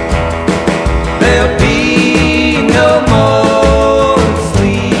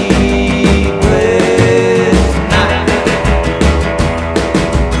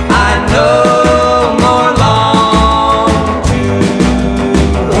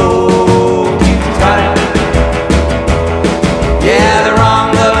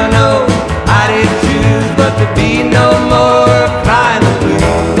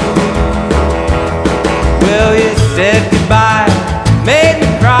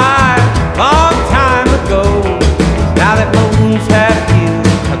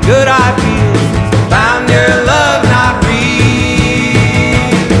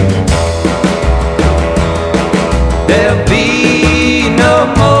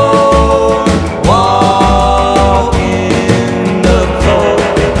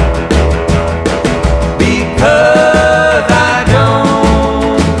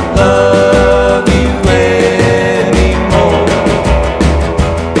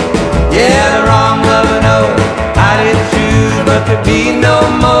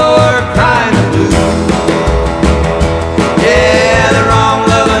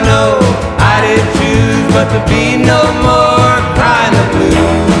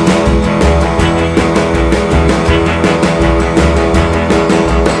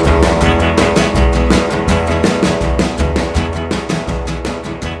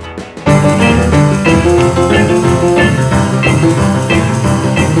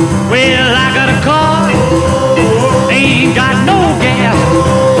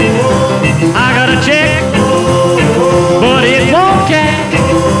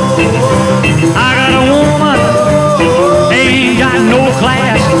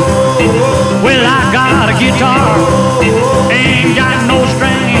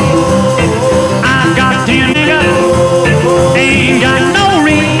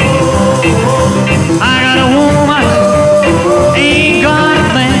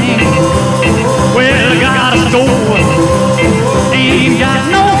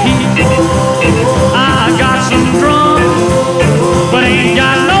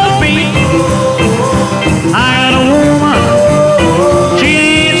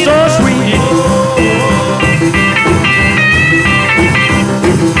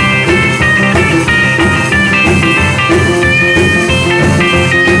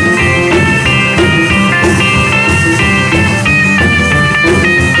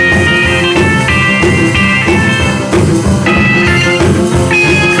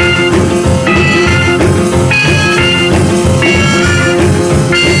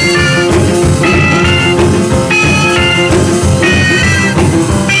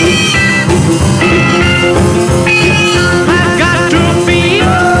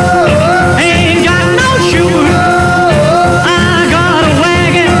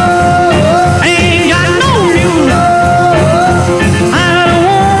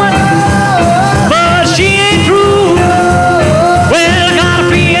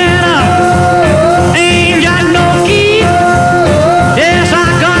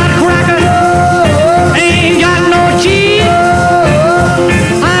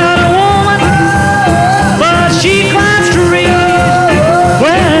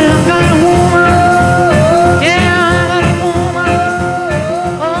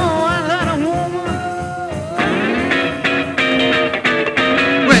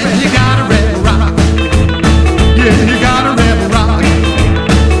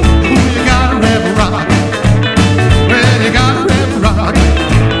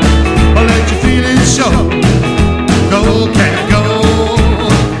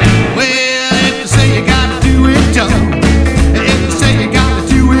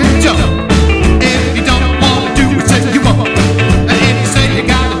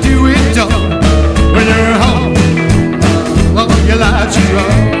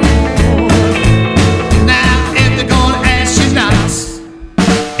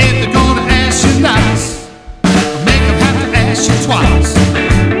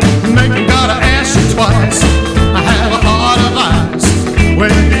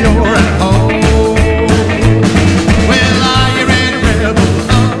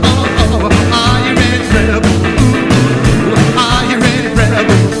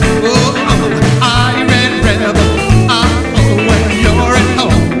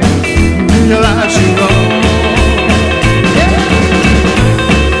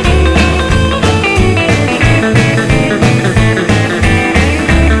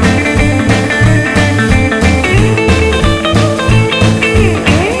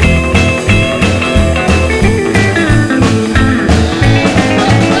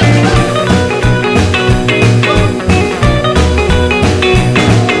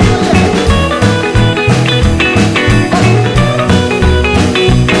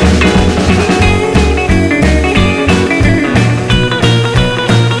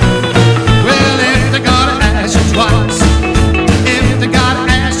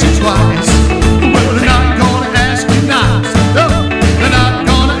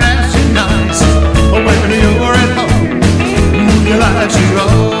what you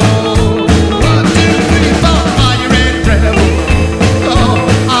roll. 1, 2, 3, 4. Are you ready, rebel? Oh,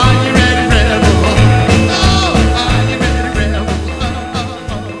 are you ready, rebel? Oh, are you ready, rebel? Oh,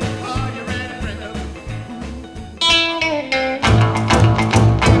 are you ready, rebel?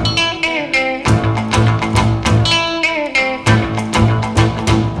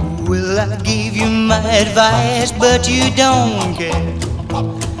 Well, I gave you my advice, but you don't care.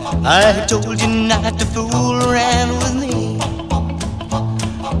 I told you not to fool around with me,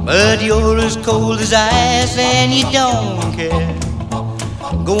 but you're as cold as ice and you don't care.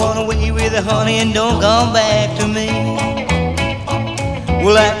 Go on away with it, honey, and don't come back to me.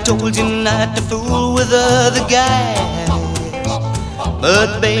 Well, I told you not to fool with other guys,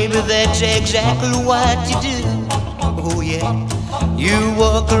 but baby, that's exactly what you do. Oh yeah, you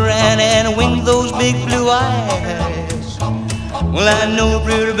walk around and wink those big blue eyes. Well, I know,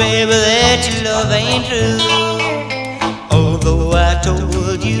 pretty baby, that your love ain't true. Although I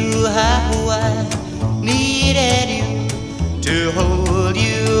told you how I needed you to hold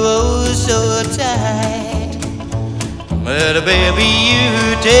you oh so tight, but baby,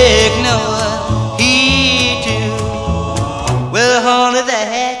 you take no heed to. Well, honey,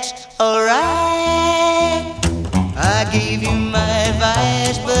 that's alright. I gave you my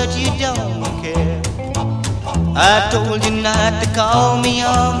advice, but you don't care. I told you not to call me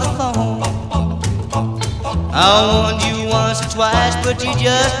on the phone. I warned you once or twice, but you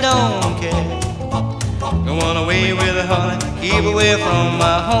just don't care. Go on away with it, honey, keep away from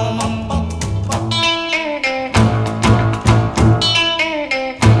my home.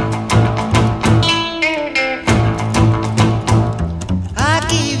 I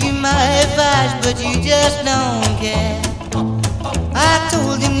gave you my advice, but you just don't care. I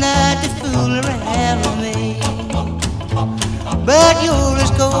told you not to fool around with me, but you're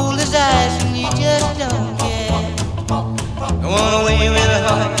as cold as ice and you just don't care. Go on away with it,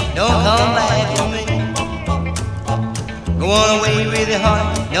 honey, don't come back to me. Go on away with it,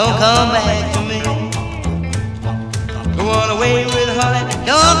 honey, don't come back to me. Go on away with it, honey,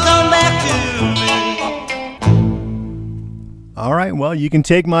 don't come back to me. All right, well, you can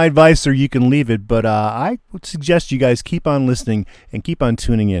take my advice or you can leave it, but I would suggest you guys keep on listening and keep on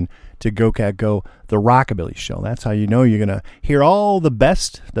tuning in to Go Cat Go, the Rockabilly Show. That's how you know you're going to hear all the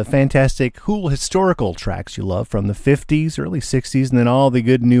best, the fantastic, cool, historical tracks you love from the 50s, early 60s, and then all the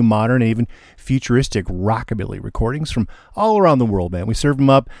good new modern and even futuristic rockabilly recordings from all around the world, man. We serve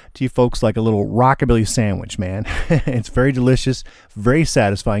them up to you folks like a little rockabilly sandwich, man. It's very delicious, very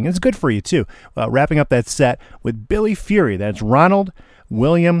satisfying, and it's good for you, too. Wrapping up that set with Billy Fury. That's Ronald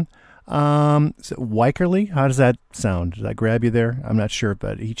William is it Wykerly? How does that sound? Did I grab you there? I'm not sure,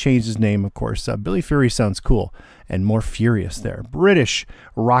 but he changed his name, of course. Billy Fury sounds cool and more furious there. British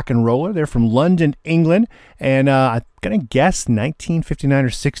rock and roller. They're from London, England, and I'm going to guess 1959 or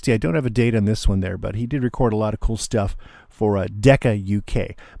 60. I don't have a date on this one there, but he did record a lot of cool stuff for Decca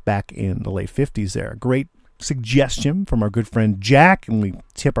UK back in the late 50s there. Great suggestion from our good friend Jack, and we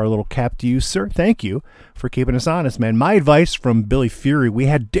tip our little cap to you, sir. Thank you for keeping us honest, man. My advice from Billy Fury, we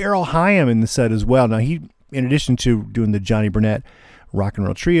had Daryl Hyam in the set as well. Now, he, in addition to doing the Johnny Burnett Rock and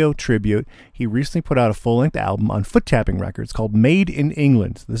Roll Trio tribute, he recently put out a full-length album on Foot Tapping Records called Made in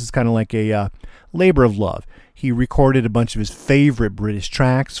England. This is kind of like a labor of love. He recorded a bunch of his favorite British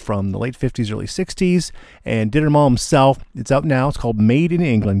tracks from the late 50s, early 60s, and did them all himself. It's out now. It's called Made in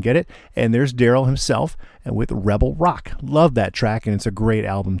England. Get it? And there's Daryl himself and with Rebel Rock. Love that track, and it's a great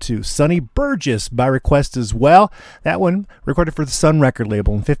album, too. Sonny Burgess by request as well. That one recorded for the Sun record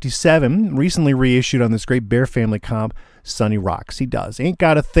label in 57, recently reissued on this great Bear Family comp, Sonny Rocks. He does. Ain't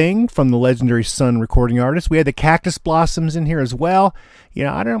Got a Thing from the legendary Sun recording artist. We had the Cactus Blossoms in here as well. You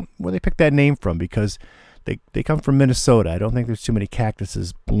know, I don't know where they picked that name from because they come from Minnesota. I don't think there's too many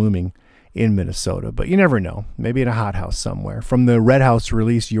cactuses blooming in Minnesota, but you never know. Maybe in a hothouse somewhere. From the Red House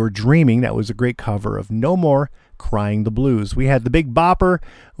release, You're Dreaming, that was a great cover of No More Crying the Blues. We had the Big Bopper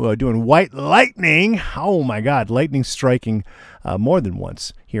doing White Lightning. Oh my God, lightning striking more than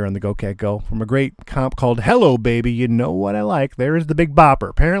once here on the Go Cat Go from a great comp called Hello Baby, You Know What I Like. There is the Big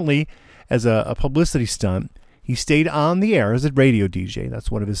Bopper. Apparently, as a publicity stunt, he stayed on the air as a radio DJ.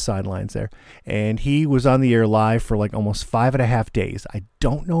 That's one of his sidelines there. And he was on the air live for like almost 5.5 days. I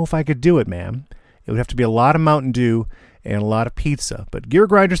don't know if I could do it, man. It would have to be a lot of Mountain Dew and a lot of pizza. But Gear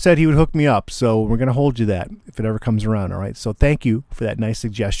Grinder said he would hook me up, so we're going to hold you that if it ever comes around, all right? So thank you for that nice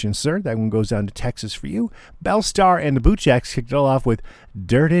suggestion, sir. That one goes down to Texas for you. Bellstar and the Bootjacks kicked it all off with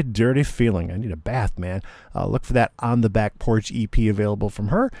Dirty, Dirty Feeling. I need a bath, man. Look for that On the Back Porch EP available from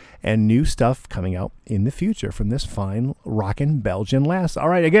her, and new stuff coming out in the future from this fine rockin' Belgian lass. All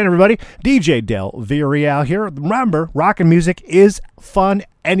right, again, everybody, DJ Del Villarreal here. Remember, rockin' music is fun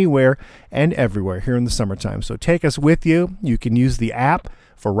anywhere and everywhere here in the summertime. So take us with you. You can use the app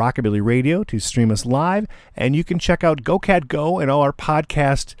for Rockabilly Radio to stream us live, and you can check out Go Cat Go and all our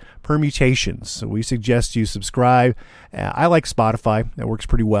podcast permutations. So we suggest you subscribe. I like Spotify. That works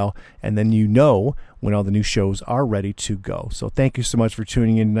pretty well. And then you know when all the new shows are ready to go. So thank you so much for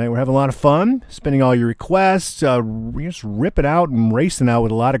tuning in tonight. We're having a lot of fun, spinning all your requests, we're just ripping out and racing out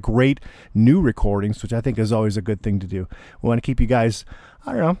with a lot of great new recordings, which I think is always a good thing to do. We want to keep you guys,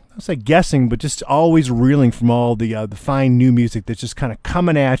 I don't know, I'll say guessing, but just always reeling from all the fine new music that's just kind of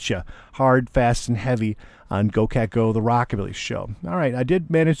coming at you, hard, fast, and heavy on Go Cat Go, the Rockabilly Show. All right, I did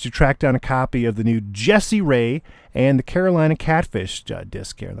manage to track down a copy of the new Jessie Ray and the Carolina Catfish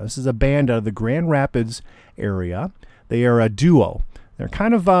disc here. Now, this is a band out of the Grand Rapids area. They are a duo. They're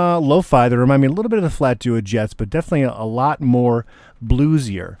kind of lo-fi. They remind me a little bit of the Flat Duo Jets, but definitely a lot more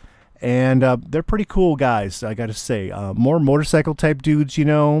bluesier. And they're pretty cool guys, I got to say. More motorcycle type dudes, you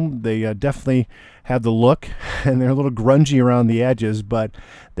know. They definitely have the look, and they're a little grungy around the edges, but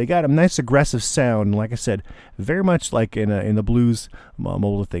they got a nice aggressive sound. Like I said, very much like in the blues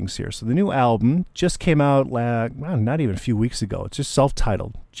mold of things here. So the new album just came out not even a few weeks ago. It's just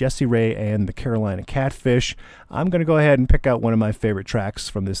self-titled, Jessie Ray and the Carolina Catfish. I'm going to go ahead and pick out one of my favorite tracks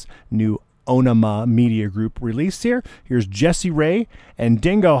from this new Onama Media Group release here. Here's Jessie Ray and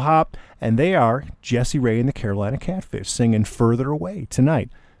Dingo Hop, and they are Jessie Ray and the Carolina Catfish singing Further Away tonight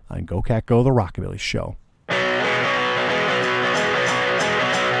on Go Cat Go, the Rockabilly Show.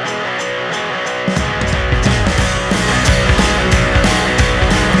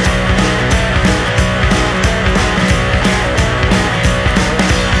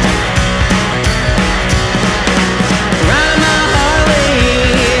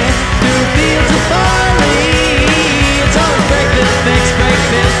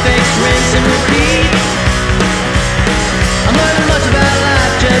 Rinse and repeat. I'm learning much about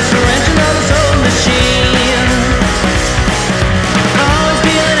life, just wrenching on this old machine.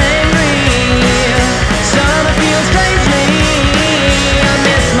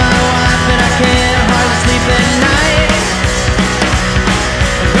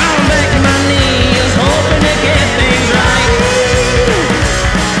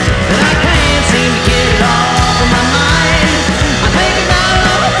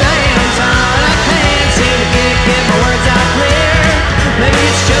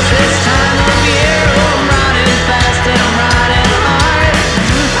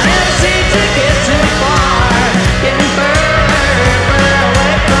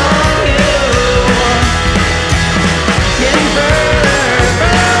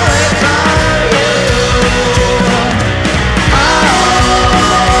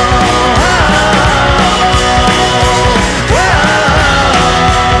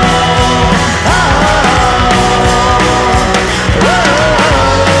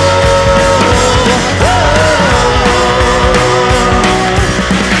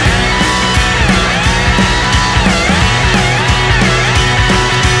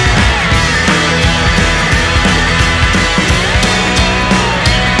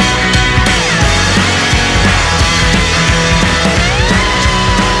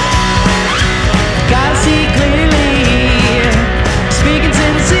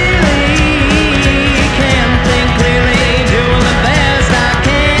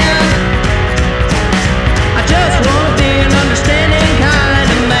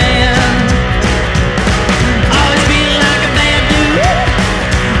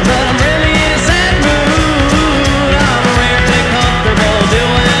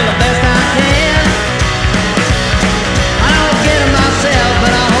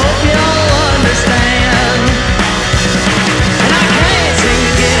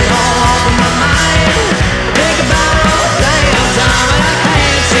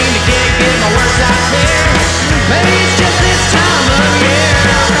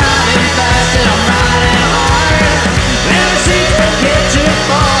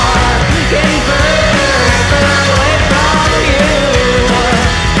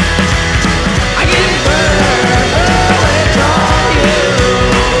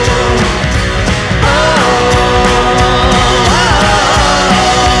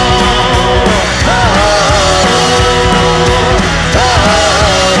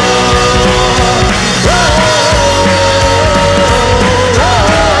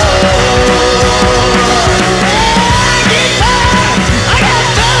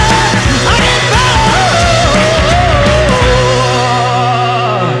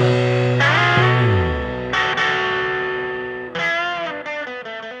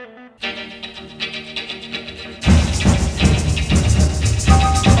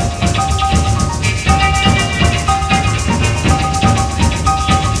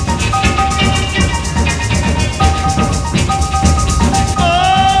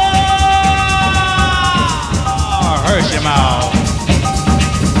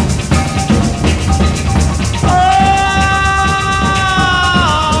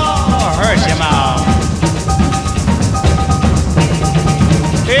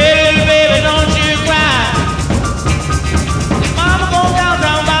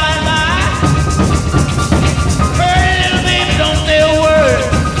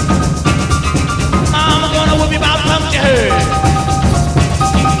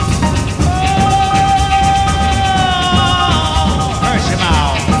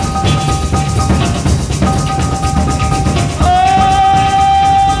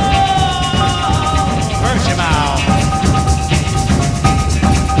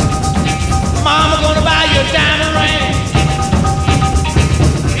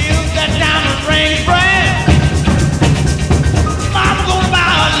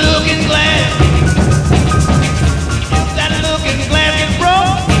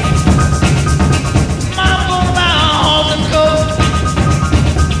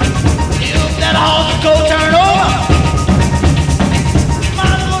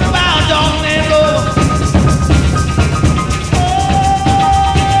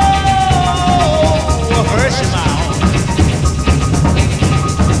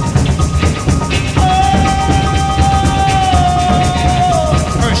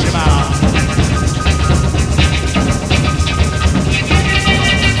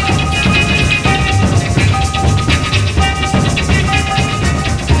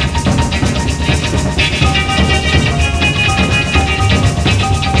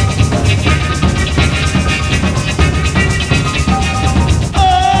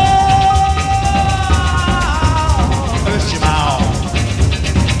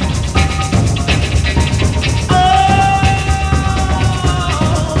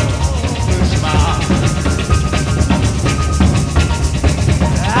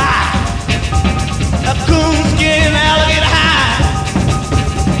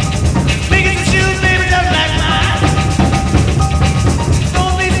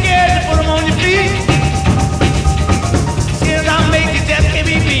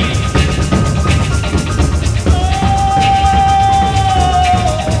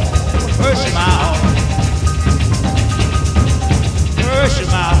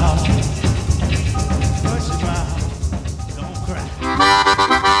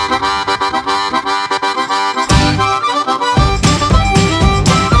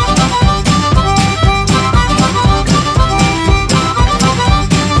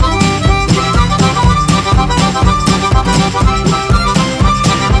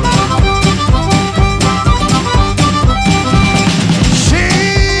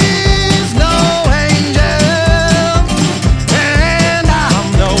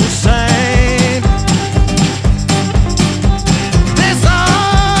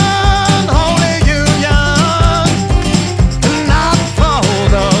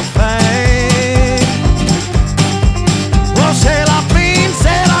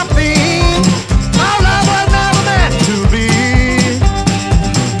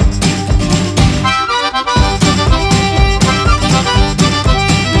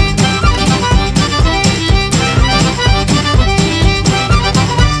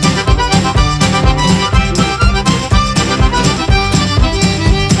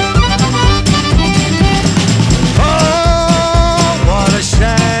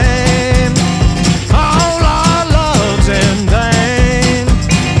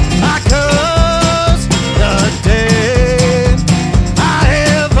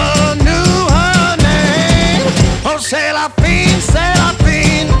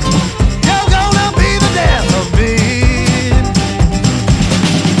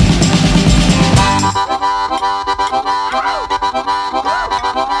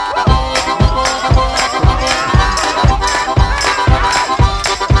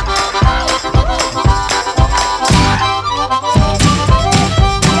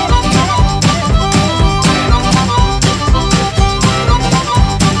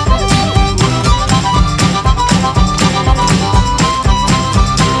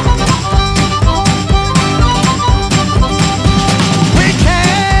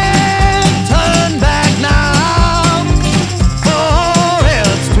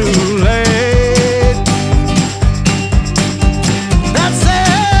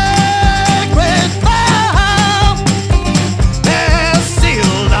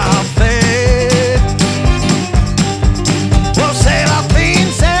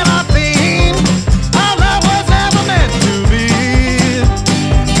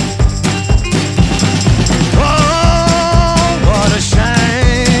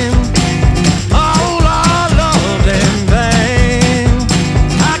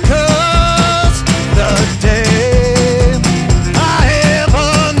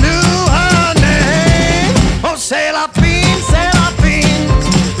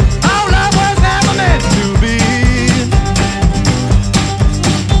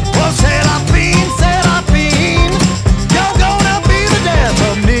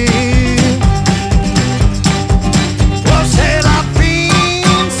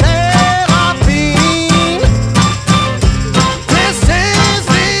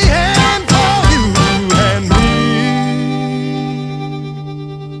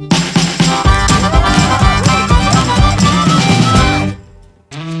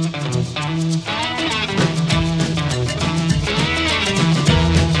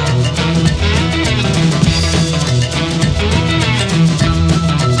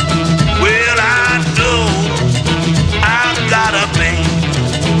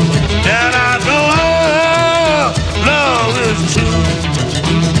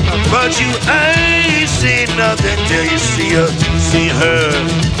 But you ain't seen nothing till you see her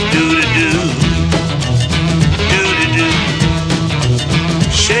do-do-do, do-do-do.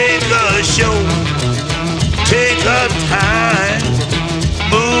 Shake her shoulder, take her time,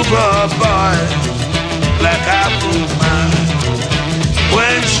 move her body like I move mine.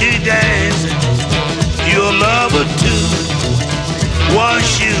 When she dances, you'll love her too.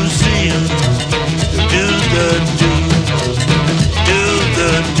 Once you see her, do the do, do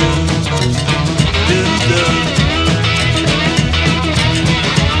the do, do the do.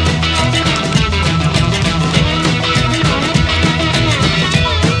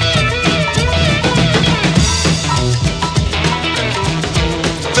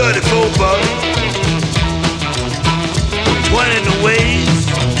 34 bucks, 20 in the waist,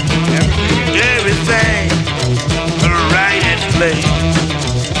 everything right in place.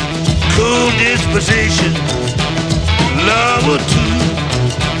 Cool disposition, love her too.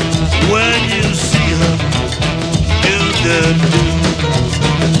 When you see her, do the do,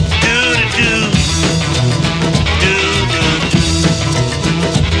 do the do, do the do.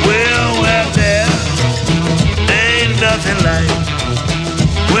 Well, there ain't nothing like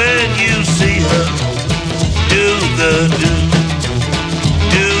when you see her, do the do,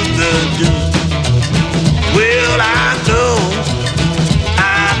 do the do. Well, I know I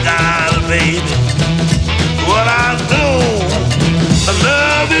got a baby. Well, I know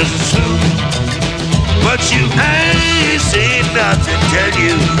love is true, but you ain't seen nothing till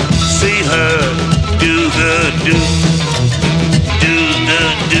you see her do the do, do the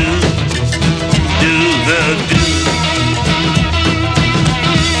do, do the do.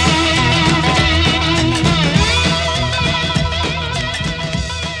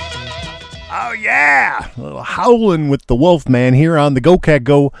 Yeah, a little howling with the Wolfman here on the Go Cat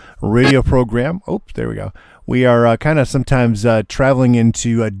Go radio program. Oops, there we go. We are kind of sometimes traveling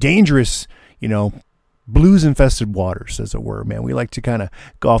into dangerous, blues-infested waters, as it were, man. We like to kind of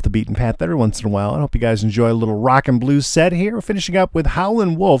go off the beaten path every once in a while. I hope you guys enjoy a little rock and blues set here. We're finishing up with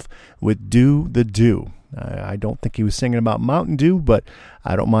Howlin' Wolf with Do the Do. I don't think he was singing about Mountain Dew, but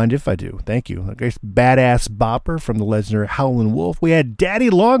I don't mind if I do. Thank you. A great badass bopper from the legendary Howlin' Wolf. We had Daddy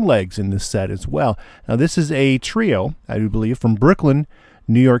Longlegs in this set as well. Now, this is a trio, I do believe, from Brooklyn,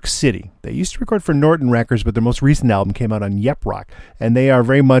 New York City. They used to record for Norton Records, but their most recent album came out on Yep Rock. And they are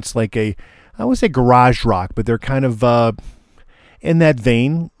very much like I would say garage rock, but they're kind of in that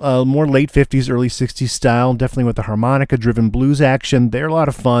vein, more late 50s, early 60s style, definitely with the harmonica-driven blues action. They're a lot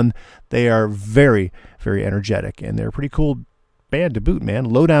of fun. They are very, very energetic, and they're a pretty cool band to boot, man.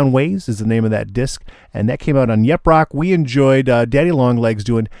 Low Down Ways is the name of that disc, and that came out on Yep Rock. We enjoyed Daddy Longlegs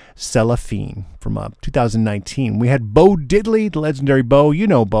doing Cellophane from 2019. We had Bo Diddley, the legendary Bo. You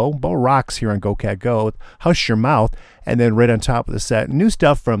know Bo. Bo rocks here on Go Cat Go with Hush Your Mouth, and then right on top of the set, new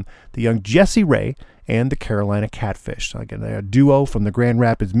stuff from the young Jessie Ray and the Carolina Catfish. Again, they're a duo from the Grand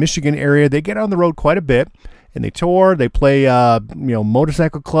Rapids, Michigan area. They get on the road quite a bit, and they tour. They play,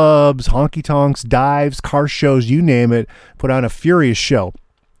 motorcycle clubs, honky-tonks, dives, car shows, you name it. Put on a furious show.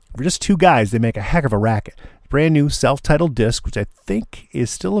 For just two guys, they make a heck of a racket. Brand new self-titled disc, which I think is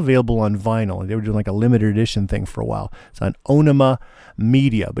still available on vinyl. They were doing like a limited edition thing for a while. It's on Onoma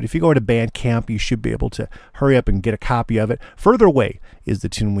Media. But if you go to Bandcamp, you should be able to hurry up and get a copy of it. Further Away is the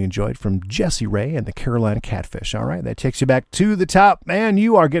tune we enjoyed from Jessie Ray and the Carolina Catfish. All right, that takes you back to the top. Man,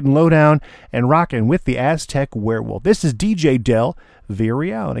 you are getting low down and rocking with the Aztec Werewolf. This is DJ Del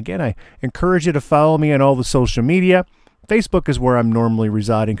Villarreal. And again, I encourage you to follow me on all the social media. Facebook is where I'm normally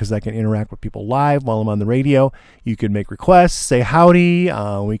residing because I can interact with people live while I'm on the radio. You can make requests, say howdy,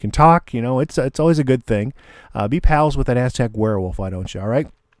 we can talk. It's always a good thing. Be pals with an Aztec Werewolf, why don't you, all right?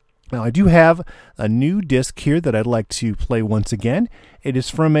 Now, I do have a new disc here that I'd like to play once again. It is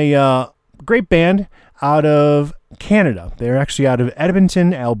from a great band out of Canada. They're actually out of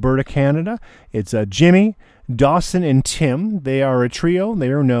Edmonton, Alberta, Canada. It's Jimmy, Dawson, and Tim. They are a trio. They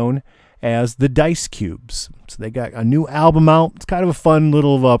are known as the Dice Cubes. So they got a new album out. It's kind of a fun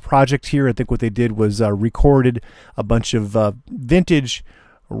little project here. I think what they did was recorded a bunch of vintage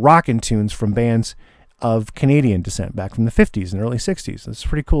rockin' tunes from bands of Canadian descent back from the 50s and early 60s. It's a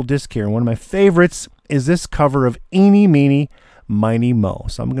pretty cool disc here. And one of my favorites is this cover of Eeny, Meeny, Miny, Mo.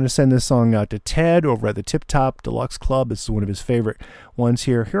 So I'm going to send this song out to Ted over at the Tip Top Deluxe Club. This is one of his favorite ones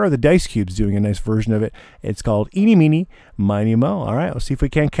here. Here are the Dice Cubes doing a nice version of it. It's called Eeny, Meeny, Miny, Mo. All right, let's see if we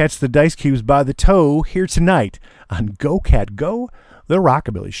can't catch the Dice Cubes by the toe here tonight on Go Cat Go, the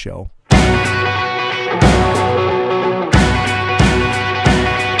Rockabilly Show. Well,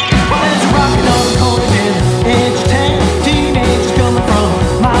 there's rockin' on the corner in the edge of town. Teenagers coming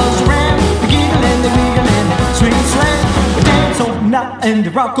from miles around. They're giggling, they're wiggling, swing slang. They dance all night and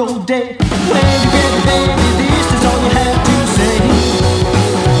the rock all day. When you get the baby, this is all you have to say.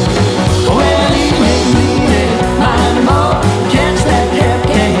 Well, lean, mind them all, catch that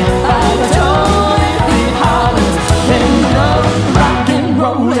hurricane by the toe. If it hollers, then you know, rock and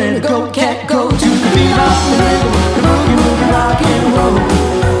roll and go cat go to the beat of the rhythm, the boogie woogie rock and roll.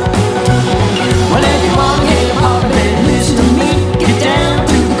 Well, if you wanna get a pop, then listen to me. Get down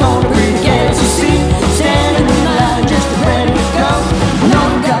to the corner where the gas you see, standing in the line just ready to go. No,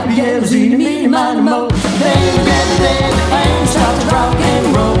 you got the yellows in the meat, mind the mo. Then you get the bed and start to rock and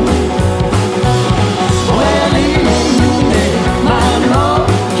roll. Well, lean, mind them all,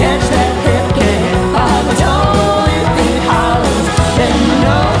 catch that hurricane by the toe. If it hollers, then you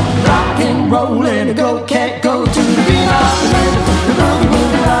know, rock and roll and go cat go to the beat of the rhythm, the boogie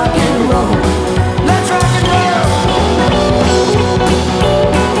woogie rock and roll. Let's rock and roll.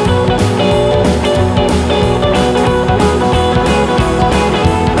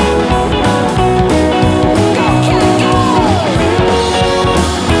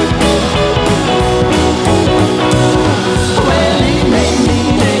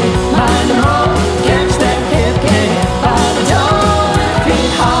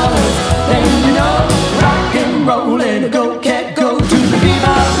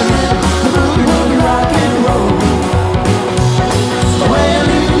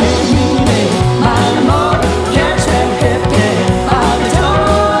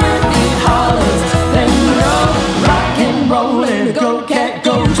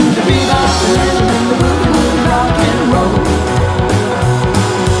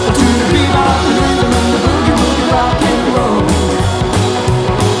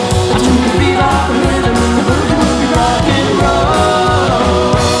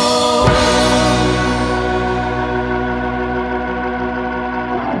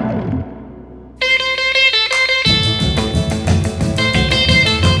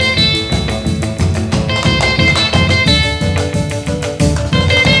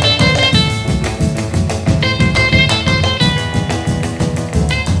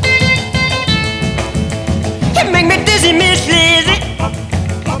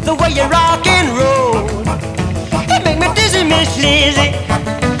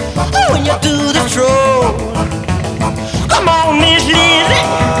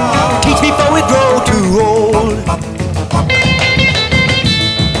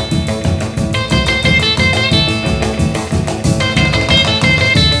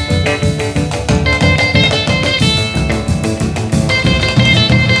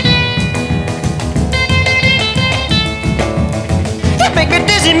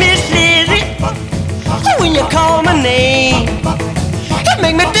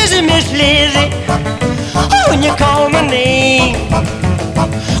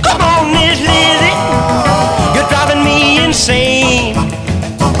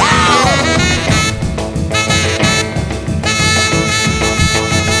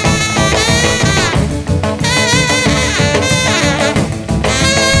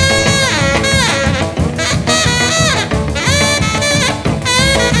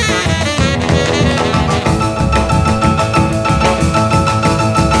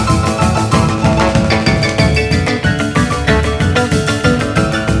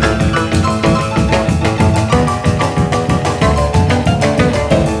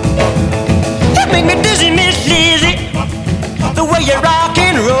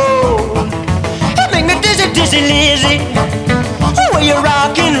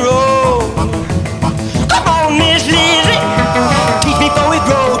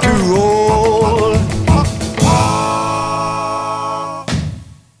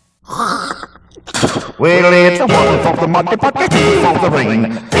 Well, it's a one for the money, but the two for the ring.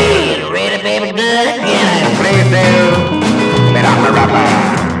 Ready, baby, good again. Please do, but I'm a rapper.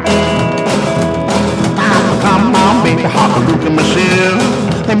 Come on, baby, hop a look at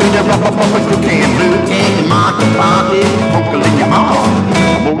myself. Let me just rock up what you can do. Take your mark and party. Uncle in your arm.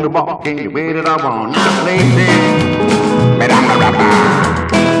 I'm on the ball, can you wait it I want? Now, lady, but I'm a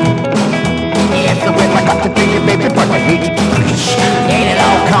rapper. Yes, the way I got to be, baby, but I hate you. Ain't it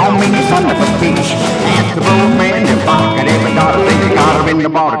all Call me the son of a bitch. Ask the road man, you pocket every dollar. Think you got her in the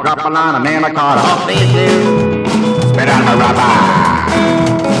bar to drop a line, and then I caught her. Oh, please do. Spit on the rubber.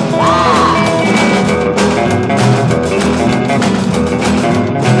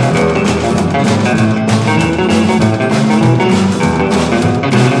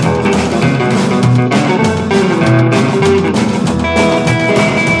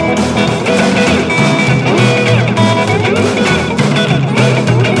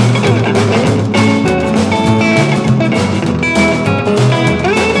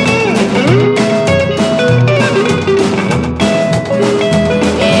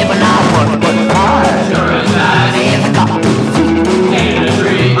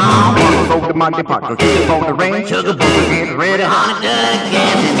 pot, go get for the rain, sugar booger, get ready, honey, just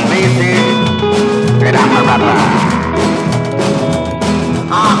get in the baby, and I'm a rapper.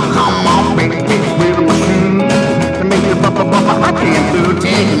 Come on, baby, with my shoes to make you bubba bubba. I can't do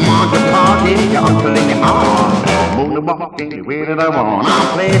take you on the party, your uncle in your arm. Move the ball any way that I want.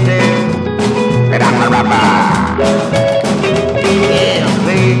 I'm playing, but I'm a rapper. Yeah, I'm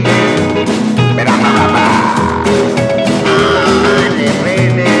playing, but I'm a rapper. I'm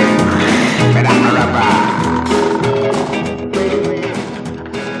playing, but I'm a rapper.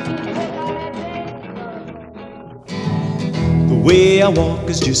 The way I walk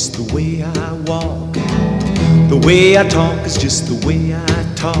is just the way I walk. The way I talk is just the way I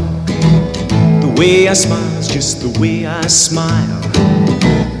talk. The way I smile is just the way I smile.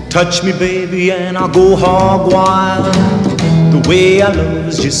 Touch me, baby, and I'll go hog wild. The way I love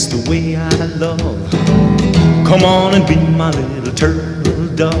is just the way I love. Come on and be my little turtle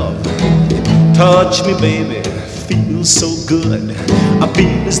dove. Touch me, baby, feels so good. I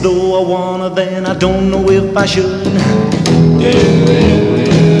feel as though I wanna, then I don't know if I should.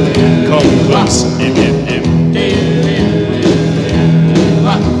 Come close,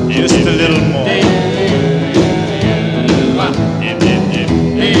 just a little more.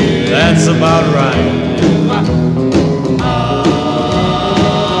 That's about right.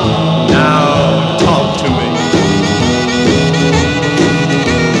 Now talk to me.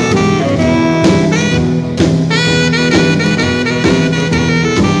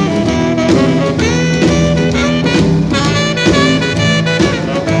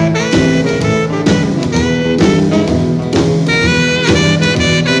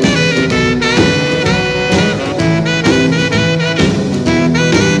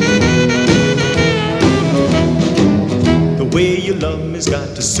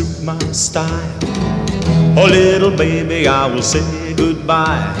 Got to suit my style. Oh, little baby, I will say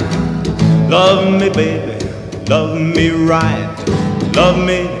goodbye. Love me, baby, love me right. Love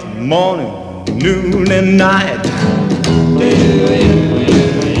me morning, noon, and night.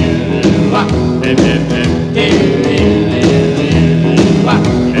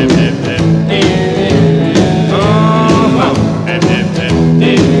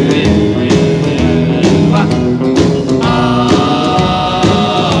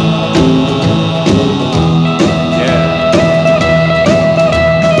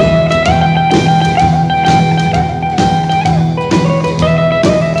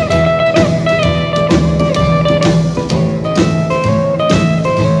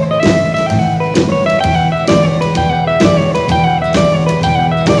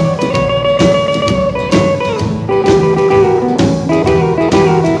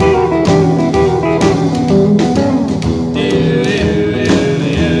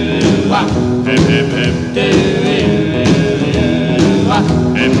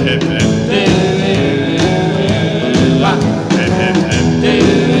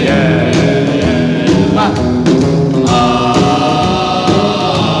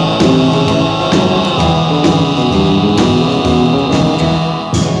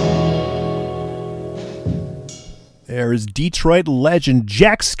 Detroit legend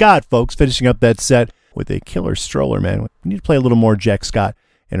Jack Scott, folks, finishing up that set with a killer stroller, man. We need to play a little more Jack Scott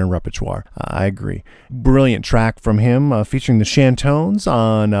in our repertoire. I agree. Brilliant track from him, featuring the Shantones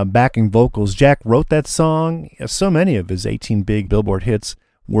on backing vocals. Jack wrote that song. So many of his 18 big Billboard hits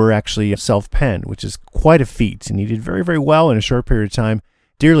were actually self-penned, which is quite a feat, and he did very, very well in a short period of time.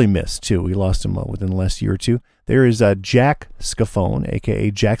 Dearly missed, too. We lost him within the last year or two. There is Jack Scaffone,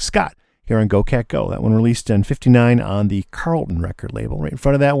 a.k.a. Jack Scott, here on Go Cat Go. That one released in 59 on the Carlton record label. Right in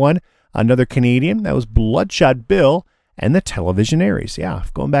front of that one, another Canadian. That was Bloodshot Bill and the Televisionaries. Yeah,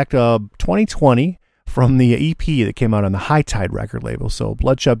 going back to 2020 from the EP that came out on the High Tide record label. So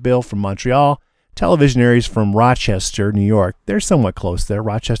Bloodshot Bill from Montreal, Televisionaries from Rochester, New York. They're somewhat close there.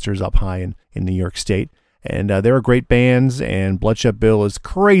 Rochester's up high in New York State. And they were great bands, and Bloodshot Bill is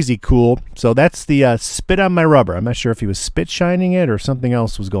crazy cool. So that's the Spit on My Rubber. I'm not sure if he was spit shining it or something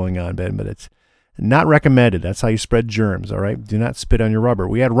else was going on, Ben, but it's not recommended. That's how you spread germs, all right? Do not spit on your rubber.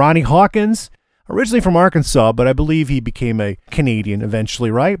 We had Ronnie Hawkins, originally from Arkansas, but I believe he became a Canadian eventually,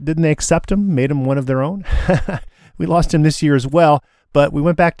 right? Didn't they accept him, made him one of their own? We lost him this year as well, but we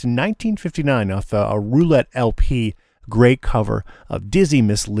went back to 1959 off a Roulette LP. Great cover of Dizzy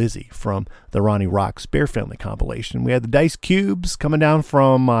Miss Lizzie from the Ronnie Rocks Bear Family compilation. We had the Dice Cubes coming down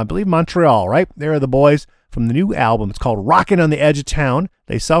from, I believe, Montreal, right? There are the boys from the new album. It's called Rockin' on the Edge of Town.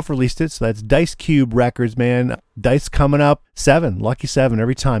 They self-released it, so that's Dice Cube Records, man. Dice coming up, 7, lucky 7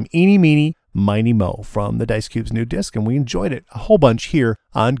 every time. Eenie Meenie, Mighty Mo from the Dice Cube's new disc, and we enjoyed it a whole bunch here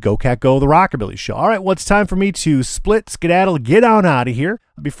on Go Cat Go, the Rockabilly Show. All right, well, it's time for me to split, skedaddle, get on out of here.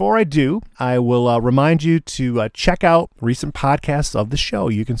 Before I do, I will remind you to check out recent podcasts of the show.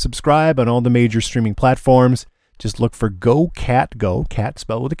 You can subscribe on all the major streaming platforms. Just look for Go Cat Go, cat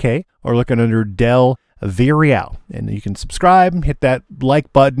spelled with a K, or looking under Del Villarreal. And you can subscribe, hit that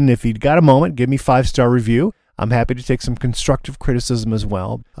like button. If you've got a moment, give me 5-star review. I'm happy to take some constructive criticism as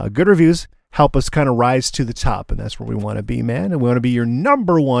well. Good reviews help us kind of rise to the top, and that's where we want to be, man. And we want to be your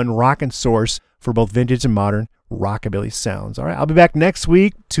number one rockin' source for both vintage and modern rockabilly sounds. All right, I'll be back next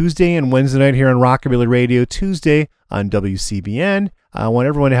week, Tuesday and Wednesday night here on Rockabilly Radio, Tuesday on WCBN. I want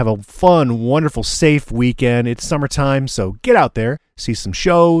everyone to have a fun, wonderful, safe weekend. It's summertime, so get out there, see some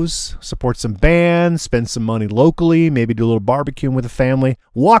shows, support some bands, spend some money locally, maybe do a little barbecuing with the family,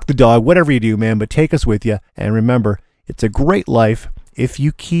 walk the dog, whatever you do, man, but take us with you. And remember, it's a great life if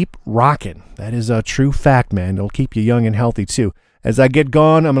you keep rocking. That is a true fact, man. It'll keep you young and healthy, too. As I get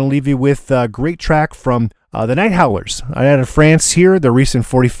gone, I'm going to leave you with a great track from the Night Howlers. Out of France here, the recent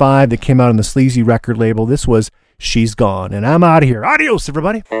 45 that came out on the Sleazy record label. This was She's Gone. And I'm out of here. Adios,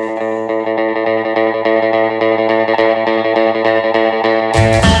 everybody.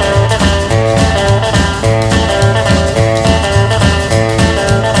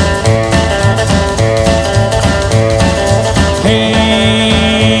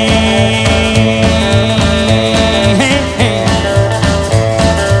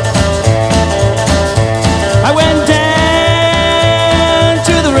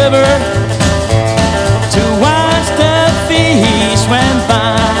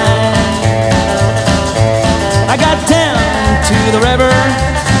 The river,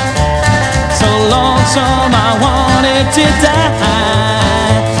 so lonesome I wanted to die.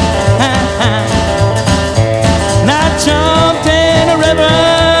 And I jumped in a river,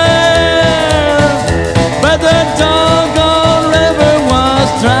 but the doggone river was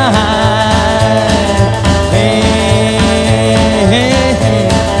dry. Hey, hey, hey,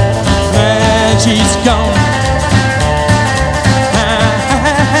 man, she's gone.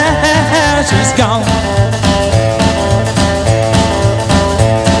 She's gone.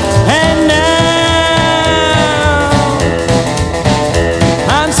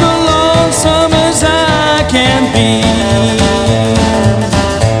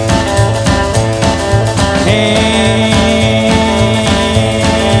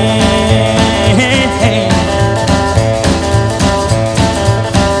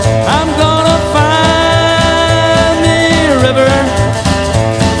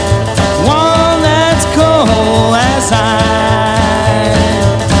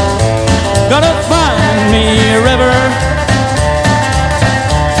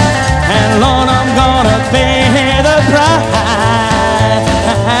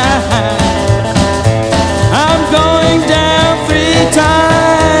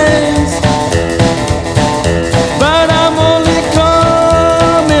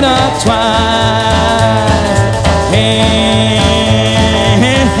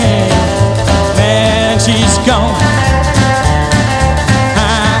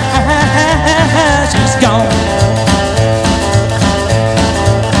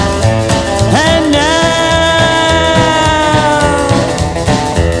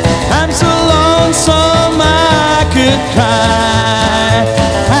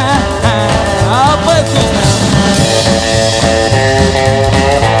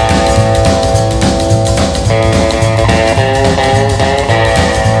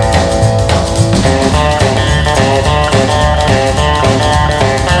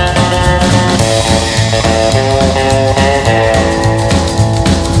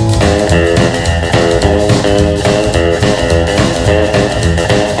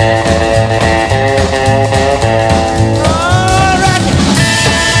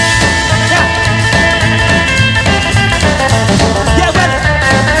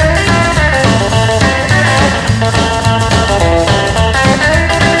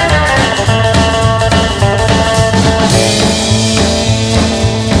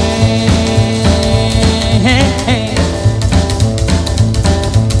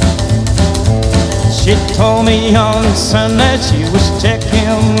 Told me on Sunday she was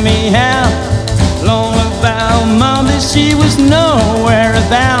checking me out. Long about Monday she was nowhere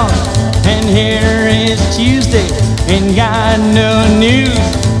about. And here is Tuesday, ain't got no news.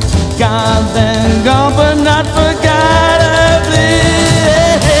 Gone then gone, but not forgottably.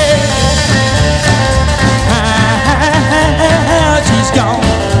 She's gone.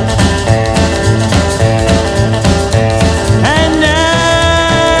 And now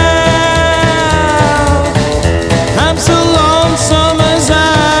I'm so lonesome as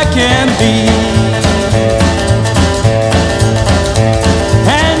I can be.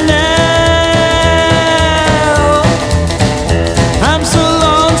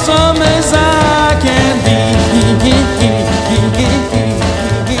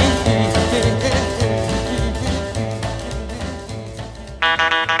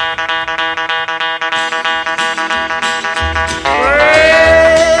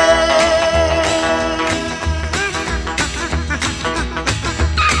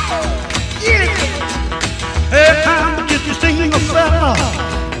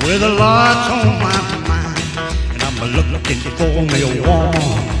 with a lot on my mind. And I'm looking for me a woman,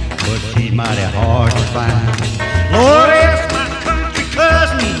 but she's mighty hard to find. Lord, it's my country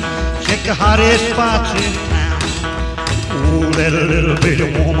cousin, check the hottest spots in town. Oh, that little bitty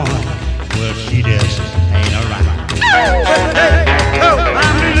woman, well, she just ain't around. Oh,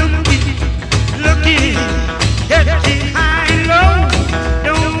 I'm looking, catching high and low.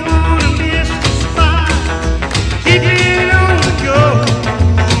 Don't wanna miss the spot. Keep it on the go.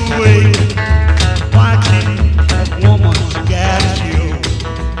 Wait, watching that woman, she got you.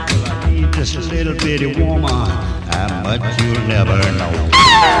 Well, I need this little bitty woman, how much you'll never know.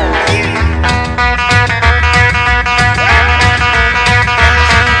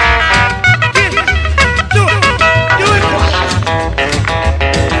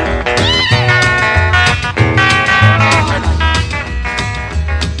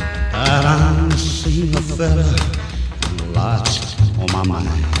 Lots on my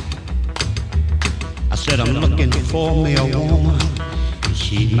mind. I said I'm looking for me a woman, and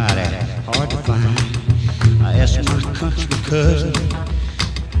she's mighty hard to find. I asked my country cousin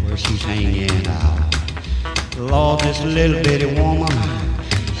where she's hanging out. Lord, this little bitty woman,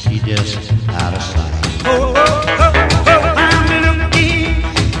 she just out of sight. Oh, I'm looking,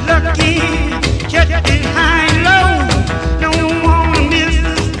 catching high and low. Don't wanna miss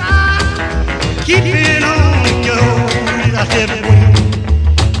the spot. Keep it on. I said, wait,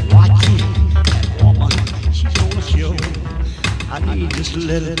 watching that woman, she's on the show. I need this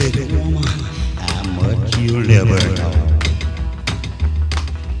little bitty woman, how much you'll never know.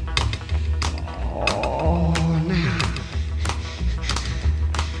 Oh, now,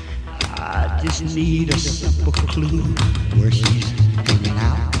 I just need a simple clue where she's hanging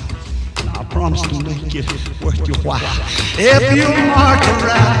out. And I promise to make it worth your while. If you mark it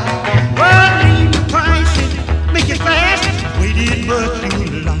right, well, leave the price and make it fast. Waited but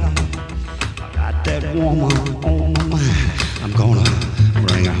too long. I got that woman on my mind. I'm gonna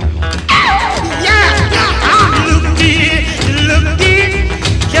bring her home. Yeah, I'm looking,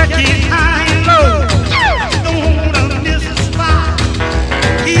 catching high and low. Don't wanna miss a spot.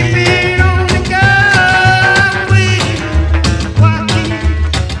 Keep it on the go. Wait, watching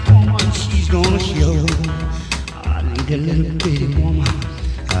woman, she's gonna show. I need a little bitty woman,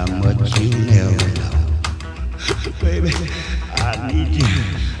 how much you never know. Baby, I need you,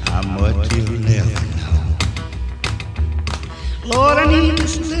 how much you'll never know. Lord, I need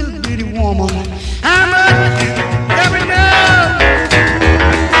this little bitty woman, how much you'll never know.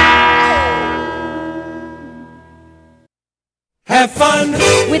 Have fun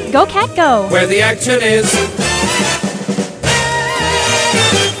with Go Cat Go, where the action is.